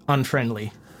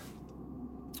unfriendly.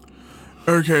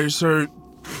 Okay, so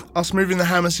us moving the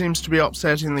hammer seems to be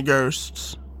upsetting the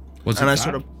ghosts. Was And it I that?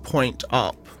 sort of point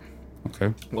up.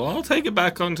 Okay. Well, I'll take it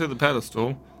back onto the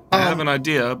pedestal. I have an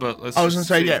idea, but let's I was going just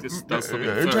to say, see yeah, if this does something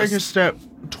take a first. step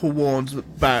towards the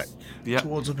back, Yep.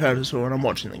 towards the pedestal, and I'm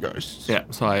watching the ghosts. Yeah,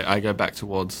 so I go back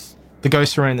towards... The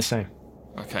ghosts remain the same.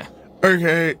 Okay.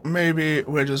 Okay, maybe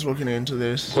we're just looking into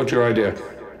this. What's your idea?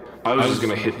 I was just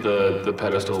gonna hit the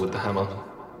pedestal with the hammer.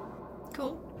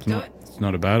 Cool. Do it. It's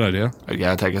not a bad idea.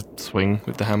 Yeah, I take a swing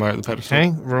with the hammer at the pedestal. Okay,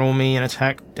 roll me an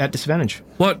attack at disadvantage.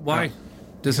 What? Why?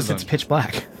 Because it's pitch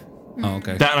black. Oh,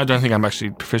 okay. That, and I don't think I'm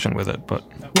actually proficient with it, but...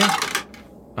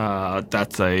 Yeah.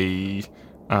 That's a...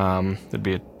 that'd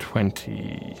be a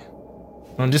 20...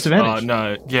 On disadvantage.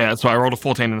 no, yeah, so I rolled a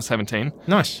 14 and a 17.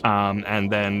 Nice.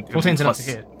 And then... 14's enough to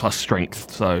hit. Plus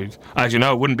strength, so... Actually,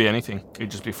 no, it wouldn't be anything.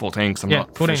 It'd just be 14, because I'm Yeah,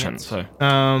 not 14 proficient, hits. so...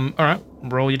 All right,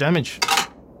 roll your damage.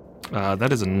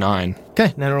 that is a 9.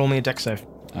 Okay, now roll me a dex save.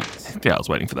 Yeah, I was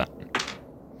waiting for that.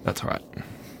 That's alright.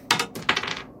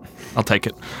 I'll take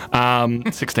it.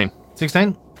 16.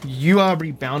 16. You are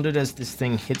rebounded as this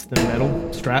thing hits the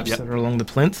metal straps Yep. that are along the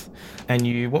plinth. And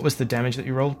you, what was the damage that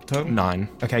you rolled total? 9.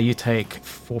 Okay, you take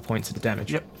 4 points of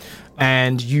damage. Yep.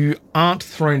 And you aren't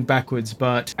thrown backwards,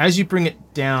 but as you bring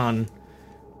it down,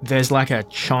 there's like a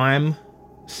chime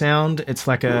sound. It's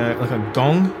like a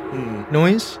gong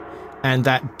noise, and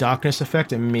that darkness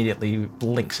effect immediately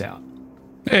blinks out.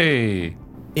 Hey.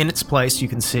 In its place, you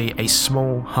can see a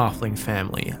small halfling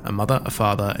family, a mother, a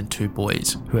father, and 2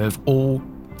 boys, who have all,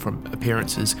 from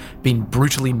appearances, been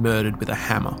brutally murdered with a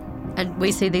hammer. And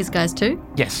we see these guys too?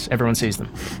 Yes, everyone sees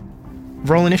them.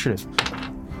 Roll initiative.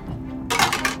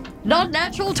 Not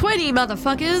natural 20,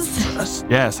 motherfuckers.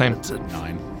 Yeah, same.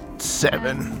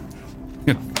 7.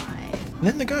 And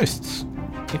then the ghosts.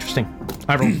 Interesting.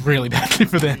 I rolled really badly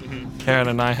for them. Karen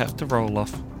and I have to roll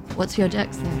off. What's your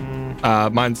dex then?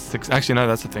 Mine's 6. Actually, no,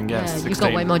 that's the thing. Yeah, 16. You've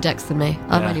got way more dex than me.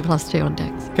 I'm Yeah. only +2 on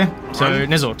dex. Okay, so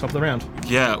Nezor, top of the round.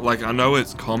 Yeah, like, I know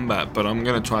it's combat, but I'm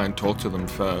going to try and talk to them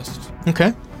first.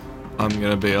 Okay. I'm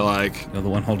going to be like, You're the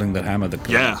one holding that hammer.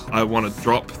 yeah, I want to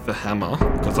drop the hammer,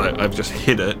 because I've just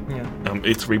hit it. Yeah.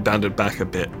 It's rebounded back a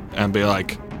bit, and be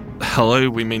like, hello,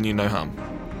 we mean you no harm.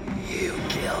 You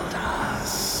killed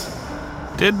us.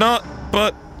 Did not,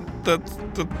 but that's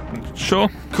sure,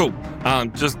 cool.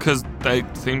 Just because they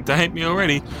seem to hate me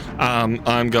already,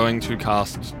 I'm going to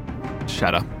cast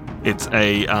Shatter. It's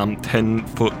a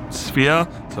 10-foot sphere,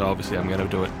 so obviously I'm going to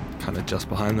do it kind of just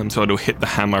behind them, so it'll hit the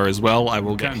hammer as well. I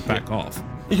will get Can't back off.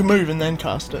 You can move and then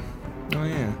cast it. Oh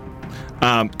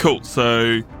yeah. Cool.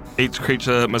 So each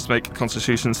creature must make a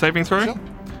Constitution saving throw. Sure.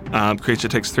 Creature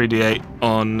takes 3d8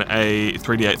 on a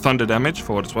 3d8 thunder damage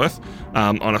for what it's worth.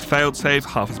 On a failed save,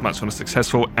 half as much on a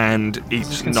successful, and Is each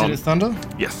this considered thunder?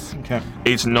 yes, Okay.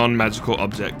 each non-magical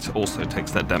object also takes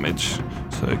that damage.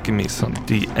 So give me some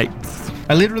d8s.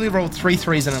 I literally rolled 3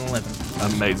 3s and an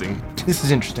 11. Amazing. This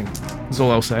is interesting. That's all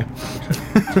I'll say.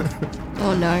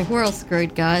 Oh no, we're all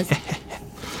screwed, guys.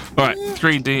 All right,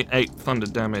 3d8 thunder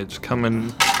damage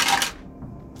coming.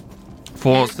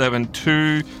 4, 7,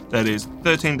 2. That is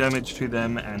 13 damage to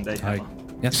them, and they have.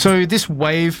 Yes. So this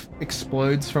wave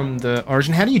explodes from the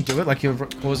origin. How do you do it? Like your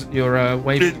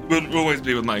wave? It will always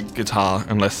be with my guitar,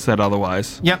 unless said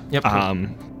otherwise. Yep. Cool.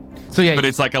 So yeah, But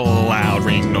it's like a loud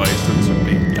ringing noise that's a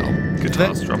big guitar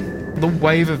That- strum. the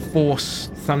wave of force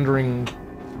thundering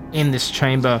in this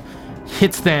chamber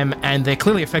hits them, and they're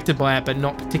clearly affected by it, but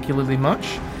not particularly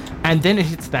much. And then it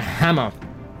hits the hammer,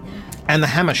 and the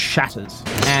hammer shatters,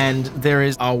 and there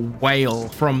is a wail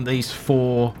from these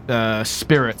 4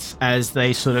 spirits as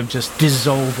they sort of just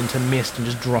dissolve into mist and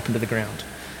just drop into the ground.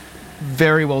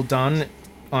 Very well done.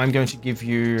 I'm going to give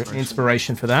you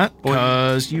inspiration for that,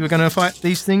 because you were going to fight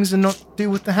these things and not deal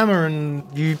with the hammer, and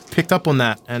you picked up on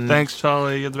that. And Thanks,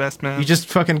 Charlie. You're the best man. you just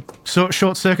fucking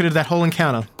short-circuited that whole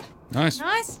encounter. Nice.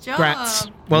 Nice job. Grats.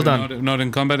 Well done. Not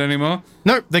in combat anymore.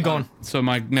 Nope, they're gone. So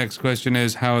my next question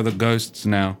is, how are the ghosts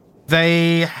now?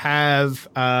 They have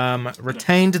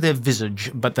retained their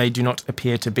visage, but they do not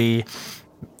appear to be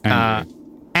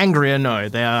angrier. No,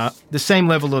 they are the same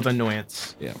level of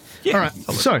annoyance. Yeah. All right,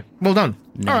 so well done.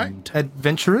 All right,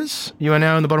 adventurers, you are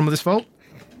now in the bottom of this vault.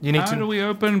 You need How do to. we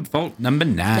open vault number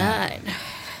 9? 9.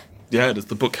 Yeah, does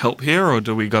the book help here, or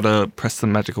do we gotta press the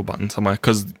magical button somewhere?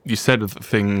 Because you said the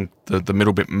thing, the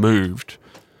middle bit moved.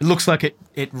 It looks like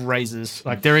it raises.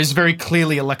 Like there is very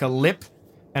clearly like a lip,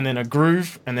 and then a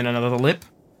groove, and then another lip.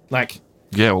 Like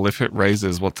Yeah, well, if it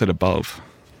raises, what's it above?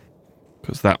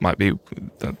 Because that might be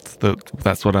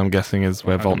that's what I'm guessing is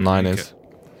where Vault 9 is.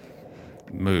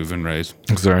 Move and raise.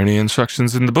 Is there any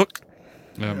instructions in the book?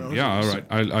 Yeah, all right.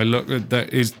 I look at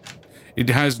that. It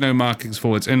has no markings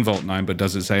for what's in Vault 9, but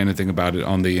does it say anything about it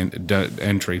on the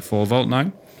entry for Vault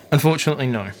 9? unfortunately,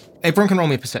 no. Everyone can roll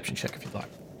me a perception check if you'd like.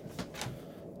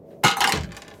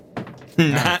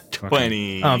 Nat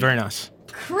 20. Oh, very nice.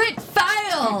 Crit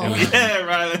fail! Yeah,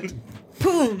 Ryland.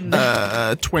 Boom!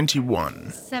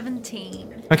 21.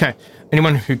 17. Okay.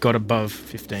 Anyone who got above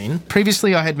 15.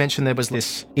 Previously, I had mentioned there was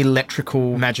this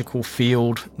electrical magical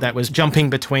field that was jumping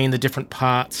between the different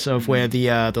parts of where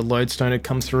the lodestone had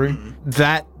come through.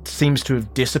 That seems to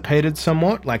have dissipated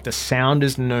somewhat. Like the sound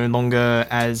is no longer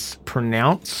as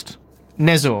pronounced.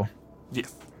 Nezor,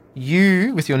 Yes.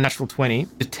 you, with your natural 20,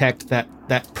 detect that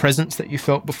presence that you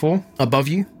felt before above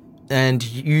you. And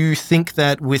you think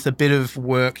that with a bit of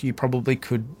work, you probably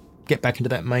could get back into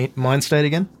that mind state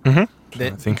again.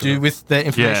 think Do of with that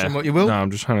information what you will. No,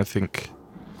 I'm just trying to think.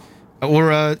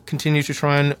 Or continue to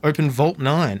try and open Vault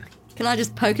 9. Can I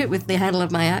just poke it with the handle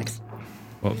of my axe?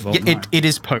 What Vault Yeah, 9? it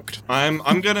is poked. I'm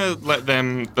gonna let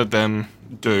them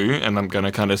do, and I'm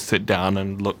gonna kind of sit down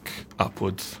and look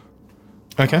upwards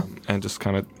Okay. and just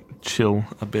kind of chill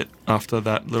a bit after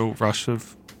that little rush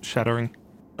of shattering.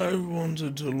 I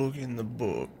wanted to look in the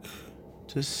book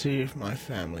to see if my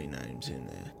family name's in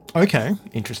there. Okay,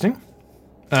 interesting.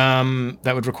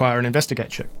 That would require an investigate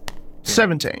check.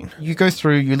 17. You go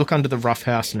through, you look under the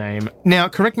roughhouse name. Now,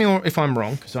 correct me if I'm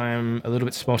wrong, because I am a little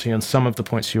bit spotty on some of the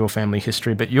points of your family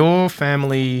history, but your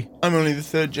family, I'm only the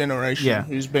third generation Yeah.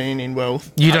 who's been in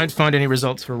wealth. you don't find any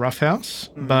results for roughhouse,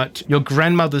 but your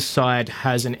grandmother's side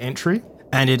has an entry,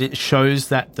 and it shows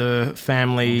that the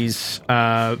family's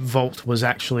vault was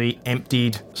actually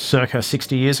emptied circa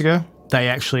 60 years ago. They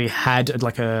actually had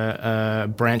like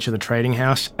a branch of the trading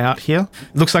house out here.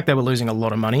 It looks like they were losing a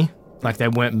lot of money. Like they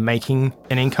weren't making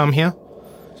an income here,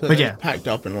 So But they yeah. packed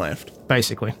up and left.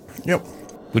 basically. Yep.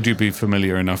 Would you be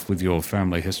familiar enough with your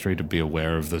family history to be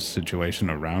aware of the situation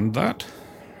around that?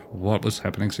 What was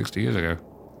happening 60 years ago?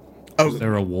 Oh, Was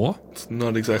there a war? It's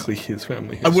not exactly his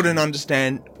family. I wouldn't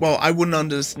understand. Well, I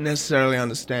wouldn't necessarily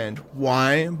understand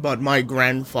why, but my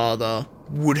grandfather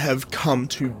would have come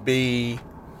to be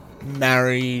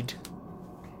married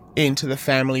into the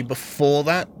family before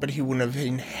that, but he wouldn't have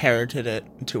inherited it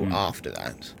until after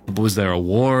that. Was there a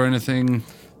war or anything?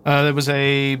 There was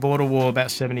a border war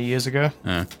about 70 years ago,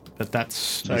 but that's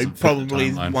So Doesn't fit the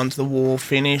probably timeline. once the war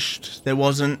finished, there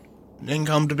wasn't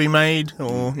income to be made,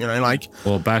 or like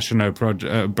Or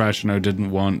Brashino didn't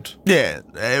want... yeah,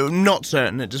 not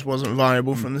certain. It just wasn't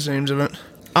viable from the seams of it.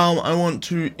 I want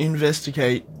to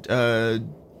investigate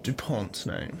DuPont's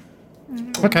name.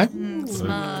 okay.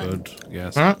 Good,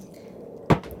 yes. All right.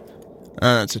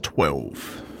 That's a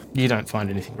 12. You don't find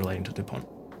anything relating to DuPont.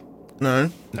 No.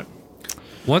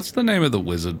 What's the name of the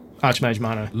wizard? Archmage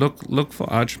Mano. Look for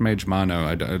Archmage Mano.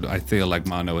 I feel like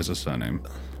Mano is a surname.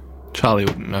 Charlie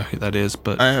wouldn't know who that is,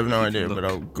 but I have no idea, but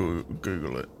I'll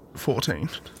Google it. 14.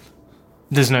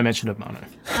 There's no mention of Mano.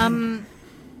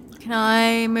 Can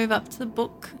I move up to the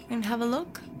book and have a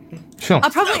look? Sure.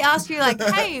 I'll probably ask you, like,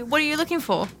 hey, what are you looking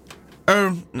for?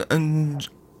 And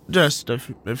just a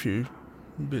few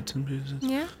bits and pieces.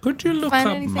 Yeah. Could you look Find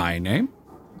up anything? my name?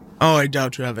 Oh, I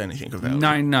doubt you have anything available.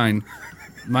 99.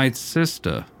 My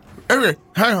sister. Okay,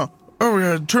 hang on. Oh, we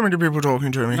had too many people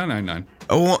talking to me. 999.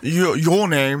 Oh, your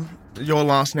name, your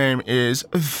last name is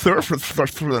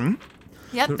Thurflin.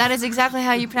 Yep, that is exactly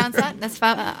how you pronounce that. That's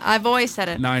I've always said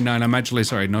it. 99. I'm actually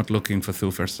sorry, not looking for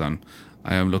Thulfar's son.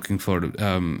 I am looking for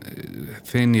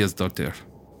Fenia's daughter.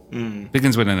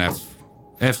 Begins with an F.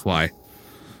 F-Y.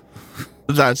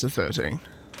 That's a 13.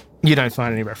 You don't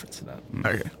find any reference to that.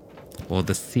 Okay. Or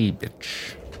the sea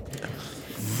bitch.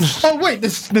 Oh, wait,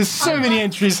 there's so many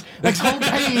entries. Like, whole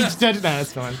page. No,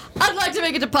 that's fine. I'd like to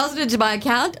make a deposit into my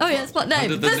account. Oh, yes, what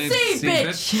name? Under The the name Sea Sea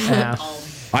Bitch. Yeah.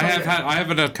 I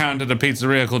have an account at a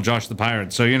pizzeria called Josh the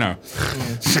Pirate, so you know.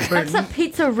 That's a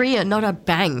pizzeria, not a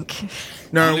bank.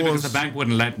 No, Only it because the was, bank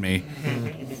wouldn't let me.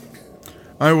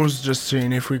 I was just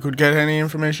seeing if we could get any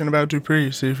information about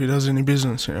Dupree, see if he does any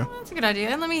business here. That's a good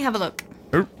idea. Let me have a look.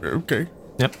 Oh, okay.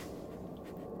 Yep.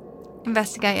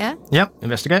 Investigate, yeah? Yep.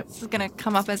 Investigate. This is going to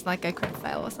come up as like a crit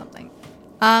fail or something.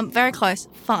 Very close.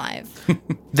 5.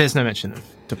 There's no mention of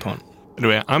DuPont.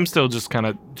 anyway, I'm still just kind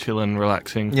of chilling,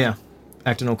 relaxing. Yeah.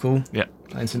 acting all cool. Yeah.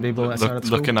 And some people outside of the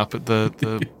school. Looking up at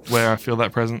the where I feel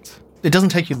that presence. It doesn't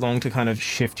take you long to kind of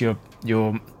shift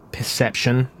your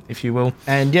perception, if you will.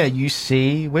 And yeah, you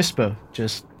see Whisper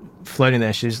just floating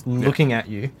there. She's looking at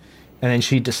you, and then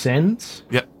she descends.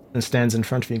 Yep. And stands in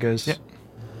front of you and goes, Yep.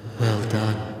 Well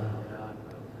done.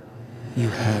 You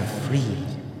have freed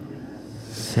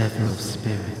several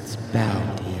spirits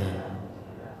bound here.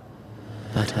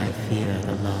 But I fear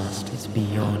the last is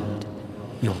beyond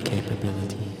your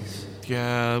capabilities.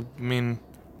 Yeah, I mean,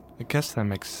 I guess that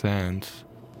makes sense.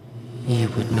 You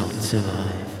would not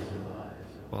survive.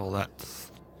 Well,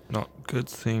 that's not good,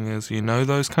 seeing as you know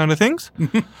those kind of things.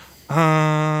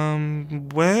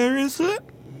 Where is it?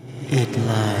 It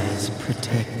lies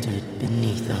protected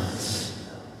beneath us.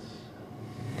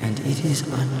 And it is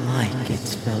unlike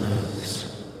its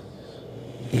fellows.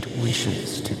 It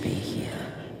wishes to be here.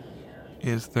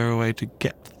 Is there a way to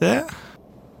get there?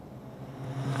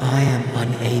 I am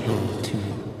unable to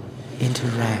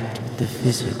interact with the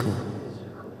physical.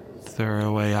 Is there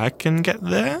a way I can get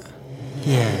there?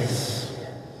 Yes.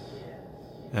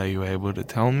 Are you able to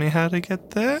tell me how to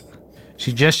get there?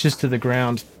 She gestures to the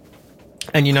ground,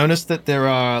 and you notice that there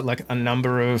are like a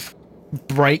number of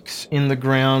breaks in the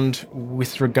ground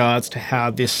with regards to how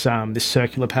this this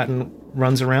circular pattern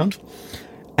runs around.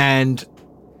 And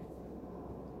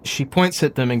she points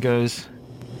at them and goes,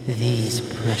 These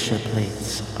pressure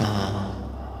plates are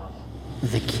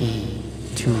the key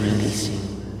to releasing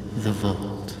the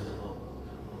vault.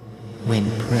 When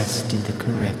pressed in the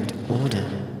correct order,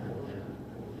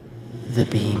 the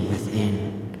being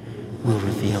within will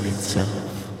reveal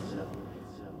itself.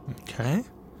 Okay.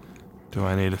 Do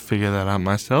I need to figure that out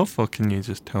myself, or can you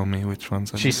just tell me which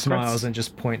ones I need she to press? smiles and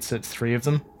just points at 3 of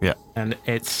them. Yeah. And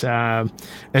it's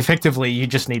effectively you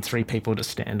just need 3 people to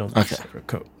stand on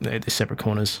the separate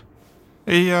corners.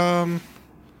 Hey,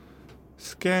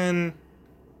 Scan,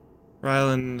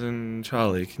 Ryland, and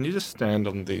Charlie, can you just stand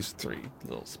on these 3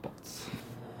 little spots?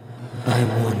 I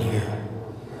warn you,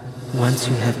 once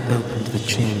you have opened the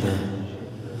chamber,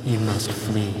 you must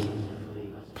flee.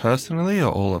 Personally,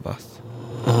 or all of us?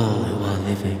 All who are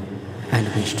living and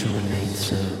wish to remain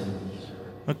so.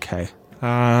 Okay.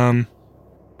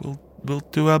 We'll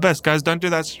do our best. Guys, don't do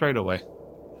that straight away.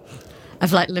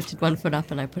 I've like lifted one foot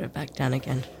up and I put it back down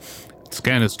again.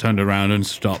 Scanner's turned around and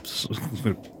stops.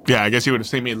 Yeah, I guess you would have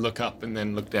seen me look up and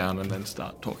then look down and then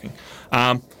start talking.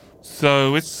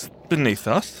 So it's beneath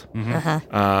us.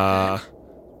 Uh-huh.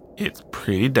 It's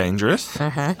pretty dangerous.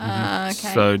 Uh-huh.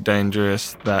 Okay. So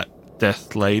dangerous that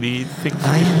Death Lady thinks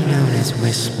I am known as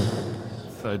Whisper.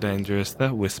 so dangerous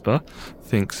that Whisper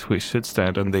thinks we should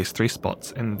stand on these 3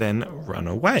 spots and then run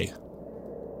away.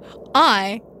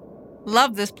 I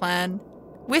love this plan.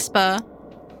 Whisper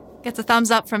gets a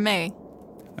thumbs up from me.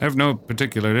 I have no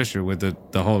particular issue with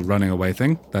the whole running away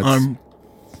thing.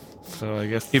 So I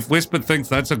guess If Whisper thinks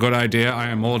that's a good idea, I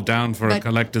am all down for a But-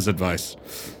 collector's advice.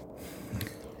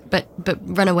 But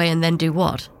run away and then do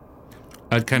what?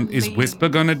 Is Whisper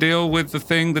going to deal with the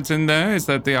thing that's in there? Is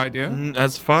that the idea?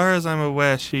 as far as I'm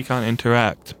aware, she can't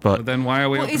interact, But but then why are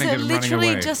we Well, is opening it it and running literally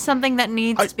away? just something that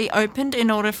needs to be opened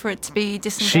in order for it to be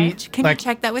disengaged? Can like- you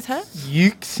check that with her?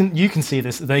 You can see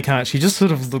this. They can't. She just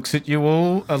sort of looks at you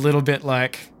all a little bit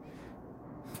like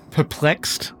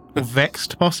perplexed or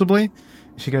vexed, possibly.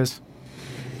 She goes,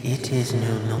 It is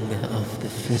no longer of the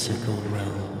physical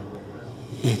realm.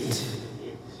 It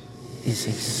is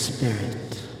a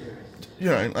spirit. You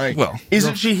know, like, Well,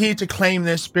 isn't she here to claim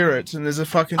their spirits? And there's a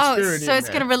fucking Oh, spirit so in it's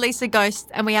there. going to release a ghost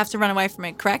and we have to run away from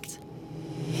it, correct?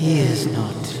 He is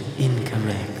not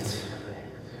incorrect.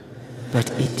 But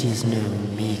it is no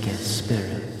meager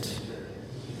spirit.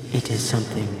 It is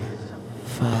something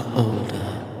far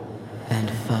older and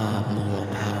far more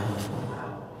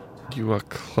powerful. you are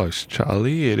close,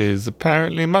 Charlie. It is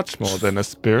apparently much more than a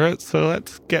spirit, so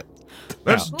let's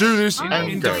do this In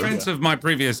and go. defense of my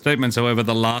previous statements, however,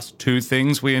 the last 2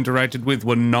 things we interacted with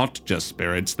were not just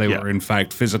spirits. They Yeah. were, in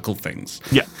fact, physical things.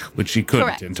 Yeah. Which she couldn't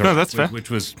Correct. interact No, that's with, fair. which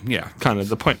was, yeah. kind of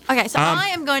the point. Okay, so I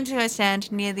am going to go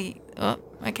stand near the... Oh,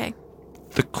 okay.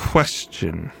 The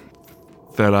question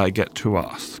that I get to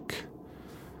ask,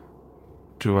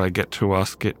 do I get to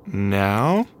ask it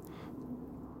now?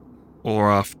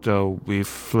 Or after we've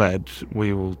fled,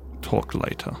 we will talk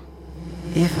later?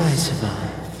 If I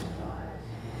survive,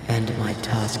 and my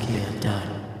task here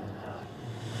done,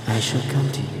 I shall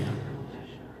come to you.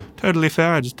 Totally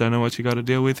fair. I just don't know what you got to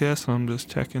deal with here, so I'm just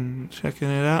checking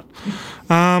it out.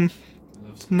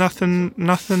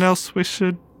 Nothing else we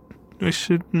should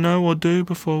know or do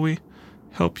before we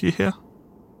help you here.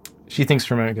 she thinks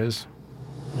for a moment, goes,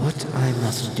 What I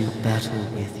must do battle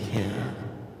with here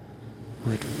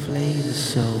would flay the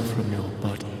soul from your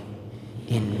body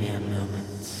in mere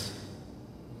moments.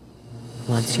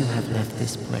 Once you have left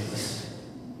this place,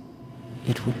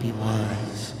 it would be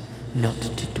wise not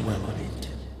to dwell on it.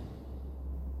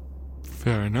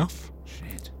 Fair enough.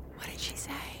 What did she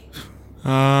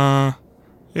say?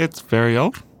 It's very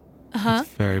old. Uh-huh.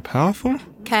 It's very powerful.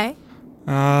 Okay.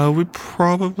 We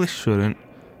probably shouldn't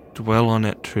dwell on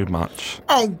it too much.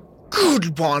 Oh,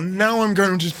 good one. Now I'm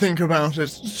going to think about it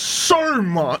so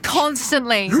much.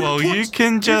 Constantly. Well, you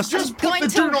can just... Just put going the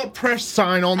to- do not press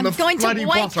sign on I'm the going to bloody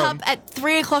wake bottom. up at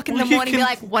 3 o'clock in Well, the you morning and be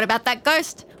can- like, what about that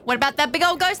ghost? What about that big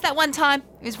old ghost that one time?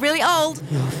 It was really old.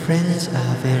 Your friends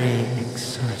are very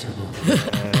excitable.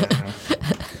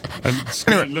 And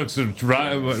Scare looks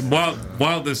around,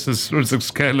 while this is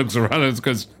Scare looks around and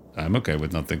goes, I'm okay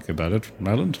with not thinking about it,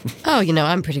 Ryland. Oh, you know,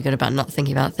 I'm pretty good about not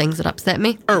thinking about things that upset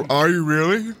me. Oh, are you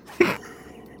really?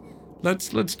 Let's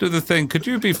do the thing. Could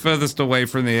you be furthest away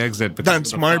from the exit? because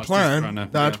That's you're the my fastest plan. runner?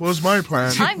 That Yeah. was my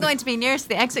plan. I'm going to be nearest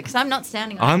the exit because I'm not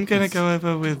standing on it. I'm going to go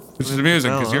over with... Which is with amusing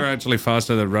because Bella. you're actually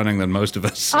faster than running than most of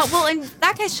us. Oh, well, in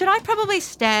that case, should I probably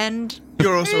stand?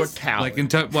 You're also a cow. Like in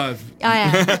I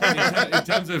am. in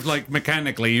terms of like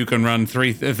mechanically, you can run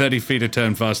 30 feet a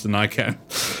turn faster than I can.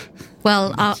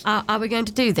 Well, are we going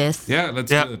to do this? Yeah, let's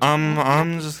do Yeah, it.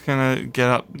 I'm just going to get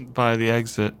up by the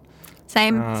exit.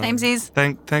 Samesies.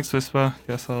 Thanks, Whisper.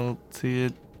 Guess I'll see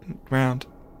you round.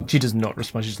 She does not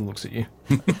respond. She just looks at you.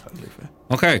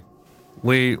 Okay,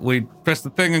 we press the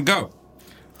thing and go.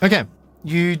 Okay.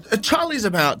 You Charlie's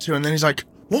about to, and then he's like,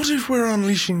 what if we're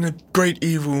unleashing the great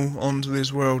evil onto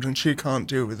this world and she can't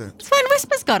deal with it? It's fine.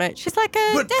 Whisper's got it. She's like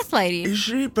a But death lady. Is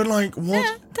she? But like, what?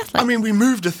 Yeah, death I lady. mean, we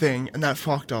moved a thing and that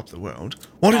fucked up the world.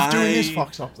 What if doing this I-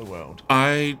 fucks up the world?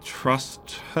 I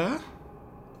trust her.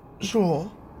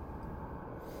 Sure.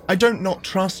 I don't not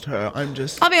trust her. I'm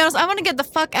just... I'll be honest. I want to get the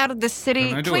fuck out of this city.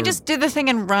 Can I do Can we a- just do the thing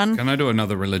and run? Can I do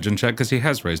another religion check? Because he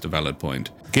has raised a valid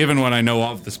point. Given what I know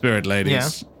of the spirit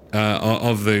ladies,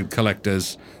 of the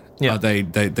collectors, Yeah.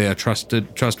 they are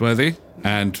trustworthy,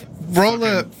 and Roll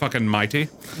a- fucking mighty.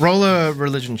 roll a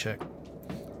religion check.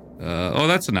 Oh,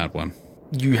 that's a nat one.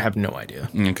 You have no idea.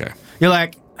 Okay. You're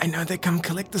like, I know they come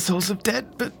collect the souls of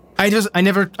dead, but I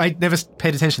never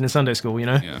paid attention in Sunday school, you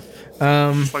know? Yeah.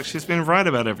 It's like she's been right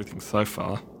about everything so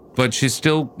far. But she's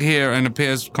still here and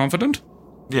appears confident?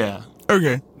 Yeah.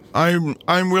 Okay.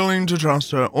 I'm willing to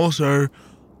trust her. Also,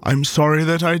 I'm sorry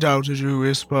that I doubted you,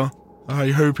 Whisper. I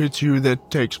hope it's you that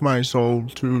takes my soul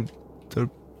to the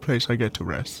place I get to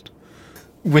rest.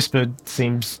 Whisper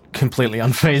seems completely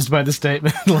unfazed by the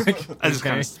statement. Like, I just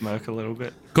kind okay. of smirk a little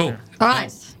bit. Cool. All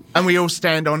right. And we all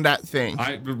stand on that thing.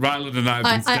 Ryland and I have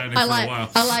been standing for a while.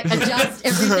 I adjust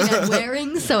everything I'm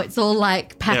wearing so it's all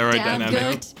like packed down Aerodynamic.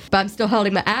 good. But I'm still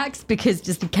holding my axe because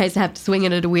just in case I have to swing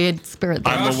it at a weird spirit.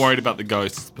 I'm more worried about the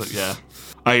ghosts, but yeah.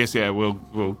 I guess, yeah, we'll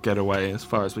get away as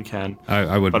far as we can.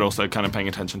 I would. But also kind of paying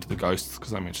attention to the ghosts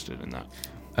because I'm interested in that.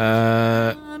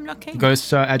 I'm not keen.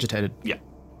 Ghosts are agitated. Yeah.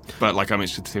 But, like, I'm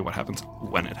interested to see what happens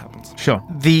when it happens. Sure.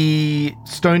 The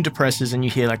stone depresses and you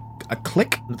hear like a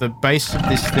click. The base of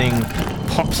this thing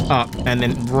pops up and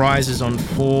then rises on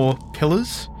 4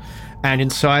 pillars. And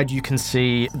inside you can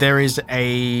see there is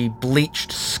a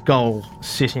bleached skull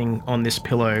sitting on this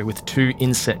pillow with 2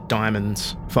 inset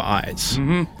diamonds for eyes.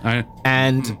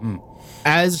 And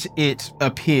as it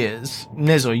appears,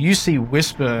 Nezor, you see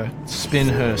Whisper spin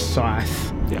her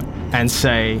scythe Yeah. and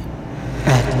say,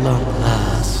 At long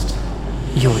last,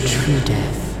 your true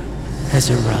death has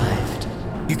arrived.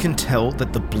 You can tell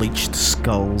that the bleached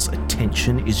skull's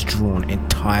attention is drawn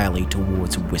entirely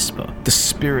towards Whisper. The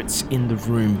spirits in the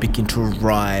room begin to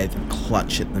writhe and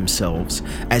clutch at themselves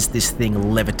as this thing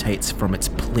levitates from its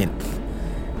plinth,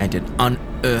 and an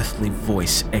unearthly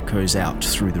voice echoes out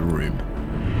through the room.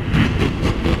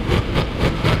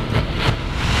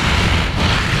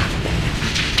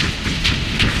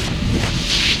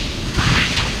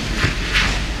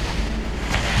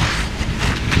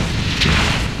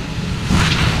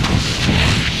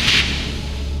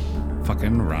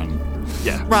 Fucking run.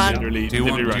 Yeah. Run. Literally, Do you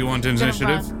literally want run.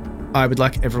 initiative? I would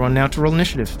like everyone now to roll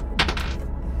initiative.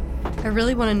 I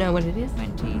really want to know what it is.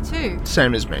 22.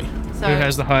 Same as me. So Who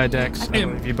has the higher dex?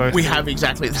 Him. You both. We have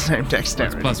exactly the same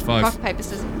dexterity. +5. rock, paper,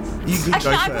 scissors. You can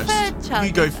Actually, go I first. prefer Charlie.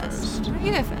 You go go first. No,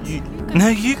 you go first. You- No,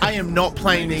 you. I am not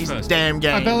playing these first. damn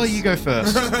games. Abella, you go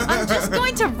first. I'm just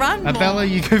going to run more. Abella,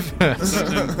 you go first.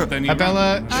 Then you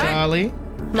Abella, run. Charlie,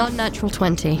 Not natural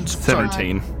 20.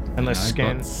 17. unless I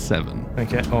scan. got 7.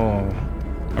 Okay. Oh.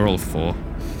 I rolled 4.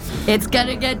 It's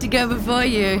gonna get to go before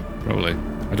you. Probably.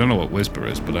 I don't know what Whisper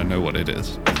is, but I know what it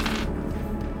is.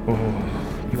 Oh.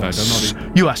 In fact, I'm not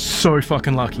even. You are so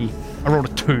fucking lucky. I rolled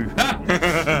a 2.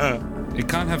 It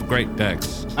can't have great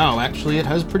dex. Oh, actually, it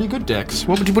has pretty good dex.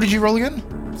 What did you roll again?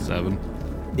 7.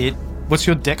 What's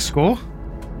your dex score?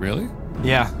 Really?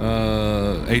 Yeah,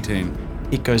 18.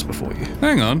 it goes before you.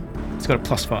 Hang on. It's got a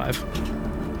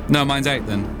 +5. No, mine's 8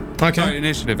 then. Okay. Sorry,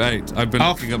 initiative 8. I've been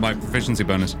looking at my proficiency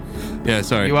bonus. Yeah,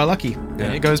 sorry. You are lucky.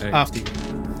 Yeah, It goes 8. after you.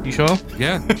 You sure?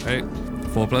 Yeah, 8.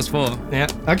 4 plus 4. Yeah.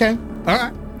 Okay. All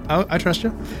right. I trust you.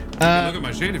 Look at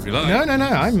my sheet if you like. No.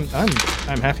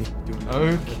 I'm happy.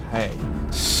 Okay.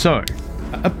 So,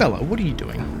 Bella, what are you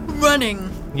doing? Running.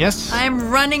 Yes. I am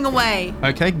running away.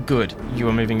 Okay. Good. You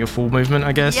are moving your full movement,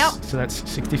 I guess. Yep. So that's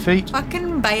 60 feet.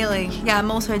 Fucking bailing. Yeah,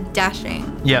 I'm also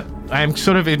dashing. Yep. I am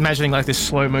sort of imagining like this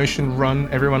slow motion run,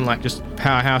 everyone like just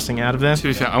powerhousing out of there. To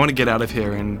be fair, I want to get out of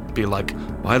here and be like,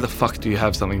 why the fuck do you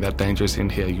have something that dangerous in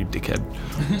here, you dickhead?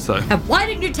 So, And why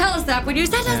didn't you tell us that when you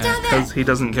sent us down there? because he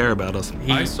doesn't care about us.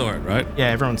 I saw it, right? Yeah,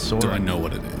 everyone saw Do it. I know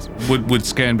what it is? Would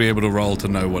Scan be able to roll to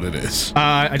know what it is?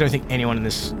 I don't think anyone in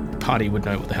this party would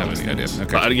know what the hell Have this any thing idea? is.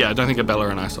 Okay. But yeah, I don't think Abella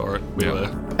and I saw it. We were.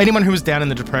 Anyone who was down in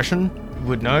the depression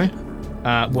would know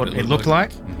what it it look looked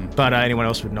like? like, but anyone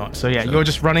else would not. So yeah, you're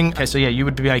just running. Okay, so yeah, you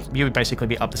would basically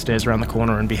be up the stairs around the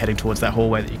corner and be heading towards that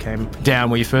hallway that you came down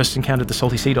where you first encountered the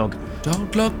salty sea dog.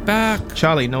 Don't look back.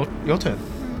 Charlie, no, your turn.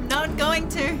 Not going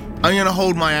to. I'm going to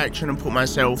hold my action and put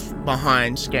myself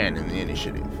behind Scan in the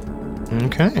initiative.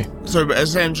 Okay. So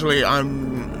essentially,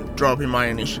 I'm dropping my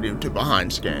initiative to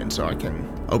behind Scan, so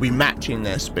I'll be matching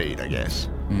their speed, I guess.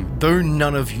 Though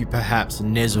none of you, perhaps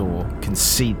Nezor, can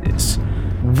see this,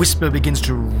 Whisper begins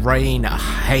to rain a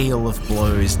hail of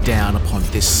blows down upon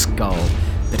this skull,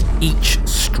 but each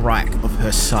strike of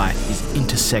her scythe is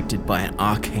intersected by an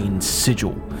arcane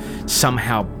sigil,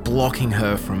 somehow blocking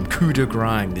her from coup de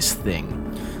grace this thing.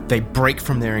 They break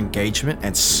from their engagement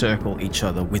and circle each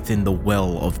other within the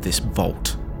well of this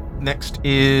vault. Next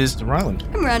is Ryland.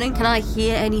 I'm running. Can I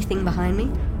hear anything behind me?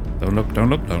 Don't look, don't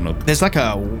look, don't look. There's like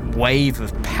a wave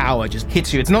of power just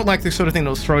hits you. It's not like the sort of thing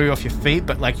that'll throw you off your feet,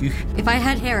 but like you, If I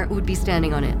had hair, it would be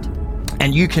standing on it.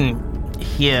 and you can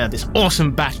hear this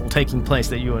awesome battle taking place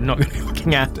that you are not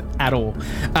looking at all.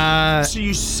 So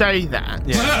you say that.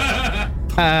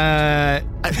 No,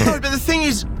 But the thing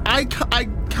is, I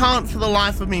can't for the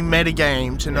life of me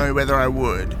metagame to know whether I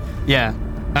would. yeah.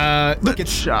 Look at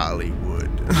Charlie would.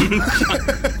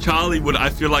 Charlie would. I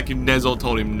feel like if Nezor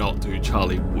told him not to,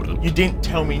 Charlie wouldn't. You didn't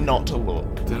tell me not to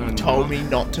look. Did I You not? told me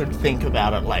not to think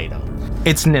about it later.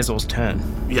 It's Nezor's turn.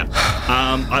 Yeah.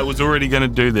 I was already going to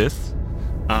do this.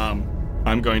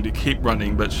 I'm going to keep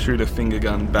running, but shoot a finger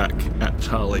gun back at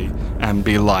Charlie and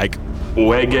be like,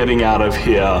 "We're getting out of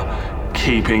here.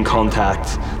 Keep in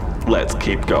contact. Let's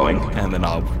keep going." And then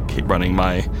I'll keep running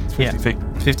my 50 feet.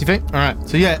 50 feet? All right.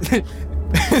 So yeah,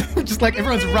 just like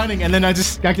everyone's running, and then all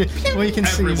you can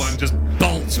see Everyone is... just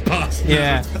bolts past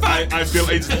Yeah. I feel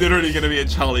it's literally going to be a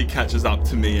Charlie catches up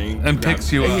to me and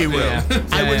picks you up. He will. Yeah.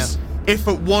 I was. If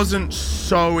it wasn't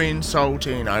so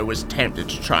insulting, I was tempted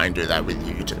to try and do that with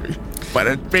you two. But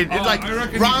like, I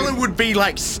reckon you Rylan could- would be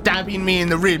like stabbing me in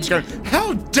the ribs, going,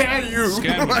 "How dare you!"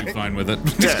 Scan would be fine with it.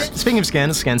 Yeah. Speaking of Scan,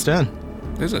 it's Scan's turn.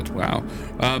 Is it? Wow.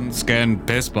 Scan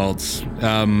best bolts.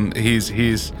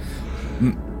 He's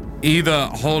either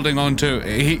holding on to.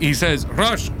 He says,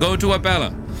 "Rush, go to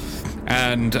Abella,"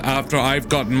 and after I've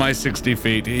gotten my 60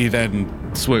 feet, he then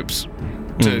swoops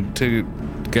to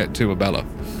get to Abella,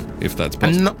 if that's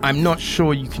possible. I'm not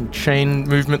sure you can chain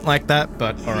movement like that,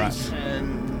 but all right.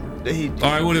 Or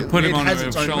I would have put him it on has her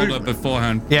its own shoulder movement.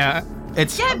 beforehand. Yeah,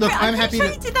 it's Yeah, look. but I'm I'm happy sure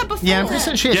that. you did that before. Yeah, I'm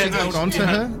pretty sure Yeah, she no, held on to yeah.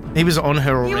 her. He was on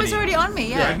her already. He was already on me,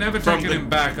 yeah. I've never From taken the- him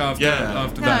back after Yeah.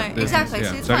 after No, that. business, exactly.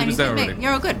 yeah. So it's So he fine. was You there did already. me.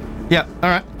 You're all good. Yeah, all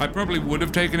right. I probably would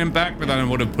have taken him back, but then I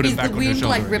would have put him Is back the on her wind shoulder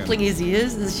like again. rippling his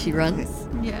ears as she runs?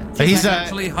 Yeah. But he's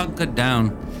Actually hunkered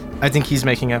down. I think he's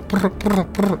making a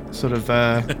sort of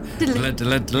yeah.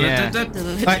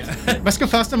 Like, must go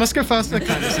faster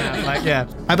kind of sound. Like, yeah.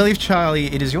 I believe, Charlie,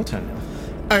 it is your turn now.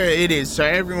 Oh, it is. So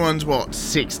everyone's,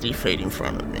 60 feet in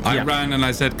front of me. I Yeah. ran and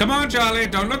I said, "Come on, Charlie,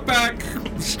 don't look back."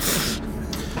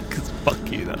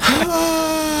 Fuck you. That's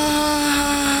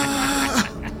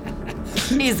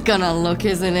He's gonna look,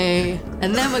 isn't he?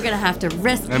 And then we're gonna have to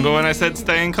rescue. Remember when I said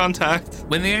stay in contact?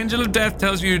 When the angel of death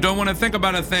tells you you don't want to think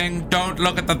about a thing, don't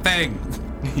look at the thing.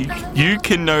 You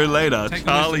can know later,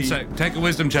 Charlie. Take a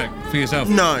wisdom check for yourself.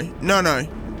 No.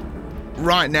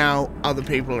 Right now, other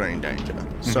people are in danger.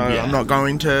 So Yeah. I'm not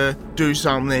going to do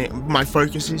something. My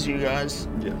focus is you guys.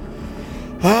 Yeah.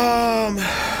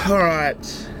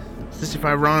 Alright. Just if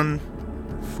I run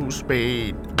full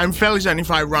speed. I'm fairly certain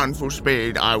if I run full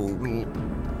speed, I will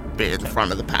be at the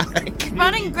front of the pack.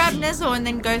 Run and grab Nezor and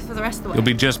then go for the rest of the way. You'll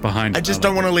be just behind. I just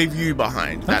don't want to leave you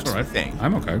behind. That's all right. the thing.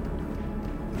 I'm okay.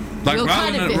 Like, We'll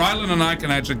kind of be- Rylan and I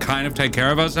can actually kind of take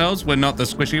care of ourselves. We're not the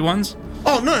squishy ones.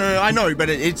 Oh, no, I know, but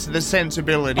it's the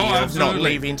sensibility of not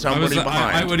leaving somebody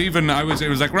behind. It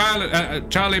was like, Rylan,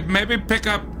 Charlie, maybe pick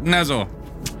up Nezor.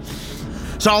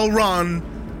 So I'll run,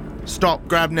 stop,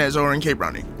 grab Nezor, and keep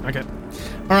running. Okay.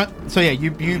 All right. So yeah, you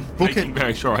book Making it.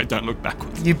 very sure I don't look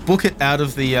backwards. You book it out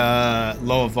of the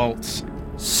lower vaults.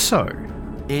 So,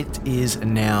 it is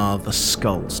now the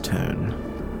Skull's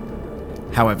turn.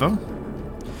 However,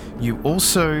 you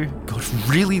also got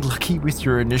really lucky with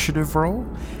your initiative roll,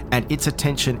 and its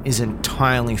attention is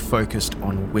entirely focused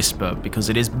on Whisper because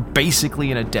it is basically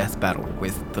in a death battle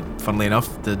with, funnily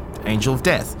enough, the Angel of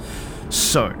Death.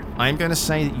 So, I'm going to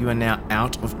say that you are now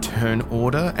out of turn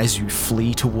order as you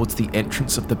flee towards the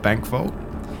entrance of the bank vault.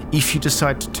 If you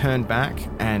decide to turn back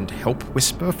and help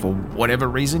Whisper for whatever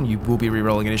reason, you will be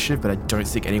rerolling initiative, but I don't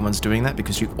think anyone's doing that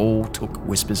because you all took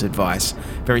Whisper's advice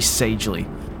very sagely.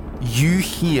 You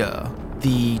hear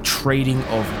the trading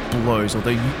of blows,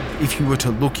 although if you were to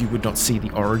look, you would not see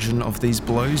the origin of these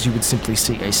blows. You would simply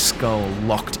see a skull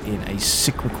locked in a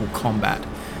cyclical combat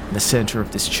in the center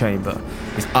of this chamber,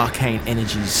 with arcane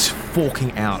energies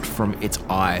forking out from its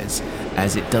eyes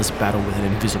as it does battle with an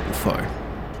invisible foe.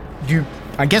 You,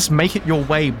 I guess, make it your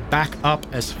way back up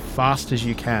as fast as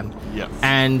you can. Yes.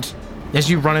 And as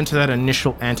you run into that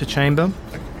initial antechamber,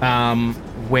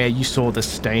 where you saw the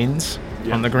stains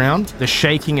on the ground, the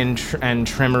shaking and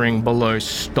tremoring below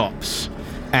stops,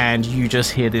 and you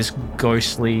just hear this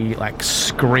ghostly,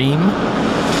 scream.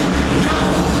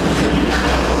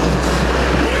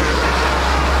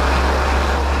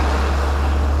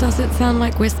 Does it sound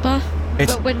like Whisper?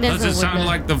 But when Does it sound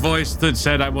like the voice that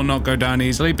said I will not go down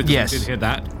easily? Because Yes. we did hear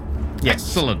that. Yes.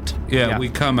 Excellent. Yeah, we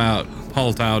come out,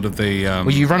 bolt out of the... Well,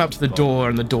 you run up to the door,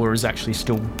 and the door is actually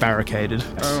still barricaded.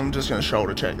 I'm just going to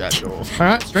shoulder check that door. All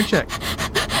right, strength check.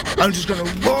 I'm just going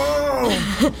to... Whoa!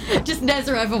 Just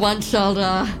Nezra over one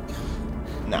shoulder.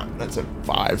 No, that's a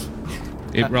 5.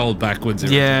 It rolled backwards.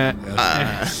 Yeah.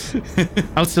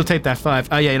 I'll still take that 5.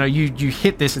 You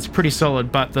hit this. It's pretty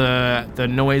solid, but the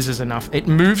noise is enough. It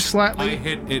moves slightly. I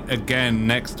hit it again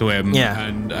next to him. Yeah.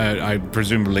 And I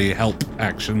presumably help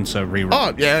action, so reroll.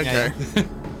 Oh, yeah, okay.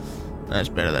 That's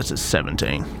better. That's a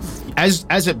 17.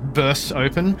 As it bursts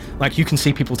open, you can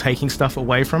see people taking stuff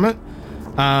away from it,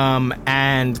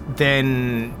 and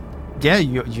then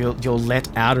you're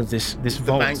let out of this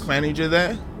vault. The bank manager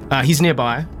there? He's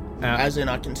nearby. As in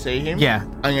I can see him? Yeah.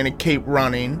 I'm going to keep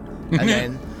running and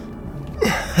then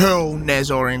hurl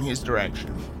Nezor in his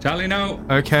direction. Charlie, no.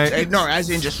 Okay. No, as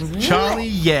in just... Charlie,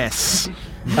 yes.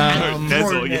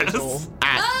 Nezor, yes.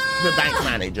 At the bank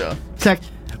manager. It's like,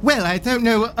 well, I don't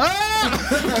know.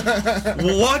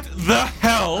 What the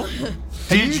hell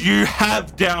did you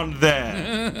have down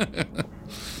there?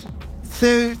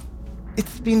 So,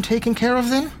 it's been taken care of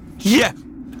then? Yeah.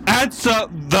 Answer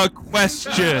the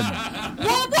question.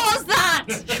 What was that?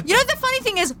 You know, the funny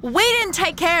thing is, we didn't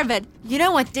take care of it. You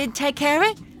know what did take care of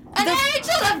it? An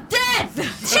angel of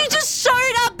death! She just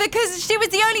showed up because she was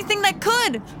the only thing that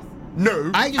could. No.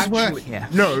 I just work actually, here.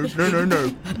 No.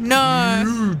 No.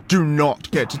 You do not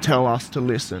get to tell us to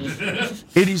listen.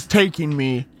 It is taking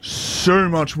me so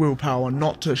much willpower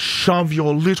not to shove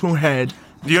your little head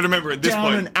You gotta remember at this down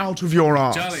point. and out of your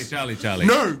ass. Charlie.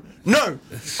 No.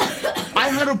 I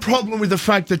had a problem with the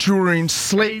fact that you were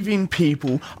enslaving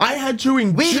people. I had to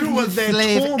endure their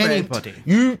enslave torment. anybody.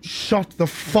 You shut the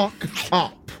fuck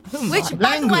up. Which,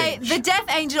 by the way, the Death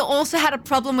Angel also had a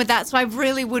problem with that, so I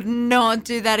really would not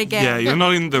do that again. Yeah, you're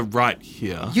not in the right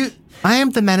here. I am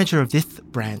the manager of this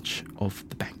branch of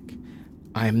the bank.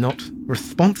 I am not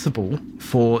responsible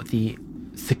for the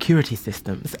security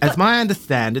systems. As I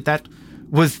understand it, that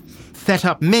was set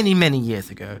up many, many years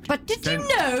ago. But did you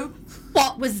know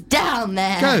what was down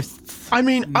there? Ghosts. I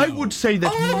mean, I would say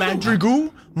that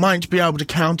Madrigal might be able to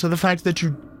counter the fact that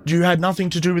you had nothing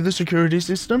to do with the security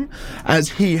system, as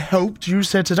he helped you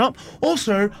set it up.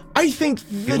 Also, I think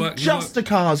the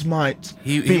Justicars might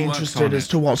be interested as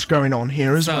to what's going on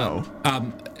here as well.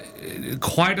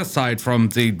 Quite aside from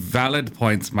the valid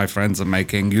points my friends are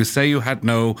making, you say you had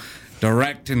no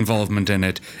direct involvement in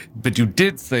it, but you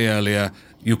did say earlier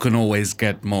you can always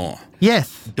get more.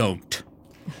 Yes. Don't.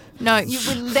 No,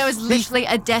 there was literally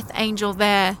a Death Angel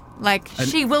there.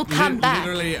 She will come back.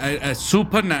 Literally a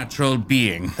supernatural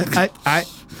being.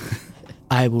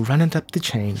 I will run it up the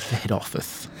chain to the head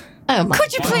office. Oh my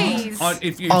Could you please? Are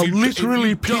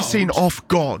literally pissing off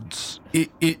gods.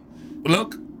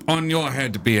 Look, on your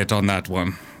head be it on that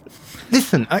one.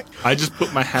 Listen, I just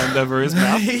put my hand over his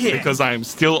mouth because I am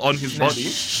still on his body.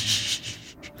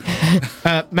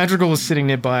 Madrigal was sitting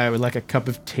nearby with like a cup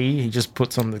of tea. He just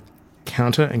puts on the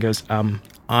counter and goes,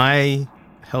 I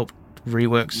helped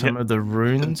rework some of the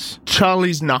runes.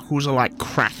 Charlie's knuckles are like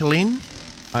crackling.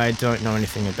 I don't know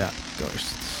anything about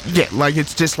ghosts. Yeah, like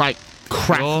it's just like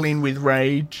crackling with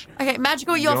rage. Okay,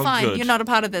 Magical, you're fine. good. You're not a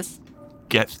part of this.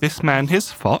 Get this man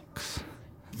his fox.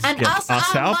 And Get us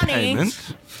our money.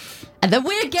 payment. And then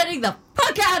we're getting the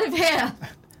fuck out of here.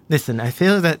 Listen, I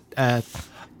feel that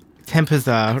tempers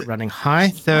are running high,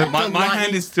 so My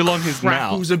hand is still on his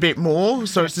Crackles mouth. a bit more,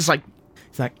 so it's just like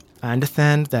it's like, I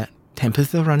understand that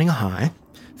tempers are running high,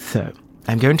 so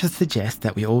I'm going to suggest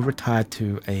that we all retire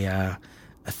to a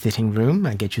sitting room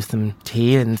and get you some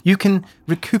tea, and you can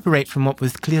recuperate from what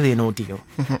was clearly an ordeal.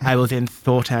 I will then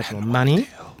sort out your money,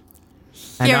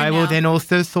 and Here I and will now. then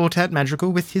also sort out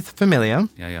Madrigal with his familiar.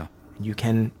 Yeah. You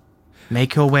can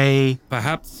make your way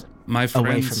Perhaps my away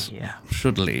friends from here.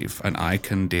 should leave, and I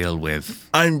can deal with.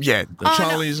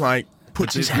 Charlie's like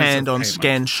puts his Business hand of on payment.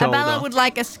 Scan's shoulder Abella would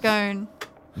like a scone.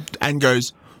 and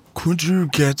goes, "Could you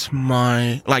get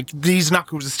my like these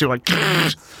knuckles are still like?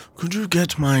 Could you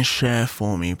get my share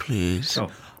for me, please? Oh.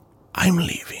 I'm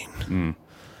leaving."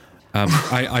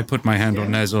 I put my hand on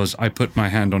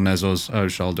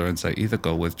Nezor's shoulder and say, either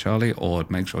go with Charlie or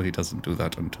make sure he doesn't do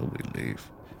that until we leave.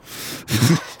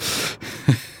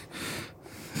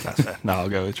 That's fair. No, I'll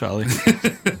go with Charlie.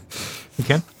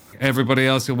 Okay. Everybody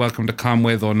else, you're welcome to come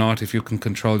with or not if you can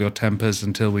control your tempers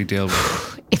until we deal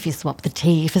with it. If you swap the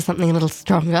tea for something a little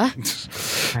stronger.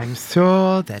 I'm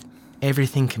sure that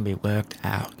everything can be worked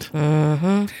out.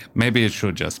 Maybe it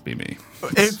should just be me.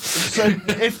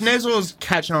 If Nezor's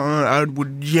catching on, I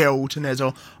would yell to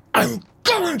Nezor, "I'm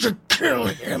going to kill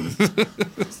him!"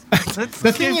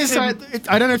 The thing is, I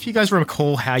don't know if you guys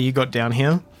recall how you got down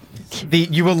here.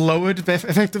 You were lowered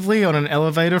effectively on an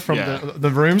elevator from the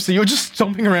room, so you were just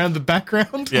stomping around the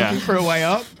background looking for a way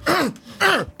up.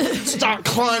 Start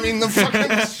climbing the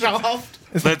fucking shaft.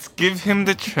 Let's give him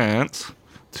the chance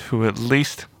to at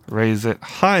least raise it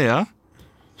higher.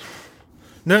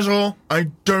 Nezor, I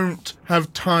don't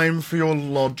have time for your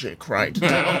logic right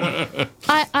now.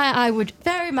 I would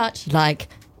very much like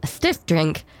a stiff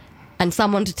drink and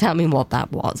someone to tell me what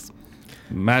that was.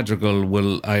 Madrigal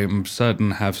will, I'm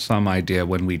certain, have some idea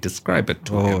when we describe it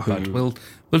to him, but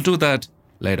we'll do that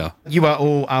later. You are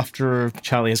all, after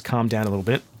Charlie has calmed down a little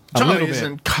bit. Charlie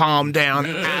isn't calmed down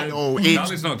at all.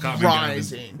 Charlie's It's not calming down.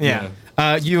 rising. Yeah.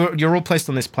 You're all placed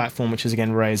on this platform, which is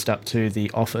again raised up to the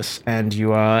office, and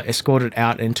you are escorted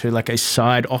out into like a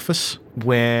side office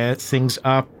where things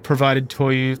are provided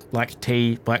to you, like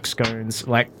tea, black scones,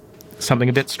 like something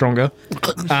a bit stronger.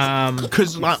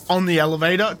 Because like on the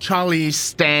elevator, Charlie's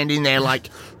standing there like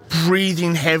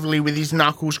breathing heavily with his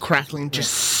knuckles crackling,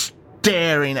 just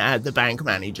staring at the bank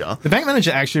manager. The bank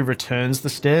manager actually returns the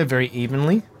stare very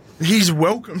evenly. He's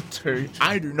welcome to.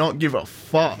 I do not give a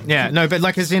fuck. Yeah, no, but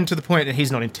like as in to the point that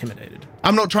he's not intimidated.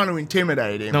 I'm not trying to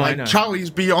intimidate him. No, I like, know.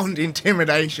 Charlie's beyond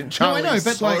intimidation. Charlie's No, I know,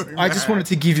 but so like I just mad. wanted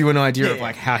to give you an idea of Yeah.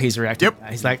 like how he's reacting. Yep.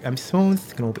 He's like, I'm sure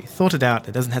this can all be sorted out.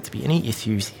 There doesn't have to be any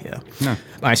issues here. No.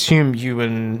 I assume you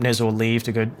and Nezor leave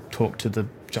to go talk to the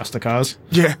Justicars.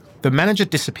 Yeah. The manager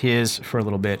disappears for a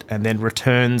little bit and then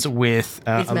returns with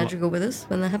Is Madrigal with us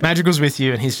when that happened? Madrigal's with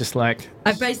you, and he's just like,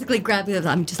 I basically grabbed it.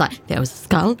 I'm just like, there was a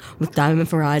skull with diamond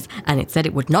for eyes, and it said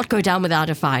it would not go down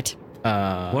without a fight.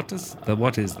 What is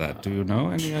that? Do you know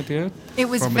any idea? It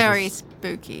was From a very dis-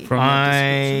 spooky. From your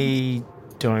description?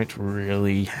 I don't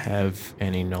really have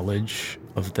any knowledge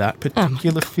of that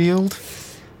particular field.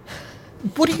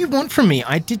 What do you want from me?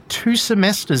 I did 2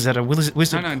 semesters at a wizard.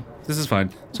 No, this is fine.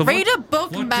 So Read a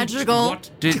book, Madrigal. What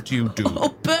did you do?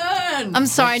 Burn! I'm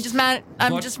sorry,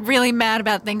 I'm what- just really mad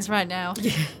about things right now.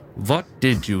 What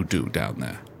did you do down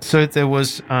there? So there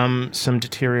was some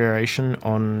deterioration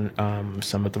on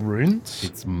some of the runes.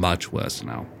 It's much worse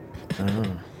now.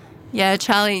 Yeah,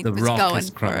 Charlie The was rock going is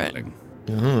for it.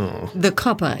 crumbling. The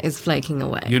copper is flaking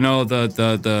away. You know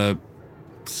the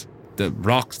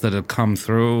rocks that have come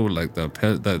through, like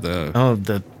the Oh,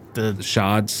 the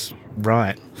shards.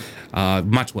 right.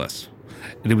 Much worse.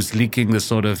 It was leaking this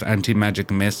sort of anti-magic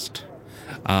mist.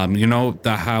 You know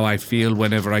how I feel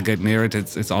whenever I get near it.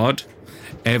 It's odd.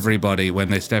 Everybody, when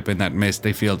they step in that mist,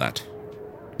 they feel that.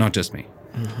 Not just me.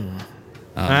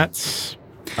 That's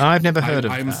I've never heard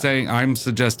of that. I'm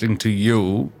suggesting to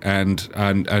you, and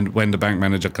when the bank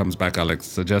manager comes back, Alex,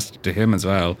 suggest to him as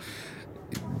well.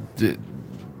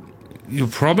 You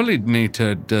probably need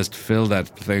to just fill that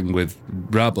thing with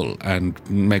rubble and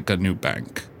make a new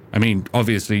bank. I mean,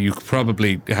 obviously, you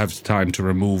probably have time to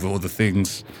remove all the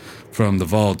things from the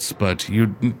vaults, but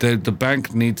the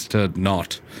bank needs to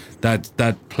not.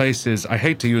 That place is, I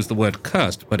hate to use the word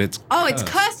cursed, but it's It's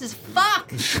cursed as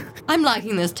fuck! I'm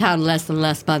liking this town less and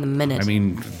less by the minute. I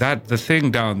mean, the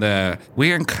thing down there,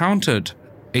 we encountered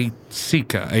a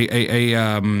seeker,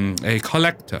 a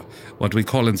collector, what we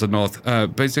call in the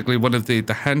north, basically one of the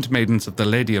handmaidens of the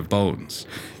Lady of Bones.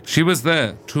 She was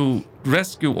there to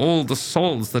rescue all the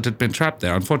souls that had been trapped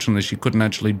there. Unfortunately, she couldn't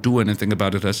actually do anything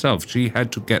about it herself. She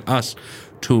had to get us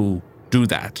to do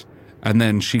that, and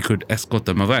then she could escort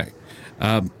them away.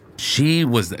 She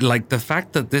was, like, the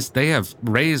fact that they have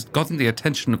gotten the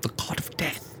attention of the God of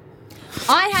Death.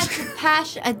 I had to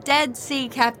pash a dead sea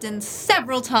captain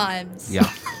several times. Yeah.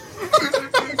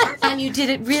 And you did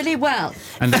it really well.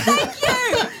 And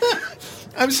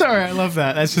I'm sorry, I love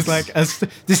that. That's just like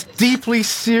this deeply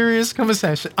serious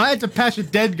conversation. I had to patch a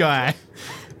dead guy.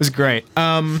 It was great.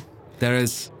 there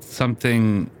is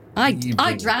something... I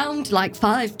drowned like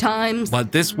 5 times.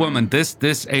 But this woman,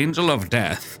 this angel of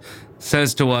death,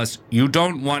 says to us, you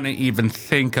don't want to even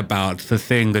think about the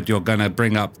thing that you're going to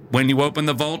bring up. When you open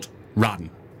the vault, run.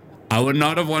 I would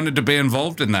not have wanted to be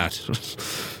involved in that.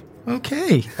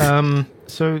 Okay.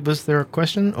 So was there a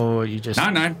question, or you just...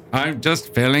 No. I'm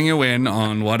just filling you in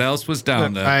on what else was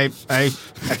down there. I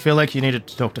feel like you needed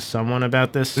to talk to someone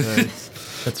about this. So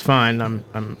that's fine.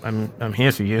 I'm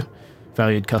here for you,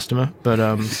 valued customer. But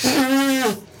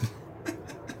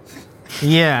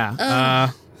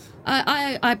yeah.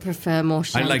 I prefer more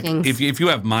shankings. If you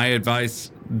have my advice,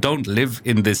 don't live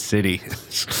in this city.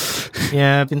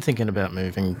 Yeah, I've been thinking about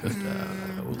moving, but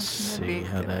we'll see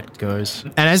how that goes.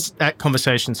 And as that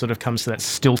conversation sort of comes to that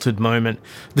stilted moment,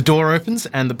 the door opens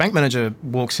and the bank manager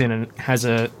walks in and has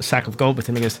a sack of gold with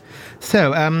him. He goes,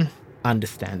 so,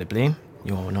 understandably,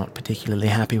 you're not particularly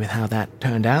happy with how that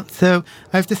turned out, so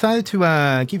I've decided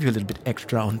to give you a little bit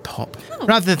extra on top.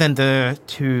 Rather than the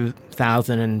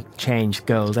 2,000 and change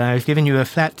gold, I've given you a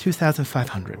flat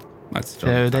 2,500.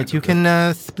 So that you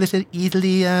can split it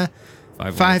easily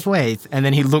 5 ways. And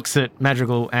then he looks at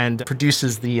Madrigal and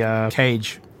produces the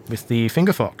cage with the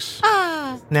finger fox.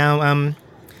 Ah. Now,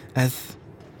 as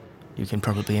you can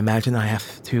probably imagine, I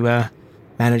have to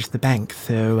manage the bank.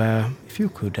 So if you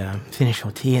could finish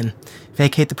your tea and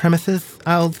vacate the premises,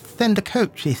 I'll send a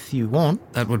coach if you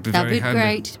want. That would be That'd very be handy.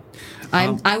 great.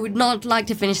 I would not like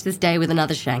to finish this day with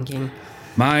another shanking.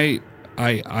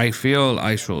 I feel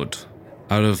I should,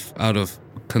 out of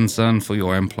concern for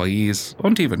your employees,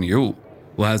 and even you,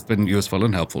 who has been useful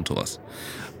and helpful to us.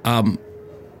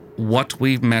 What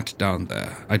we met down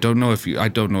there, I don't know if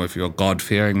you're a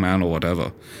God-fearing man or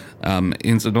whatever.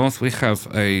 In the north, we have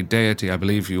a deity. I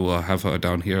believe you have her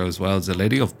down here as well. The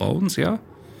Lady of Bones, yeah.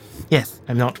 Yes,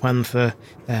 I'm not one for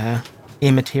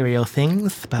immaterial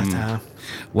things, but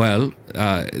Well,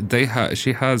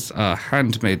 she has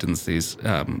handmaidens, these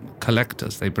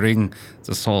collectors. They bring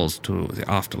the souls to the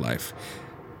afterlife.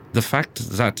 The fact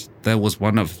that there was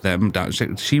one of them down,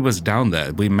 she was down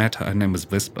there. We met her. Her name was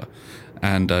Whisper,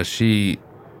 and she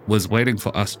was waiting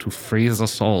for us to free the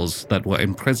souls that were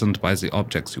imprisoned by the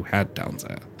objects you had down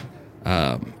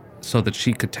there, so that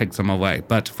she could take them away.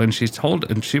 But when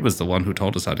and she was the one who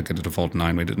told us how to get into Vault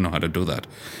 9. We didn't know how to do that.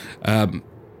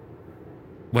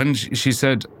 When she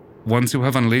said, once you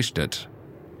have unleashed it,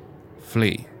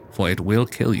 flee, for it will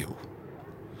kill you.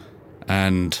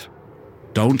 And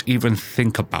don't even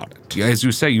think about it. As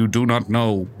you say, you do not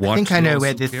know what... I think I know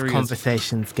where this superiors-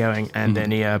 conversation's going. And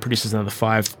then he produces another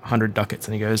 500 ducats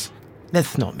and he goes,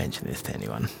 let's not mention this to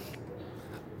anyone.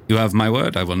 You have my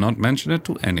word, I will not mention it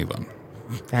to anyone.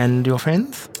 And your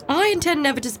friends? I intend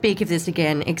never to speak of this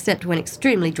again, except when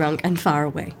extremely drunk and far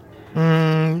away.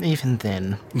 Even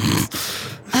then.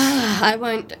 I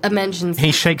won't mention...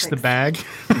 He shakes the bag.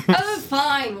 Oh,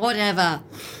 fine, whatever.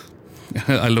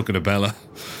 I look at Abella.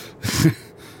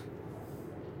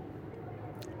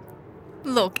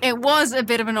 Look, it was a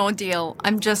bit of an ordeal.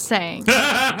 I'm just saying.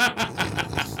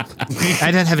 I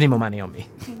don't have any more money on me.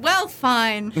 Well,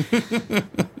 fine.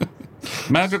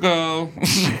 Magical.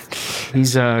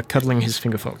 He's cuddling his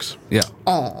finger fox. Yeah.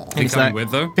 Oh. He He's coming like-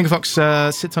 with though? Finger fox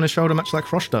sits on his shoulder much like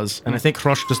Hrosh does. And I think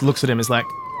Hrosh just looks at him as like,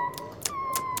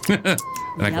 And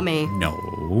I go, Yummy.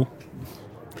 no.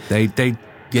 They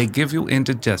give you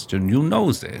indigestion. You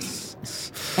know this.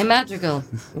 Hey, Madrigal,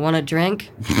 want a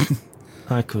drink?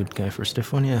 I could go for a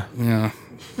stiff one, yeah. Yeah.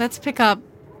 Let's pick up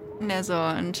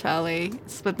Nezor and Charlie,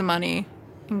 split the money,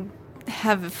 and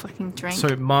have a fucking drink.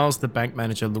 So Miles, the bank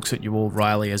manager, looks at you all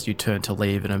wryly as you turn to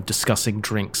leave and are discussing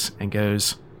drinks and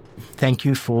goes, Thank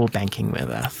you for banking with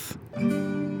us.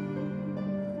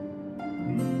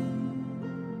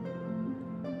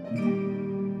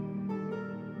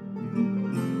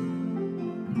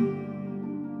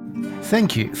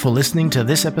 Thank you for listening to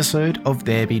this episode of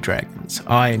There Be Dragons.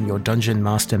 I am your Dungeon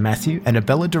Master Matthew, and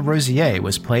Abella de Rosier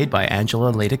was played by Angela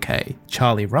Leda Kay.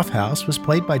 Charlie Roughhouse was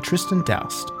played by Tristan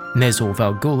Doust. Nezul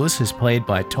Valgulis is played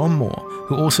by Tom Moore,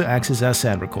 who also acts as our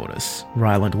sound recordist.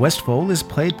 Ryland Westfall is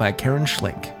played by Karen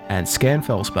Schlink, and Scan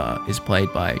Felspar is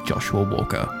played by Joshua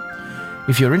Walker.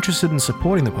 If you're interested in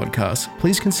supporting the podcast,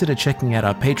 please consider checking out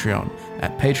our Patreon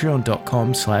at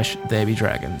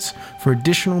patreon.com/therebedragons for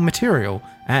additional material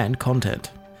and content.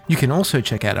 You can also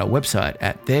check out our website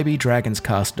at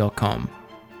therebedragonscast.com.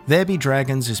 There Be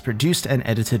Dragons is produced and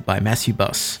edited by Matthew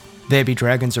Buss. There Be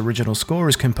Dragons' original score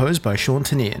is composed by Sean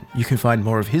Tanian. You can find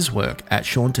more of his work at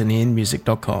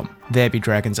seantanianmusic.com. There Be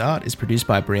Dragons' art is produced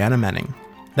by Brianna Manning.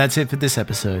 That's it for this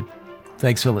episode.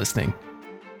 Thanks for listening.